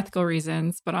do it for ethical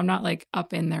reasons, but I'm not like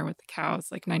up in there with the cows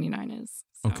like 99 is.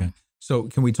 So. Okay. So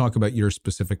can we talk about your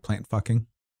specific plant fucking?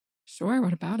 Sure.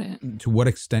 What about it? To what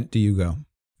extent do you go?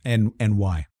 And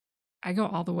why? I go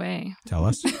all the way. Tell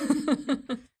us.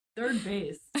 Third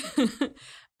base.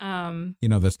 You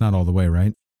know, that's not all the way,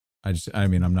 right?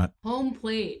 I'm not. Home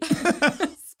plate.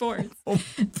 Sports.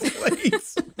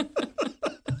 Please.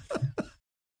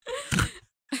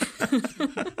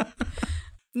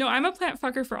 No, I'm a plant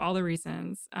fucker for all the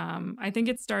reasons. I think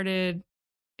it started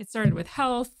with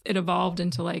health. It evolved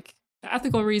into like the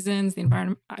ethical reasons, the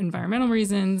environmental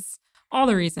reasons, all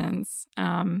the reasons.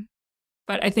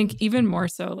 But I think even more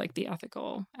so like the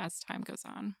ethical as time goes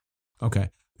on. Okay.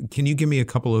 Can you give me a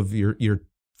couple of your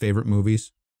favorite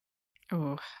movies?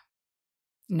 Oh,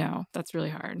 no, that's really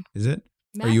hard. Is it?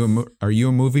 Are you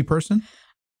a movie person?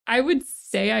 I would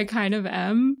say I kind of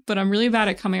am, but I'm really bad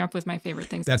at coming up with my favorite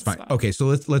things. That's on the fine. spot. Okay, so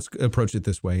let's approach it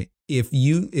this way. If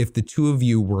the two of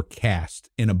you were cast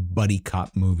in a buddy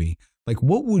cop movie, like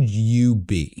what would you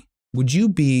be? Would you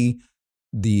be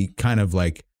the kind of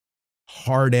like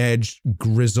hard-edged,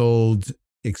 grizzled,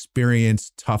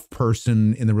 experienced, tough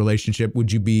person in the relationship?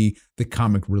 Would you be the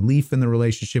comic relief in the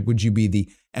relationship? Would you be the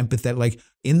empathetic? Like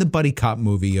in the buddy cop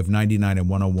movie of 99 and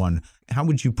 101, how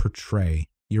would you portray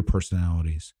your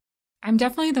personalities? I'm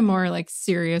definitely the more like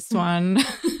serious one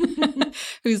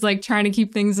who's like trying to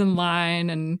keep things in line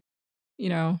and, you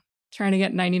know, trying to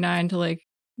get 99 to like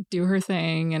do her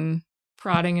thing and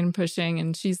prodding and pushing.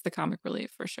 And she's the comic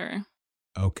relief for sure.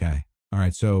 Okay. All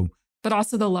right. So, but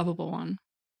also the lovable one.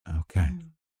 Okay.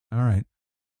 All right.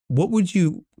 What would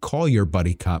you call your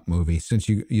buddy cop movie, since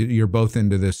you're both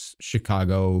into this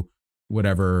Chicago,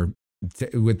 whatever,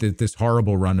 with this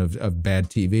horrible run of bad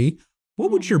TV?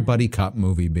 What would your buddy cop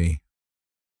movie be?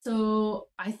 So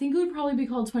I think it would probably be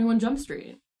called 21 Jump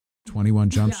Street. 21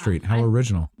 Jump Street. How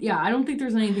original. Yeah, I don't think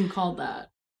there's anything called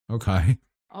that. Okay.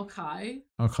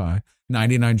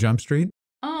 99 Jump Street?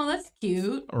 Oh, that's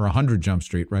cute. Or 100 Jump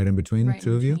Street, right in between the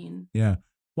two of you? Yeah.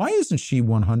 Why isn't she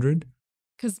 100?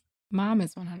 Because Mom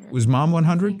is 100. Was Mom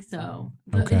 100? I think so.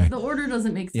 Okay. The order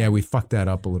doesn't make sense. Yeah, we fucked that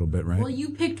up a little bit, right? Well, you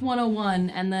picked 101,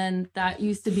 and then that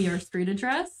used to be our street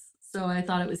address, so I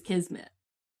thought it was Kismet.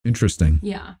 Interesting.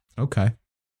 Yeah. Okay.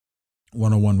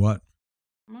 101 what?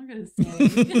 I'm not going to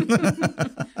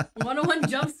say. 101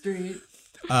 Jump Street.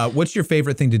 What's your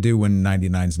favorite thing to do when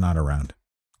 99's not around?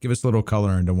 Give us a little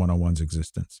color into 101's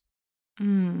existence.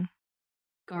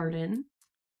 Garden.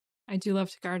 I do love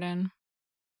to garden.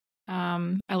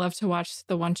 I love to watch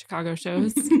the One Chicago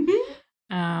shows.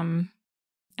 And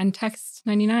text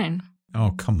 99.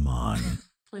 Oh, come on.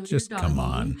 Just come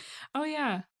on. Oh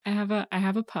yeah. I have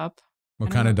a pup.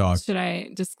 What kind of dog? Should I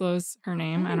disclose her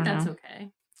name? I don't know. That's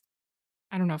okay.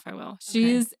 I don't know if I will.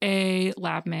 She's a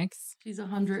lab mix. She's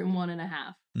 101 and a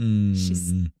half.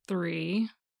 She's 3.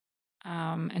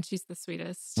 And she's the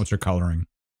sweetest. What's her coloring?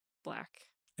 Black.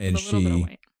 And a little bit of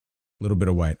white. Little bit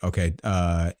of white. Okay.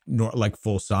 Like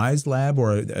full size lab,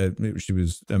 or she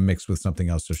was mixed with something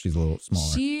else, so she's a little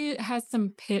smaller. She has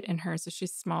some pit in her, so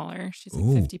she's smaller. She's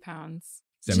like 50 pounds.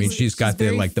 Does that mean she's got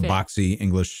the boxy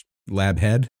English lab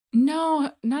head? No,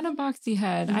 not a boxy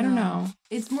head. No. I don't know.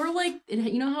 It's more like,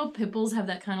 you know how pit bulls have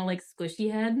that kind of like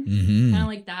squishy head? Mm-hmm. Kind of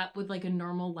like that with like a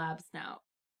normal lab snout.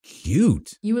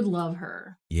 Cute. You would love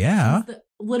her. Yeah.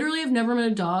 Literally, I've never met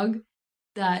a dog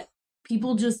that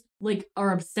people just like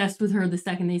are obsessed with her the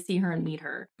second they see her and meet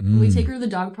her. When we take her to the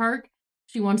dog park,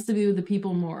 she wants to be with the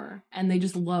people more, and they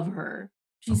just love her.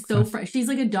 She's so fresh. She's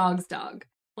like a dog's dog.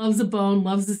 Loves a bone,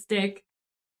 loves a stick.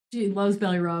 She loves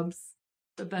belly rubs.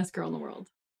 The best girl in the world.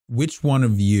 Which one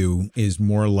of you is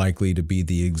more likely to be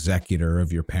the executor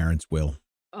of your parents' will?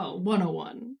 Oh,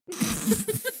 101.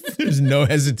 There's no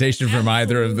hesitation from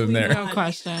either of them there. No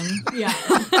question. Yeah.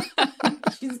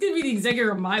 She's going to be the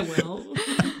executor of my will.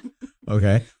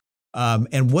 Okay.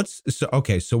 And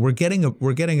so we're getting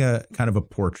a kind of a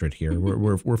portrait here.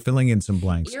 We're filling in some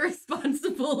blanks.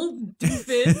 Irresponsible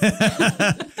doofus.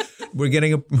 We're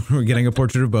getting a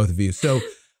portrait of both of you. So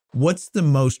what's the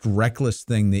most reckless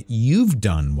thing that you've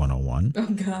done, 101? Oh,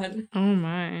 God. Oh,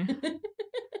 my.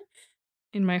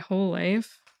 In my whole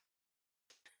life?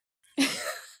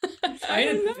 I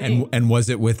don't know. And was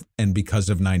it with and because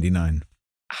of 99?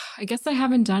 I guess I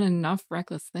haven't done enough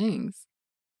reckless things.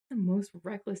 The most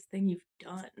reckless thing you've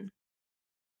done?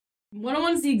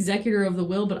 101's the executor of the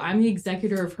will, but I'm the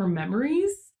executor of her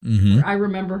memories. Mm-hmm. I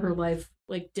remember her life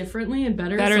like differently and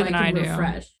better so than I can I do.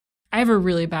 refresh. I have a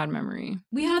really bad memory.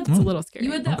 We had It's a little scary.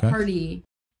 You had that party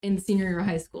in senior year of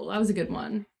high school. That was a good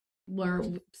one. Where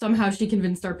somehow she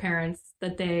convinced our parents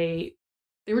that they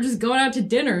were just going out to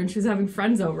dinner and she was having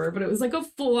friends over, but it was like a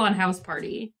full-on house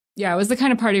party. Yeah, it was the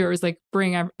kind of party where it was like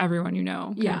bring everyone you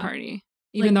know kind of party.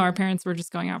 Even though our parents were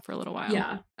just going out for a little while.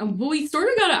 Yeah. Well, we sort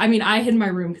of got, I mean, I hid in my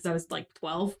room because I was like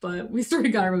 12, but we sort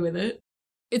of got away with it.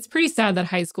 It's pretty sad that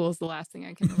high school is the last thing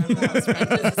I can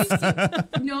remember.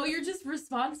 No, you're just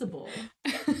responsible.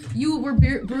 You were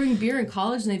brewing beer in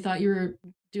college and they thought you were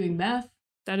doing meth.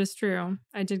 That is true.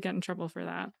 I did get in trouble for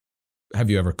that. Have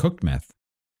you ever cooked meth?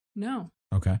 No.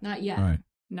 Okay. Not yet. All right.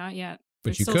 Not yet.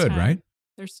 But you could, right?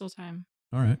 There's still time.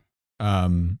 All right.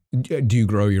 Do you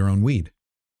grow your own weed?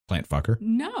 Plant fucker?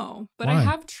 No, but Why? I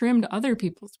have trimmed other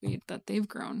people's weed that they've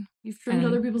grown. You've trimmed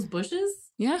other people's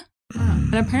bushes? Yeah.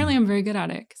 And apparently I'm very good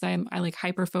at it because I like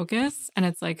hyper focus and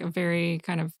it's like a very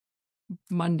kind of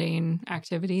mundane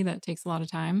activity that takes a lot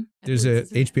of time. There's a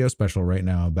HBO special right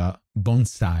now about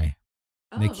bonsai.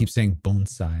 And they keep saying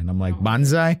bonsai. And I'm like,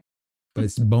 bonsai? But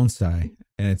it's bonsai.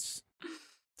 And it's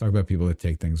talk about people that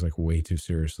take things like way too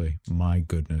seriously. My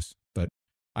goodness. But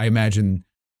I imagine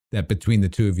that between the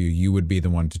two of you, you would be the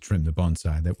one to trim the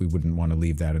bonsai, that we wouldn't want to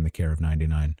leave that in the care of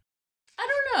 99. I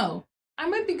don't know. I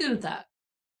might be good at that.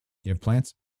 You have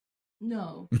plants?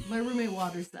 No, my roommate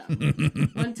waters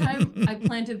them. One time I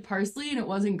planted parsley and it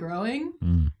wasn't growing.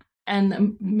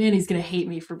 And Manny's going to hate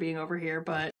me for being over here,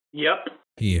 but... Yep.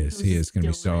 He is going to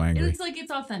be so angry. It's like,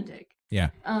 it's authentic. Yeah.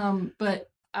 But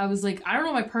I was like, I don't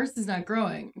know, my parsley's not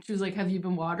growing. She was like, have you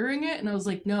been watering it? And I was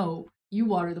like, no, you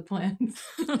water the plants.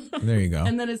 There you go.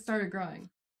 And then it started growing.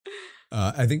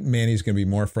 I think Manny's going to be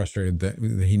more frustrated that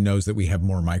he knows that we have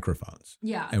more microphones.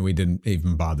 Yeah. And we didn't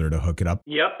even bother to hook it up.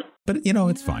 Yep. But,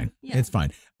 it's fine. Yeah. It's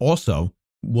fine. Also,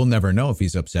 we'll never know if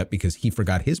he's upset because he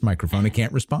forgot his microphone and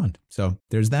can't respond. So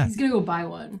there's that. He's going to go buy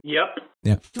one. Yep.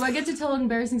 Yeah. Do I get to tell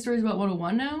embarrassing stories about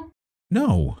 101 now?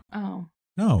 No. Oh.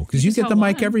 No, because you just get the tell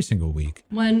mic one. every single week.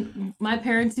 When my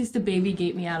parents used to baby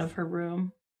gate me out of her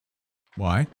room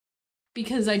Why?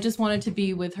 because I just wanted to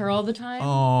be with her all the time.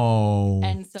 Oh.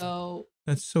 And so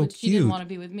That's so but she cute. didn't want to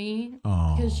be with me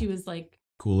Oh. because she was like,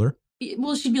 Cooler.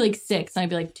 well, she'd be like 6 and I'd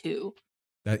be like 2.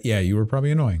 Yeah, you were probably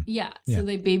annoying. Yeah. Yeah. So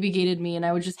they baby gated me and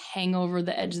I would just hang over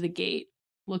the edge of the gate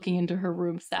looking into her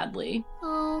room sadly.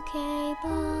 Okay,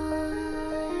 bye.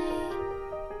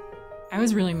 I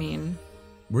was really mean.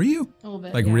 Were you? A little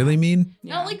bit. Like yeah. really mean?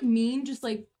 Yeah. Not like mean, just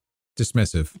like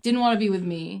Dismissive. didn't want to be with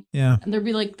me. Yeah. And there'd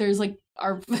be like, there's like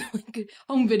our like,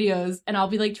 home videos and I'll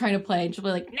be like trying to play and she'll be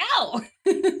like, no.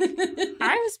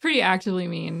 I was pretty actively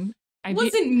mean. It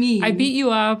wasn't mean. I beat you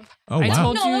up. Oh, I wow.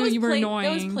 told No, that you was you were play, annoying.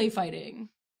 That was play fighting.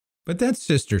 But that's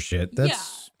sister shit.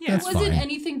 That's Yeah. that's It wasn't fine.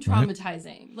 anything Right.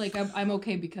 traumatizing. Like I'm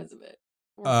okay because of it.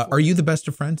 Are you the best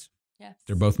of friends? Yes.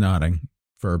 They're both nodding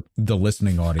for the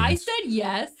listening audience. I said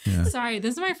yes. Yeah. Sorry,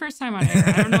 this is my first time on air.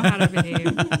 I don't know how to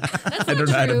behave. That's I not don't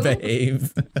know how to true.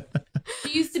 behave.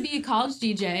 She used to be a college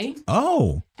DJ.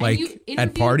 Oh, And like you at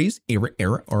interviewed- parties, or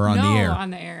on no, the air? on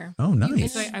the air. Oh,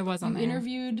 nice. Yes, I was on You the air.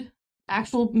 interviewed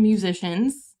actual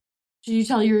musicians. Did you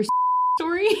tell your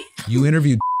story? You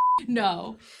interviewed.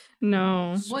 No.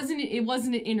 No, It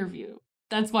wasn't an interview.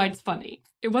 That's why it's funny.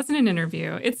 it wasn't an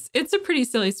interview. It's a pretty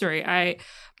silly story.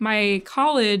 My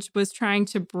college was trying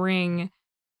to bring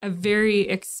a very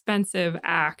expensive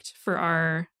act for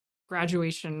our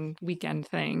graduation weekend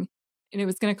thing. And it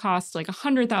was going to cost like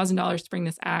 $100,000 to bring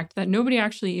this act that nobody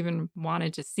actually even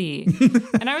wanted to see.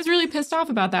 And I was really pissed off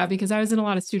about that because I was in a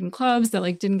lot of student clubs that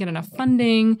like didn't get enough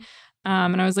funding.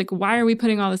 And I was like, why are we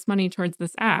putting all this money towards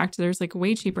this act? There's like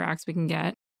way cheaper acts we can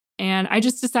get. And I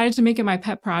just decided to make it my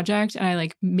pet project. And I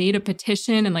like made a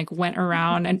petition and like went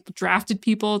around and drafted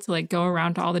people to like go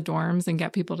around to all the dorms and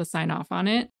get people to sign off on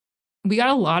it. We got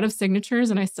a lot of signatures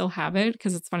and I still have it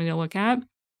because it's funny to look at.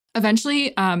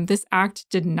 Eventually, this act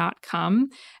did not come,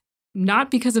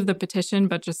 not because of the petition,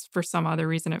 but just for some other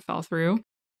reason it fell through.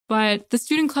 But the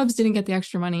student clubs didn't get the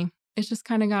extra money. It just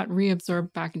kind of got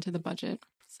reabsorbed back into the budget.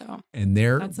 So And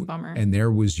there, that's a bummer. and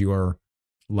there was your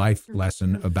life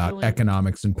lesson about Really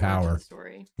economics and origin power.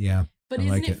 story. Yeah, But I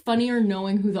isn't like it funnier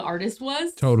knowing who the artist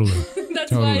was? totally. That's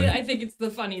Totally. why I think it's the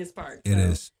funniest part. It so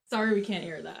is. Sorry we can't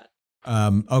hear that.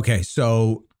 Okay,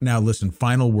 so now listen.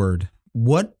 Final word.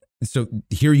 What? So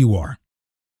here you are.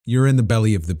 You're in the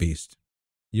belly of the beast.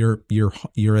 You're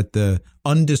at the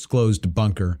undisclosed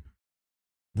bunker,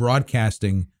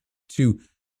 broadcasting to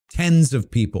tens of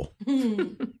people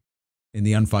in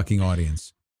the unfucking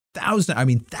audience.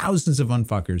 Thousands of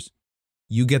unfuckers.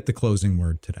 You get the closing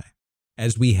word today.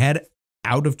 As we head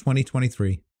out of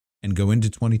 2023 and go into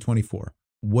 2024,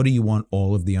 what do you want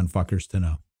all of the unfuckers to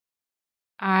know?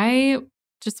 I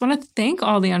just want to thank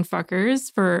all the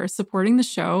unfuckers for supporting the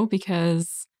show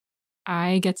because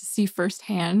I get to see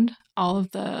firsthand all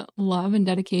of the love and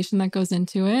dedication that goes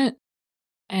into it.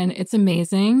 And it's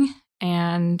amazing.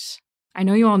 And I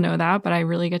know you all know that, but I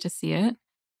really get to see it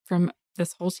from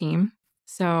this whole team.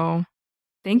 So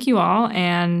thank you all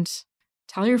and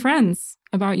tell your friends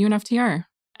about UNFTR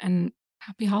and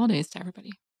happy holidays to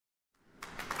everybody.